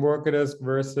consulting work it is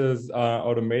versus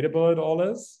automatable it all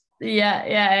is.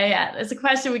 Yeah. It's a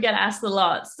question we get asked a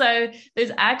lot. So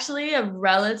there's actually a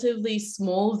relatively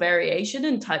small variation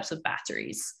in types of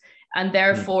batteries. And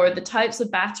therefore the types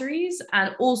of batteries,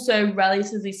 and also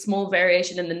relatively small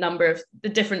variation in the number of the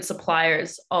different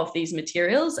suppliers of these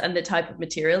materials and the type of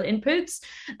material inputs.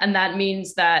 And that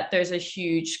means that there's a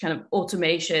huge kind of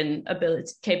automation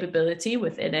capability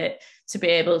within it to be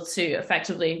able to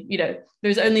effectively,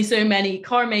 there's only so many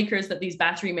car makers that these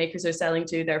battery makers are selling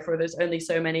to, therefore there's only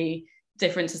so many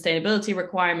different sustainability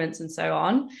requirements and so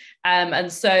on.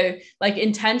 And so, like,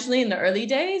 intentionally in the early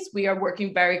days, we are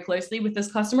working very closely with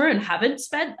this customer and haven't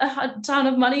spent a ton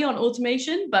of money on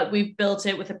automation, but we've built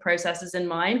it with the processes in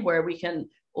mind where we can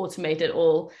automate it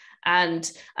all,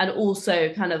 and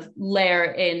also kind of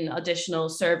layer in additional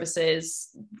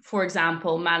services. For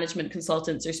example, management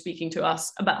consultants are speaking to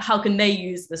us about how can they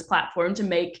use this platform to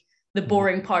make the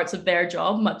boring parts of their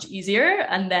job much easier,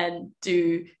 and then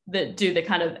do the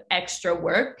kind of extra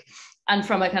work. And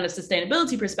from a kind of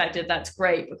sustainability perspective, that's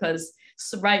great, because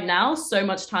right now so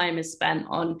much time is spent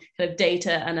on kind of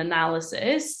data and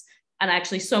analysis, and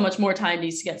actually so much more time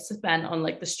needs to get spent on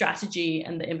like the strategy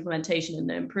and the implementation and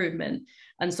the improvement.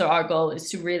 And so our goal is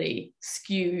to really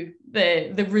skew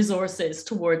the resources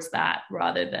towards that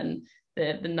rather than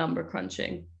the number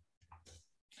crunching.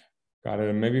 Got it.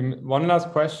 And maybe one last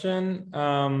question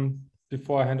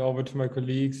before I hand over to my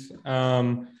colleagues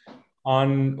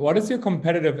on what is your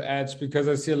competitive edge? Because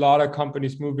I see a lot of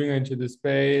companies moving into the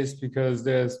space because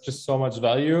there's just so much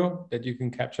value that you can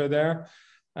capture there.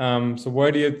 So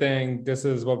where do you think this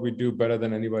is what we do better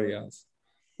than anybody else?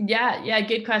 Yeah,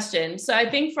 good question. So I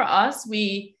think for us,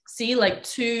 we see like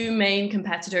two main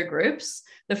competitor groups.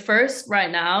 The first right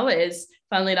now is,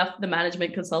 funnily enough, the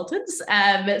management consultants.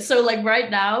 So like right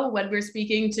now, when we're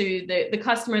speaking to the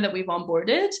customer that we've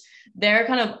onboarded, their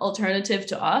kind of alternative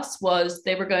to us was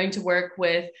they were going to work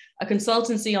with a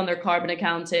consultancy on their carbon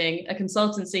accounting, a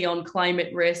consultancy on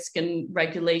climate risk and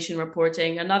regulation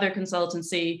reporting, another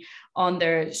consultancy on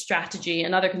their strategy,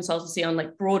 another consultancy on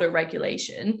like broader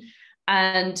regulation.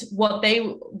 And what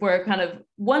they were kind of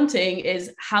wanting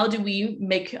is, how do we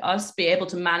make us be able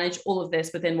to manage all of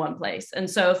this within one place? And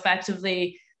so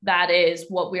effectively, that is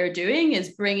what we're doing,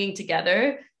 is bringing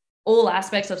together all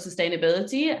aspects of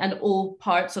sustainability and all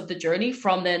parts of the journey,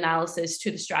 from the analysis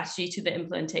to the strategy to the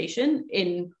implementation,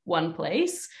 in one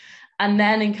place. And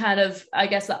then in kind of, I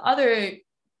guess, the other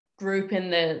group in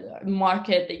the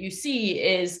market that you see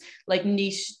is like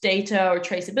niche data or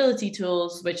traceability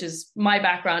tools, which is, my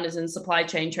background is in supply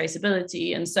chain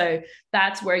traceability. And so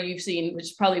that's where you've seen, which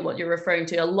is probably what you're referring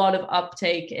to, a lot of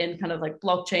uptake in kind of like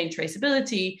blockchain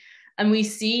traceability. And we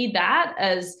see that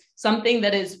as something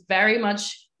that is very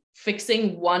much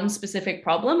fixing one specific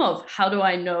problem of, how do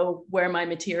I know where my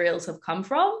materials have come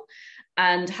from?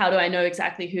 And how do I know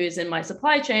exactly who is in my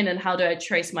supply chain, and how do I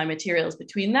trace my materials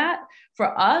between that?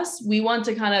 For us, we want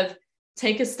to kind of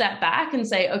take a step back and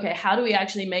say, okay, how do we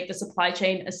actually make the supply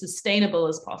chain as sustainable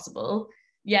as possible?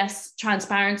 Yes,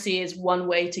 transparency is one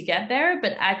way to get there,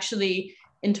 but actually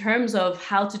in terms of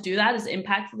how to do that as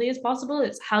impactfully as possible,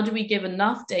 it's how do we give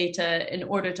enough data in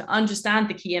order to understand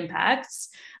the key impacts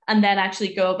and then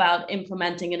actually go about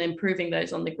implementing and improving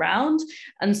those on the ground.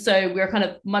 And so we're kind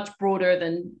of much broader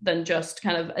than just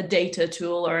kind of a data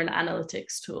tool or an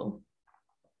analytics tool.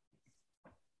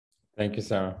 Thank you,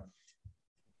 Sarah.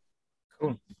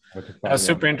 Cool. That's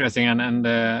super interesting. And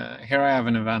here I have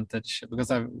an advantage because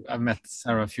I've met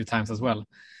Sarah a few times as well.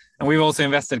 And we've also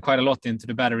invested quite a lot into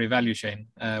the battery value chain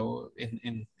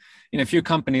in a few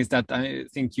companies that I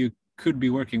think you could be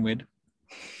working with.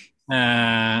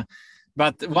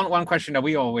 But one question that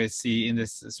we always see in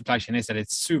this supply chain is that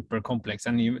it's super complex,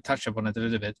 and you touched upon it a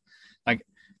little bit. Like,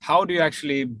 how do you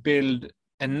actually build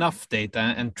enough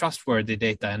data and trustworthy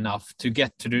data enough to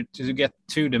get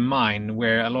to the mine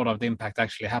where a lot of the impact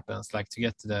actually happens, like to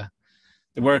get to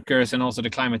the workers and also the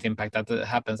climate impact that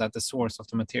happens at the source of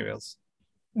the materials?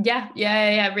 Yeah.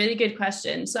 Really good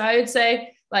question. So I would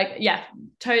say,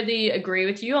 totally agree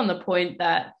with you on the point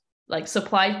that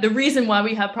the reason why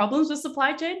we have problems with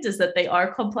supply chains is that they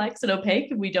are complex and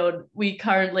opaque. We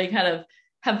currently kind of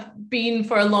have been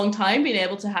for a long time being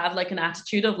able to have an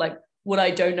attitude of what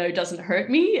I don't know doesn't hurt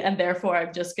me, and therefore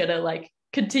I'm just gonna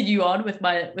continue on with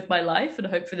my life and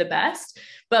hope for the best.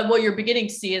 But what you're beginning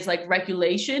to see is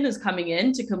regulation is coming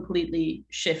in to completely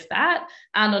shift that.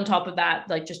 And on top of that,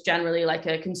 just generally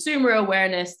a consumer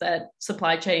awareness that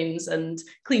supply chains and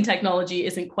clean technology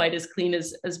isn't quite as clean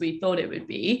as we thought it would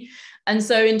be. And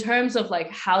so in terms of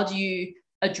how do you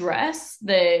address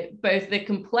both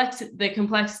the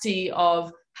complexity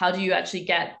of how do you actually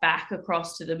get back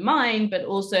across to the mine, but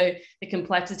also the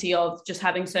complexity of just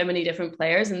having so many different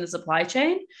players in the supply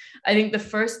chain. I think the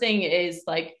first thing is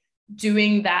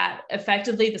doing that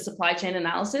effectively. The supply chain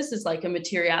analysis is a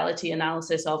materiality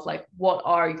analysis of what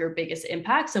are your biggest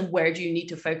impacts and where do you need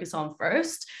to focus on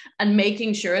first, and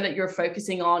making sure that you're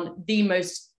focusing on the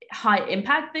most high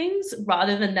impact things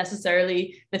rather than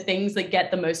necessarily the things that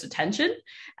get the most attention.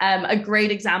 A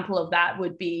great example of that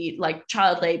would be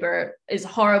child labor is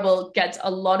horrible, gets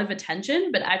a lot of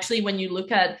attention, but actually when you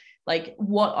look at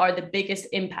what are the biggest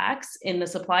impacts in the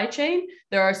supply chain,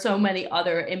 there are so many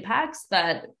other impacts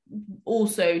that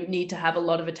also need to have a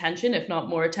lot of attention, if not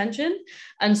more attention.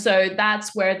 And so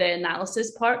that's where the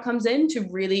analysis part comes in to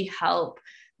really help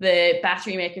the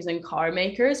battery makers and car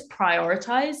makers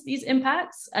prioritize these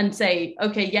impacts and say,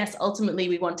 okay, yes, ultimately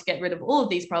we want to get rid of all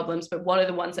of these problems, but what are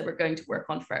the ones that we're going to work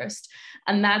on first?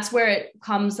 And that's where it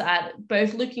comes at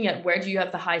both looking at where do you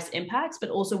have the highest impacts, but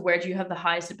also where do you have the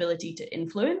highest ability to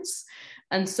influence?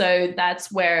 And so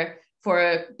that's where for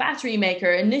a battery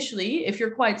maker, initially, if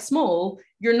you're quite small,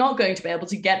 you're not going to be able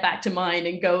to get back to mine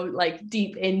and go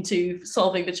deep into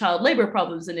solving the child labor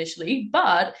problems initially,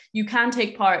 but you can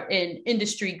take part in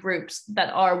industry groups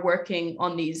that are working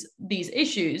on these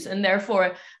issues. And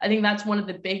therefore, I think that's one of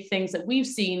the big things that we've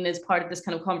seen as part of this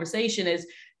kind of conversation is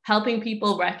helping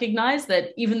people recognize that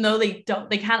even though they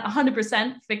can't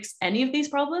 100% fix any of these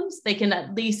problems, they can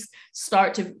at least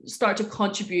start to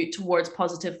contribute towards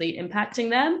positively impacting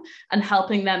them and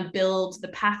helping them build the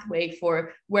pathway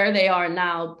for where they are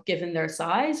now, given their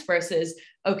size, versus,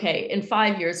 okay, in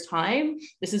 5 years' time,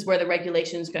 this is where the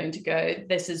regulation is going to go.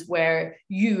 This is where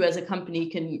you as a company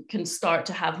can start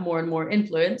to have more and more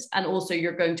influence. And also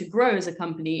you're going to grow as a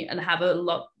company and have a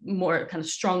lot more kind of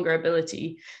stronger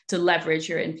ability to leverage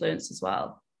your influence as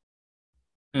well.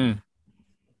 I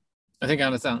think I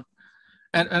understand.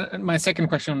 And my second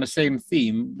question on the same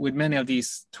theme, with many of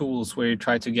these tools where you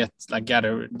try to get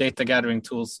data gathering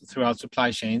tools throughout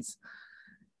supply chains,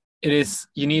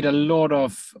 you need a lot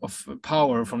of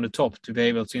power from the top to be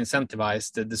able to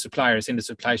incentivize the suppliers in the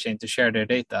supply chain to share their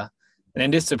data. And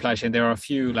in this supply chain, there are a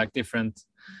few different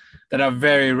that are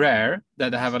very rare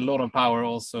that have a lot of power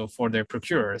also for their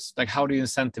procurers. How do you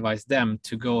incentivize them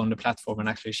to go on the platform and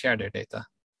actually share their data?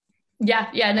 Yeah,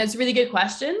 and it's a really good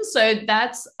question. So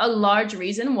that's a large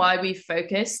reason why we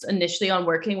focused initially on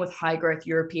working with high growth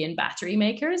European battery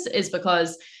makers, is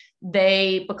because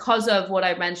of what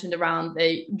I mentioned around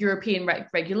the European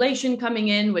regulation coming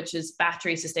in, which is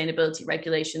battery sustainability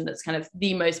regulation, that's kind of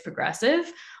the most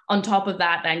progressive. On top of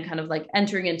that, then kind of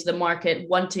entering into the market,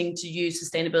 wanting to use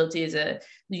sustainability as a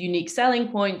unique selling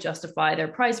point, justify their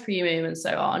price premium and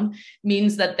so on,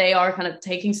 means that they are kind of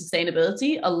taking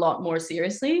sustainability a lot more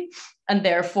seriously. And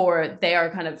therefore, they are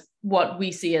kind of what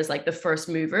we see as like the first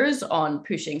movers on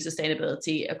pushing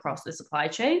sustainability across the supply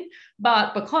chain.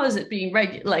 But because it's being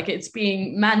it's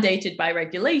being mandated by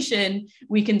regulation,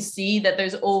 we can see that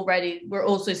we're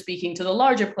also speaking to the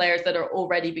larger players that are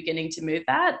already beginning to move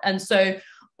that. And so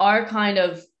our kind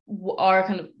of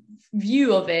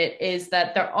view of it is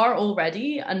that there are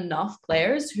already enough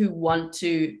players who want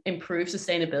to improve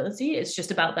sustainability. It's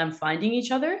just about them finding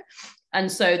each other. And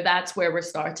so that's where we're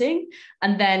starting.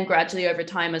 And then gradually over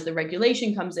time, as the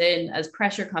regulation comes in, as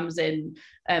pressure comes in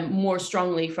more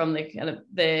strongly from the kind of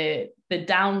the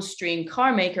downstream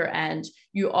car maker end,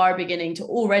 you are beginning to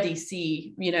already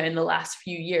see, in the last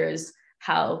few years,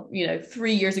 how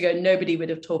 3 years ago nobody would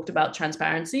have talked about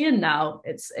transparency, and now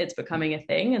it's becoming a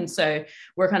thing. And so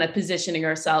we're kind of positioning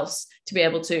ourselves to be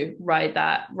able to ride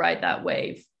that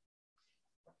wave.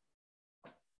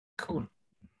 Cool.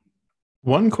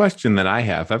 One question that I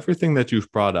have, everything that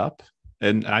you've brought up,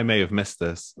 and I may have missed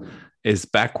this, is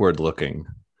backward looking.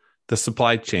 The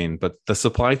supply chain, but the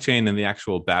supply chain and the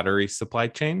actual battery supply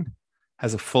chain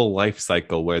has a full life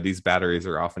cycle where these batteries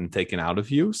are often taken out of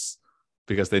use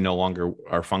because they no longer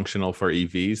are functional for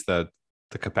EVs, that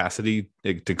the capacity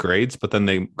it degrades, but then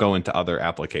they go into other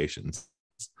applications.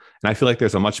 And I feel like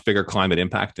there's a much bigger climate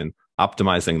impact in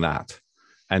optimizing that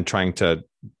and trying to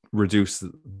reduce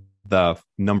the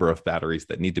number of batteries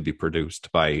that need to be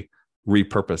produced by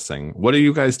repurposing. What are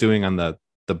you guys doing on the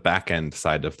back end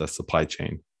side of the supply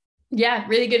chain? Yeah,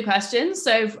 really good question.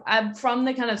 So from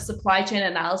the kind of supply chain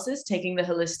analysis, taking the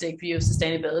holistic view of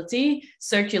sustainability,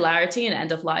 circularity and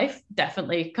end of life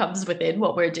definitely comes within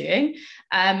what we're doing.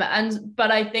 But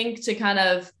I think to kind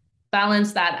of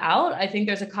balance that out, I think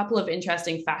there's a couple of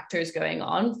interesting factors going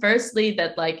on. Firstly,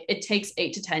 that it takes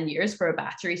 8 to 10 years for a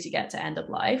battery to get to end of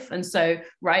life. And so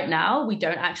right now we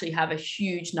don't actually have a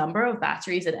huge number of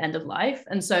batteries at end of life.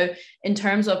 And so in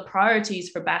terms of priorities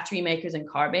for battery makers and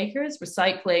car makers,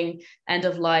 recycling, end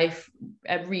of life,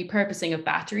 repurposing of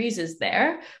batteries is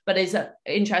there, but is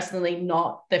interestingly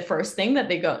not the first thing that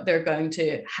they're going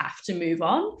to have to move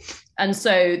on. And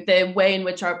so the way in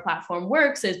which our platform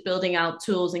works is building out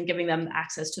tools and giving them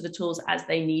access to the tools as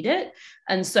they need it.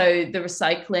 And so the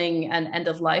recycling and end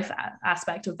of life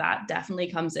aspect of that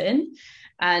definitely comes in.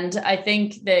 And I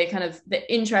think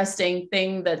the interesting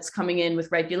thing that's coming in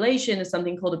with regulation is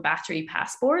something called a battery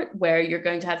passport, where you're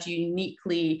going to have to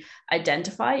uniquely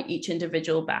identify each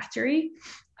individual battery.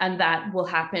 And that will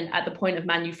happen at the point of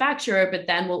manufacture, but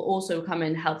then will also come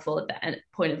in helpful at the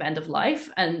point of end of life.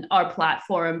 And our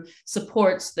platform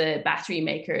supports the battery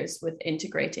makers with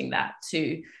integrating that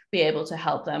to be able to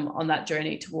help them on that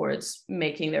journey towards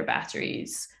making their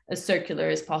batteries as circular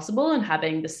as possible and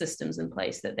having the systems in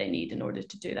place that they need in order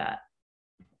to do that.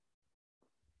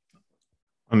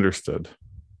 Understood.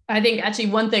 I think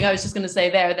actually one thing I was just going to say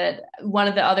there, that one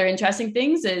of the other interesting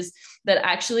things is that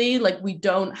actually we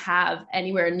don't have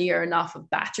anywhere near enough of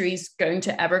batteries going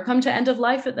to ever come to end of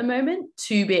life at the moment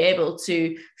to be able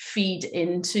to feed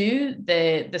into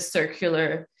the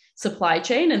circular supply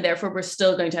chain. And therefore we're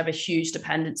still going to have a huge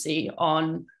dependency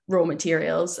on raw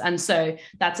materials. And so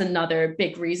that's another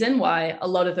big reason why a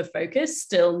lot of the focus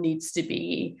still needs to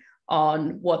be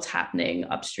on what's happening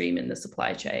upstream in the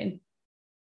supply chain.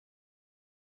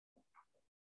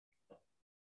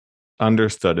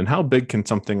 Understood. And how big can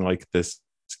something like this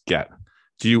get?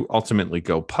 Do you ultimately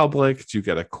go public? Do you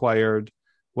get acquired?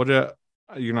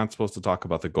 You're not supposed to talk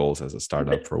about the goals as a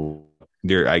startup for what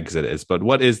your exit is, but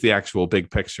what is the actual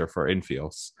big picture for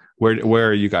Infios? Where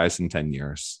are you guys in 10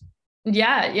 years?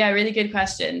 Yeah, really good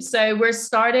question. So we're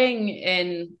starting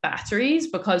in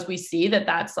batteries because we see that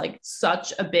that's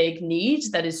such a big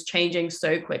need that is changing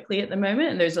so quickly at the moment.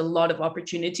 And there's a lot of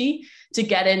opportunity to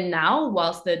get in now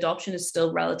whilst the adoption is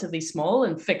still relatively small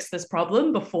and fix this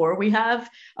problem before we have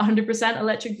 100%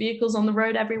 electric vehicles on the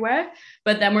road everywhere.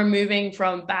 But then we're moving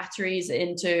from batteries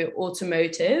into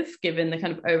automotive, given the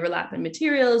kind of overlap in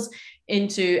materials,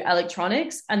 into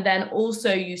electronics. And then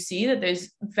also you see that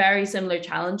there's very similar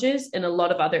challenges in a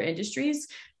lot of other industries,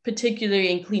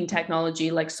 particularly in clean technology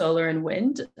like solar and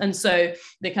wind. And so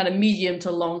the kind of medium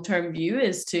to long-term view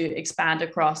is to expand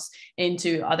across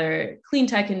into other clean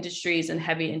tech industries and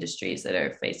heavy industries that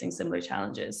are facing similar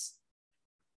challenges.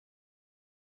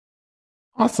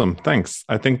 Awesome. Thanks.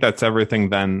 I think that's everything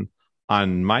then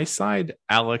on my side.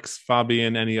 Alex,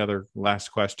 Fabian, any other last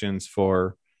questions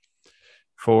for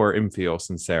Infios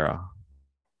and Sarah?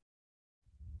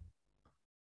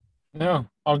 No,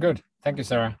 all good. Thank you,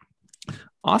 Sarah.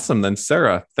 Awesome. Then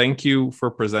Sarah, thank you for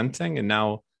presenting. And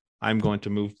now I'm going to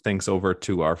move things over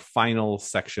to our final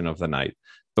section of the night.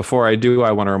 Before I do,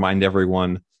 I want to remind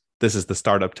everyone This is the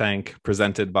Startup Tank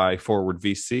presented by Forward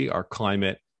VC, our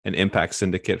climate and impact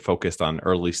syndicate focused on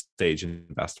early stage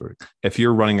investors. If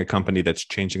you're running a company that's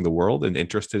changing the world and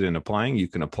interested in applying, you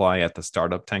can apply at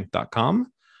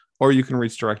thestartuptank.com, or you can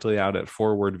reach directly out at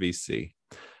Forward VC.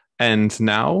 And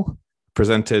now,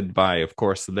 presented by, of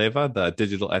course, Leva, the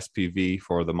digital SPV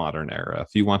for the modern era. If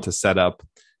you want to set up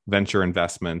venture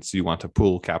investments, you want to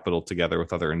pool capital together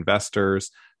with other investors,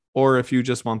 or if you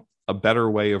just want a better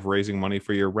way of raising money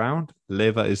for your round,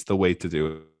 Leva is the way to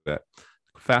do it.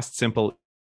 Fast, simple,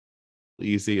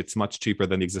 easy. It's much cheaper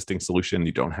than the existing solution.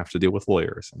 You don't have to deal with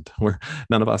lawyers. And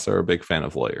none of us are a big fan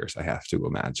of lawyers, I have to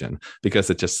imagine,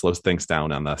 because it just slows things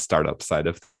down on the startup side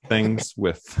of things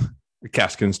with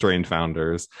cash constrained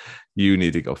founders. You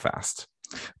need to go fast.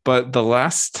 But the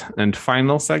last and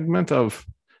final segment of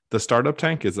the Startup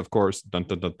Tank is, of course,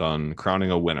 crowning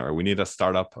a winner. We need a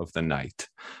startup of the night.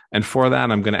 And for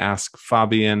that, I'm going to ask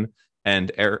Fabian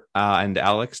and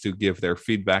Alex to give their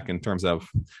feedback in terms of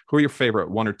who are your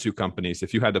favorite one or two companies.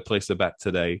 If you had to place a bet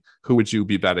today, who would you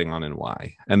be betting on and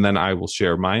why? And then I will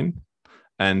share mine,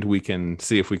 and we can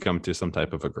see if we come to some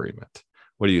type of agreement.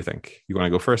 What do you think? You want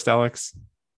to go first, Alex?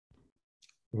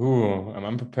 Ooh, I'm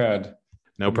unprepared.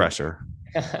 No pressure.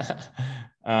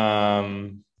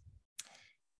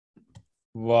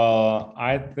 Well,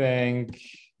 I think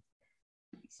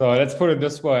so. Let's put it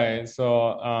this way.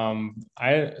 So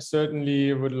I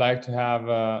certainly would like to have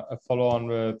a follow-on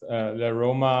with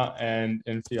Leroma and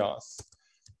Infios,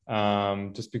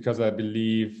 just because I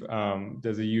believe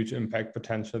there's a huge impact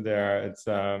potential there. It's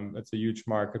a huge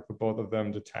market for both of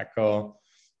them to tackle,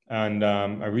 and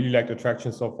I really like the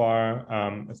traction so far,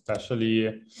 especially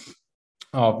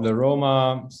of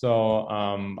Leroma. So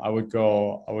I would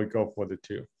go for the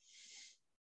two.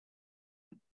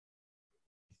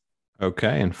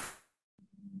 Okay, and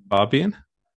Fabian?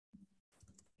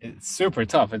 It's super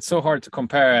tough. It's so hard to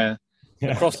compare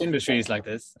across industries like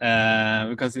this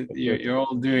because you're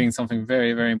all doing something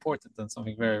very, very important and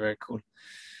something very, very cool.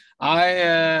 If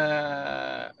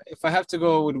I have to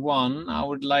go with one, I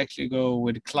would likely go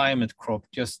with Climate Crop,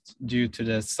 just due to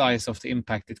the size of the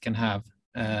impact it can have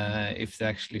if they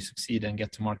actually succeed and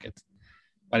get to market.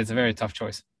 But it's a very tough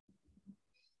choice.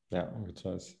 Yeah, good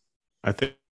choice. I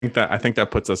think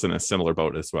that puts us in a similar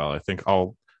boat as well. I think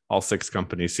all six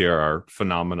companies here are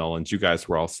phenomenal, and you guys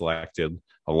were all selected.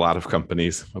 A lot of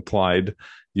companies applied.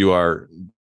 You are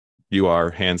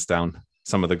hands down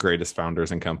some of the greatest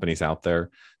founders and companies out there.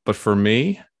 But for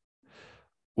me,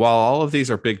 while all of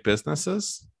these are big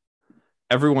businesses,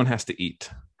 everyone has to eat,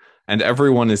 and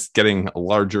everyone is getting a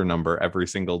larger number every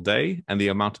single day. And the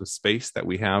amount of space that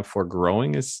we have for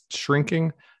growing is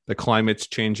shrinking. The climate's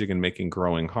changing and making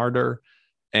growing harder.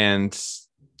 And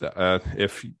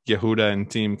if Yehuda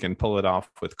and team can pull it off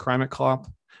with Climate Crop,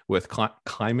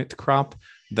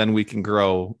 then we can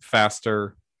grow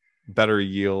faster, better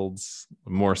yields,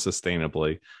 more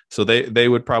sustainably. So they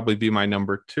would probably be my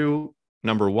number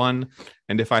one.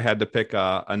 And if I had to pick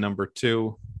a number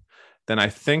two, then I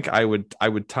think I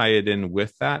would tie it in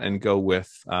with that and go with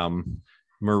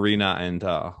Marina and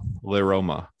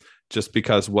Leroma, just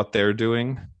because what they're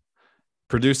doing.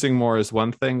 Producing more is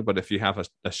one thing, but if you have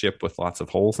a ship with lots of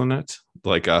holes in it,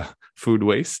 like a food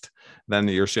waste, then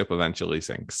your ship eventually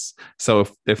sinks. So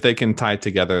if they can tie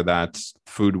together that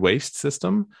food waste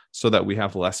system so that we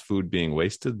have less food being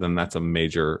wasted, then that's a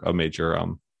major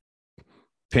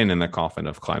pin in the coffin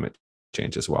of climate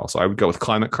change as well. So I would go with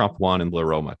Climate Crop 1 and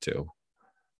Leroma 2.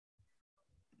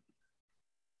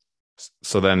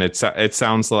 So then it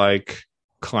sounds like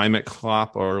Climate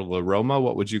Crop or Leroma.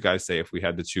 What would you guys say if we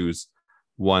had to choose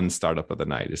one startup of the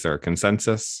night? Is there a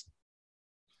consensus,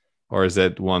 or is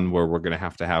it one where we're going to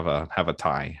have a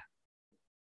tie?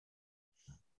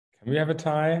 Can we have a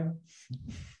tie?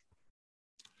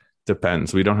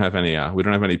 Depends. We don't have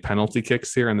any penalty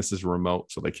kicks here, and this is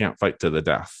remote, so they can't fight to the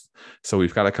death. So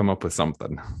we've got to come up with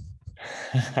something.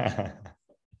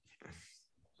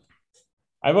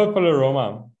 I vote for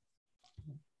Leroma.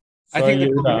 So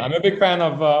I'm a big fan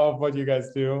of what you guys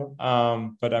do,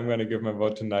 but I'm going to give my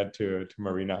vote tonight to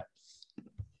Marina.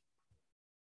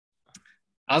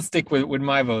 I'll stick with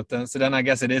my vote then. So then I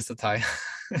guess it is a tie.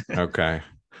 Okay,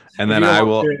 and then I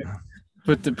will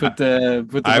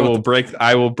I will break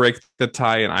the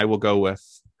tie, and I will go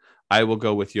with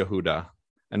Yehuda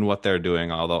and what they're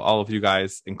doing. Although all of you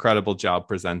guys, incredible job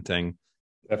presenting.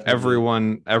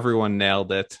 Definitely. Everyone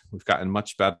nailed it. We've gotten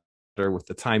much better with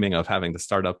the timing of having the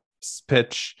startup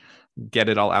pitch, get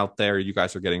it all out there. You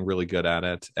guys are getting really good at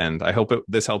it, and I hope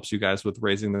this helps you guys with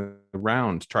raising the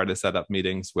round. Try to set up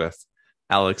meetings with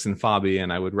Alex and Fabi,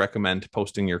 and I would recommend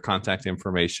posting your contact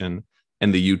information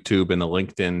in the YouTube and the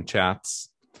LinkedIn chats.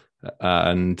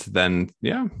 And then,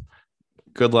 yeah,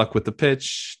 good luck with the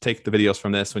pitch. Take the videos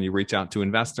from this when you reach out to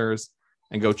investors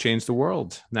and go change the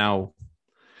world. Now,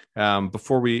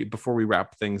 before we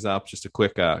wrap things up, just a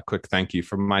quick thank you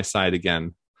from my side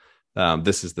again.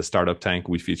 This is the Startup Tank.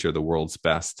 We feature the world's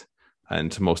best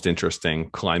and most interesting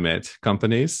climate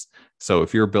companies. So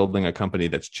if you're building a company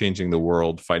that's changing the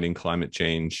world, fighting climate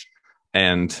change,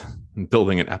 and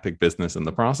building an epic business in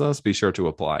the process, be sure to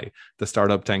apply to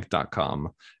startuptank.com.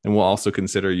 And we'll also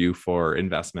consider you for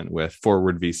investment with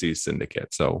Forward VC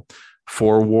Syndicate. So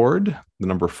Forward, the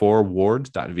number 4,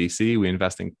 ward.vc. We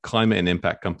invest in climate and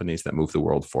impact companies that move the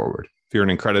world forward. If you're an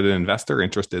accredited investor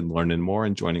interested in learning more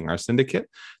and joining our syndicate,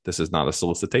 this is not a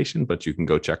solicitation, but you can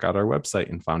go check out our website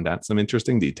and find out some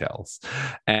interesting details.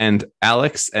 And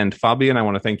Alex and Fabian, I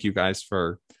want to thank you guys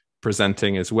for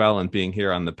presenting as well and being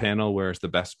here on the panel. Where's the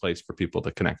best place for people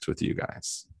to connect with you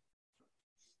guys?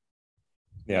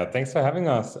 Yeah, thanks for having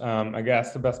us. I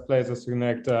guess the best place is to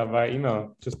connect via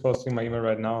email. Just posting my email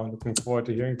right now. Looking forward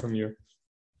to hearing from you.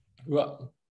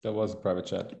 Well, that was a private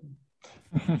chat.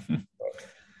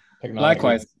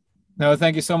 Likewise. No,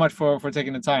 thank you so much for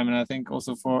taking the time. And I think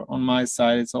also on my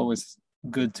side, it's always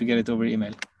good to get it over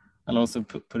email. I'll also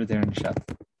put it there in the chat.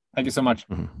 Thank you so much.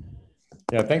 Mm-hmm.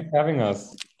 Yeah, thanks for having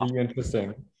us. Really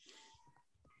interesting.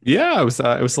 Yeah, it was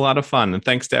a lot of fun. And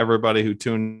thanks to everybody who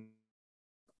tuned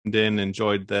in,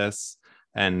 enjoyed this.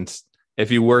 And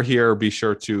if you were here, be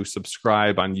sure to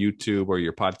subscribe on YouTube or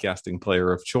your podcasting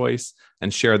player of choice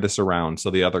and share this around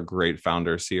so the other great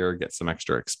founders here get some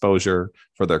extra exposure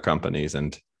for their companies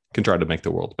and can try to make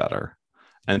the world better.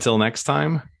 Until next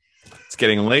time, it's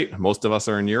getting late. Most of us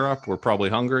are in Europe. We're probably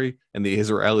hungry, and the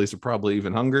Israelis are probably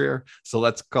even hungrier. So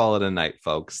let's call it a night,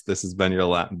 folks. This has been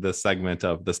the segment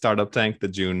of the Startup Tank, the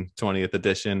June 20th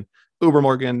edition.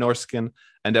 Ubermorgen, Norrsken,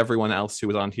 and everyone else who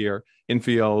was on here.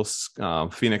 Infios,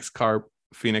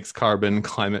 Phoenix Carbon,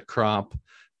 Climate Crop,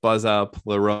 Buzz Up,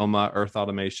 Laroma, Earth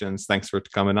Automations. Thanks for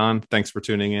coming on. Thanks for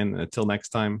tuning in. Until next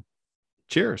time,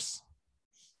 cheers.